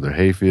cornfields or their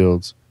hay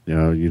fields,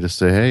 you just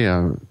say, hey,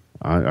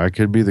 I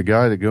could be the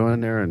guy to go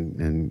in there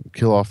and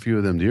kill off a few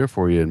of them deer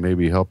for you and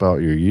maybe help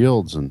out your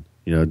yields. And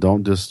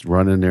don't just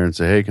run in there and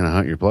say, hey, can I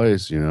hunt your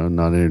place?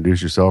 Not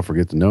introduce yourself or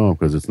get to know them,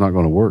 because it's not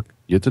going to work.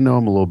 Get to know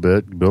them a little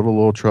bit, build a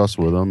little trust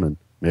with them, and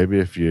maybe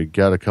if you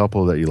got a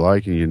couple that you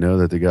like and you know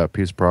that they got a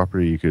piece of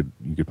property you could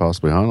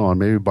possibly hunt on,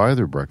 maybe buy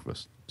their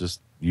breakfast. Just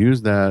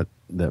use that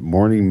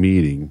morning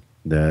meeting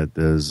that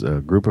is a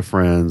group of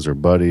friends or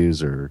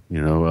buddies or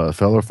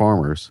fellow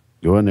farmers.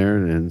 Go in there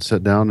and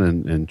sit down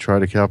and try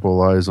to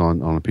capitalize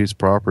on a piece of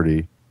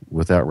property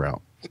with that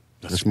route.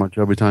 That's my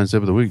Chubby Tines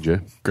tip of the week,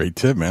 Jay. Great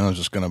tip, man.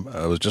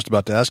 I was just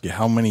about to ask you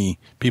how many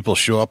people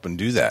show up and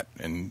do that,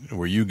 and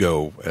where you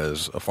go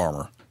as a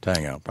farmer to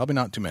hang out. Probably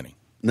not too many.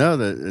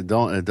 No,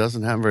 it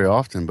doesn't happen very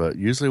often, but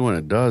usually when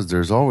it does,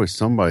 there's always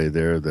somebody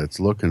there that's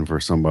looking for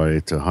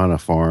somebody to hunt a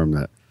farm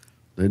that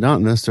they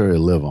don't necessarily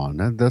live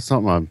on. That's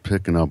something I'm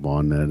picking up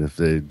on, that if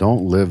they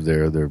don't live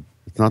there,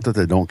 it's not that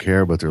they don't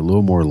care, but they're a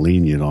little more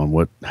lenient on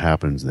what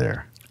happens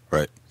there.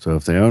 Right. So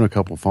if they own a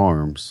couple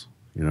farms,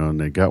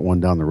 and they got one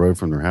down the road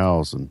from their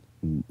house, and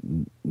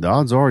the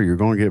odds are you're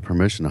going to get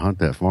permission to hunt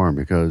that farm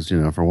because,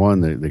 for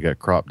one, they got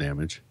crop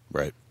damage.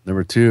 Right.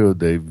 Number two,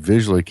 they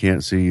visually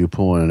can't see you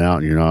pulling it out,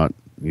 and you're not,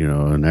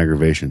 an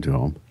aggravation to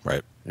them.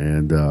 Right.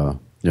 And,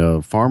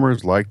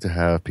 farmers like to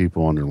have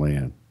people on their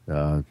land,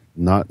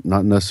 not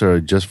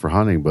necessarily just for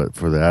hunting, but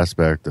for the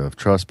aspect of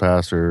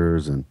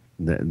trespassers, and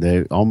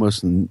they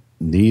almost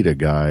need a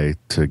guy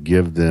to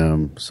give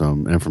them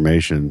some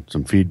information,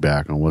 some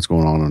feedback on what's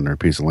going on their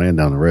piece of land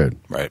down the road.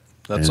 Right.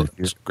 That's a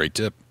great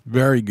tip.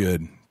 Very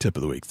good tip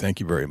of the week.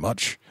 Thank you very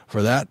much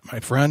for that, my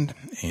friend.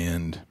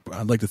 And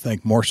I'd like to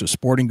thank Morse's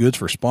Sporting Goods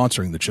for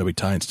sponsoring the Chubby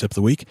Tines tip of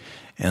the week.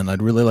 And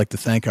I'd really like to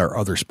thank our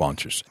other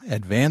sponsors: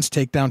 Advanced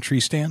Takedown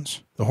Tree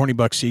Stands, the Horny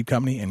Buck Seed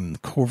Company, and the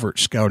Covert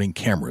Scouting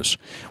Cameras.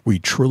 We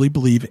truly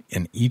believe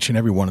in each and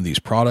every one of these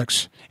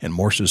products, and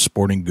Morse's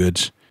Sporting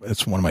Goods,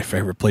 it's one of my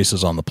favorite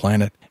places on the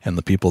planet, and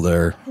the people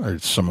there are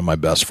some of my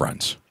best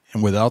friends.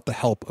 And without the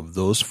help of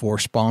those 4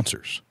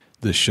 sponsors,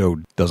 this show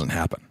doesn't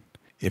happen.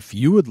 If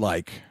you would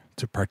like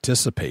to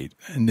participate,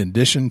 in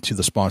addition to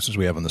the sponsors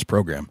we have on this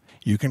program,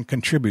 you can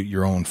contribute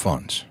your own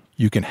funds.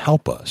 You can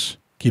help us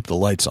keep the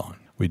lights on.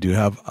 We do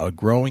have a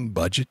growing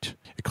budget.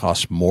 It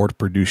costs more to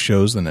produce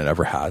shows than it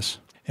ever has.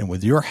 And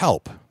with your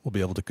help, we'll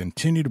be able to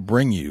continue to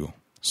bring you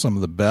some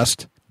of the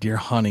best deer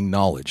hunting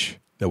knowledge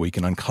that we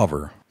can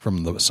uncover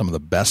from some of the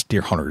best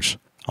deer hunters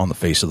on the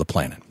face of the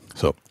planet.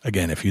 So,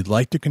 again, if you'd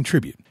like to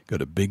contribute, go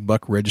to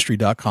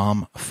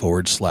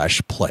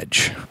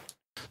bigbuckregistry.com/pledge.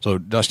 So,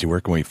 Dusty,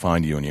 where can we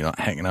find you when you're not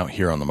hanging out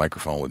here on the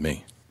microphone with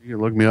me? You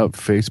can look me up,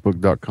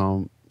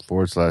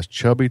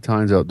 facebook.com/Chubby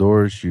Times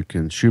Outdoors. You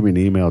can shoot me an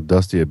email,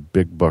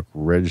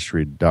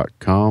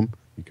 dusty@bigbuckregistry.com.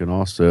 You can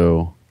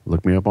also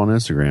look me up on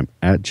Instagram,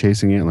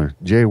 @ChasingAntler.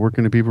 Jay, where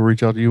can the people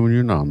reach out to you when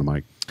you're not on the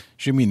mic?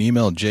 Shoot me an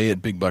email,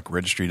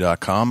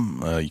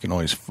 jay@bigbuckregistry.com. You can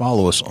always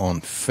follow us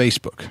on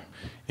Facebook.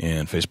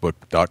 And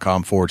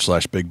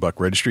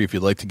facebook.com/bigbuckregistry. If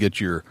you'd like to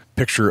get your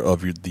picture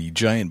of the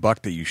giant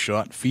buck that you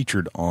shot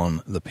featured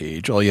on the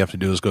page, all you have to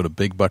do is go to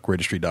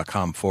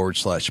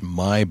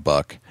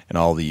bigbuckregistry.com/mybuck, and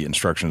all the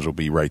instructions will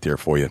be right there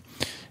for you.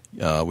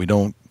 We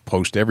don't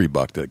post every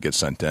buck that gets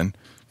sent in. In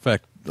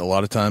fact, a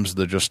lot of times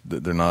they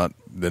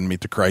didn't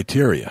meet the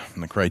criteria.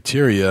 And the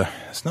criteria,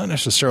 it's not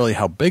necessarily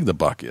how big the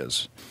buck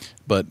is,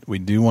 but we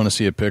do want to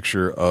see a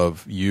picture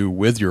of you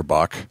with your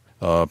buck,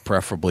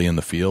 preferably in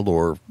the field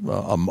or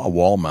a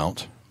wall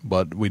mount.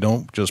 But we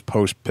don't just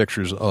post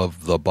pictures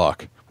of the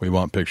buck. We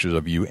want pictures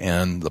of you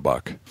and the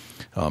buck,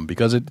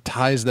 because it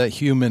ties that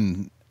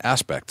human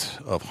aspect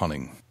of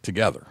hunting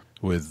together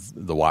with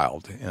the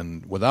wild.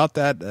 And without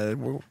that,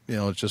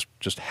 it's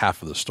just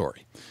half of the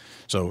story.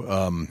 So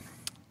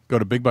go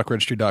to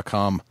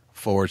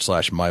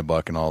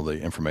bigbuckregistry.com/mybuck, and all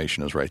the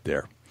information is right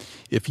there.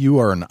 If you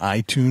are an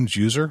iTunes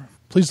user,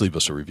 please leave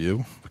us a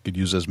review. We could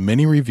use as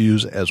many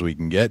reviews as we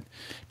can get.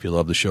 If you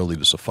love the show,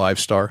 leave us a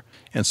 5-star.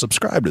 And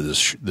subscribe to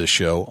this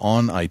show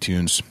on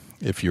iTunes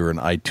if you're an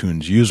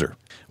iTunes user.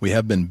 We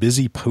have been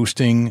busy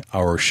posting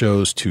our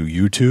shows to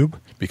YouTube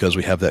because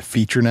we have that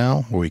feature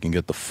now where we can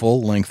get the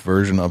full-length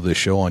version of the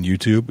show on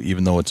YouTube.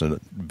 Even though it's a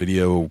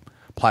video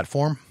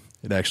platform,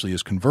 it actually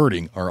is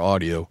converting our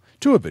audio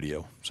to a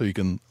video, so you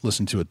can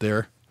listen to it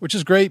there, which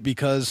is great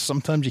because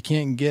sometimes you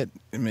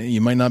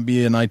might not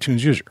be an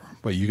iTunes user,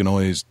 but you can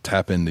always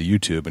tap into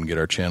YouTube and get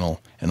our channel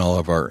and all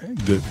of our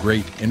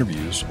great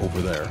interviews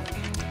over there.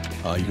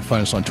 You can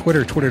find us on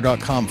Twitter,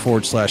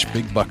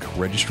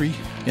 twitter.com/bigbuckregistry,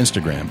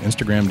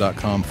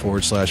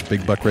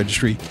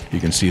 instagram.com/bigbuckregistry. You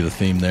can see the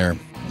theme there.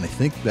 And I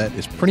think that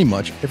is pretty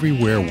much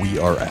everywhere we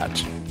are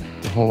at.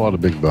 A whole lot of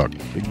big buck.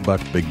 Big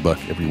buck,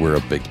 everywhere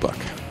a big buck.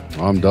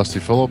 I'm Dusty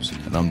Phillips.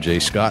 And I'm Jay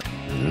Scott.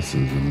 And this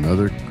is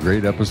another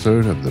great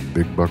episode of the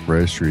Big Buck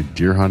Registry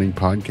Deer Hunting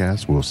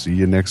Podcast. We'll see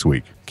you next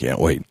week. Can't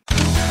wait.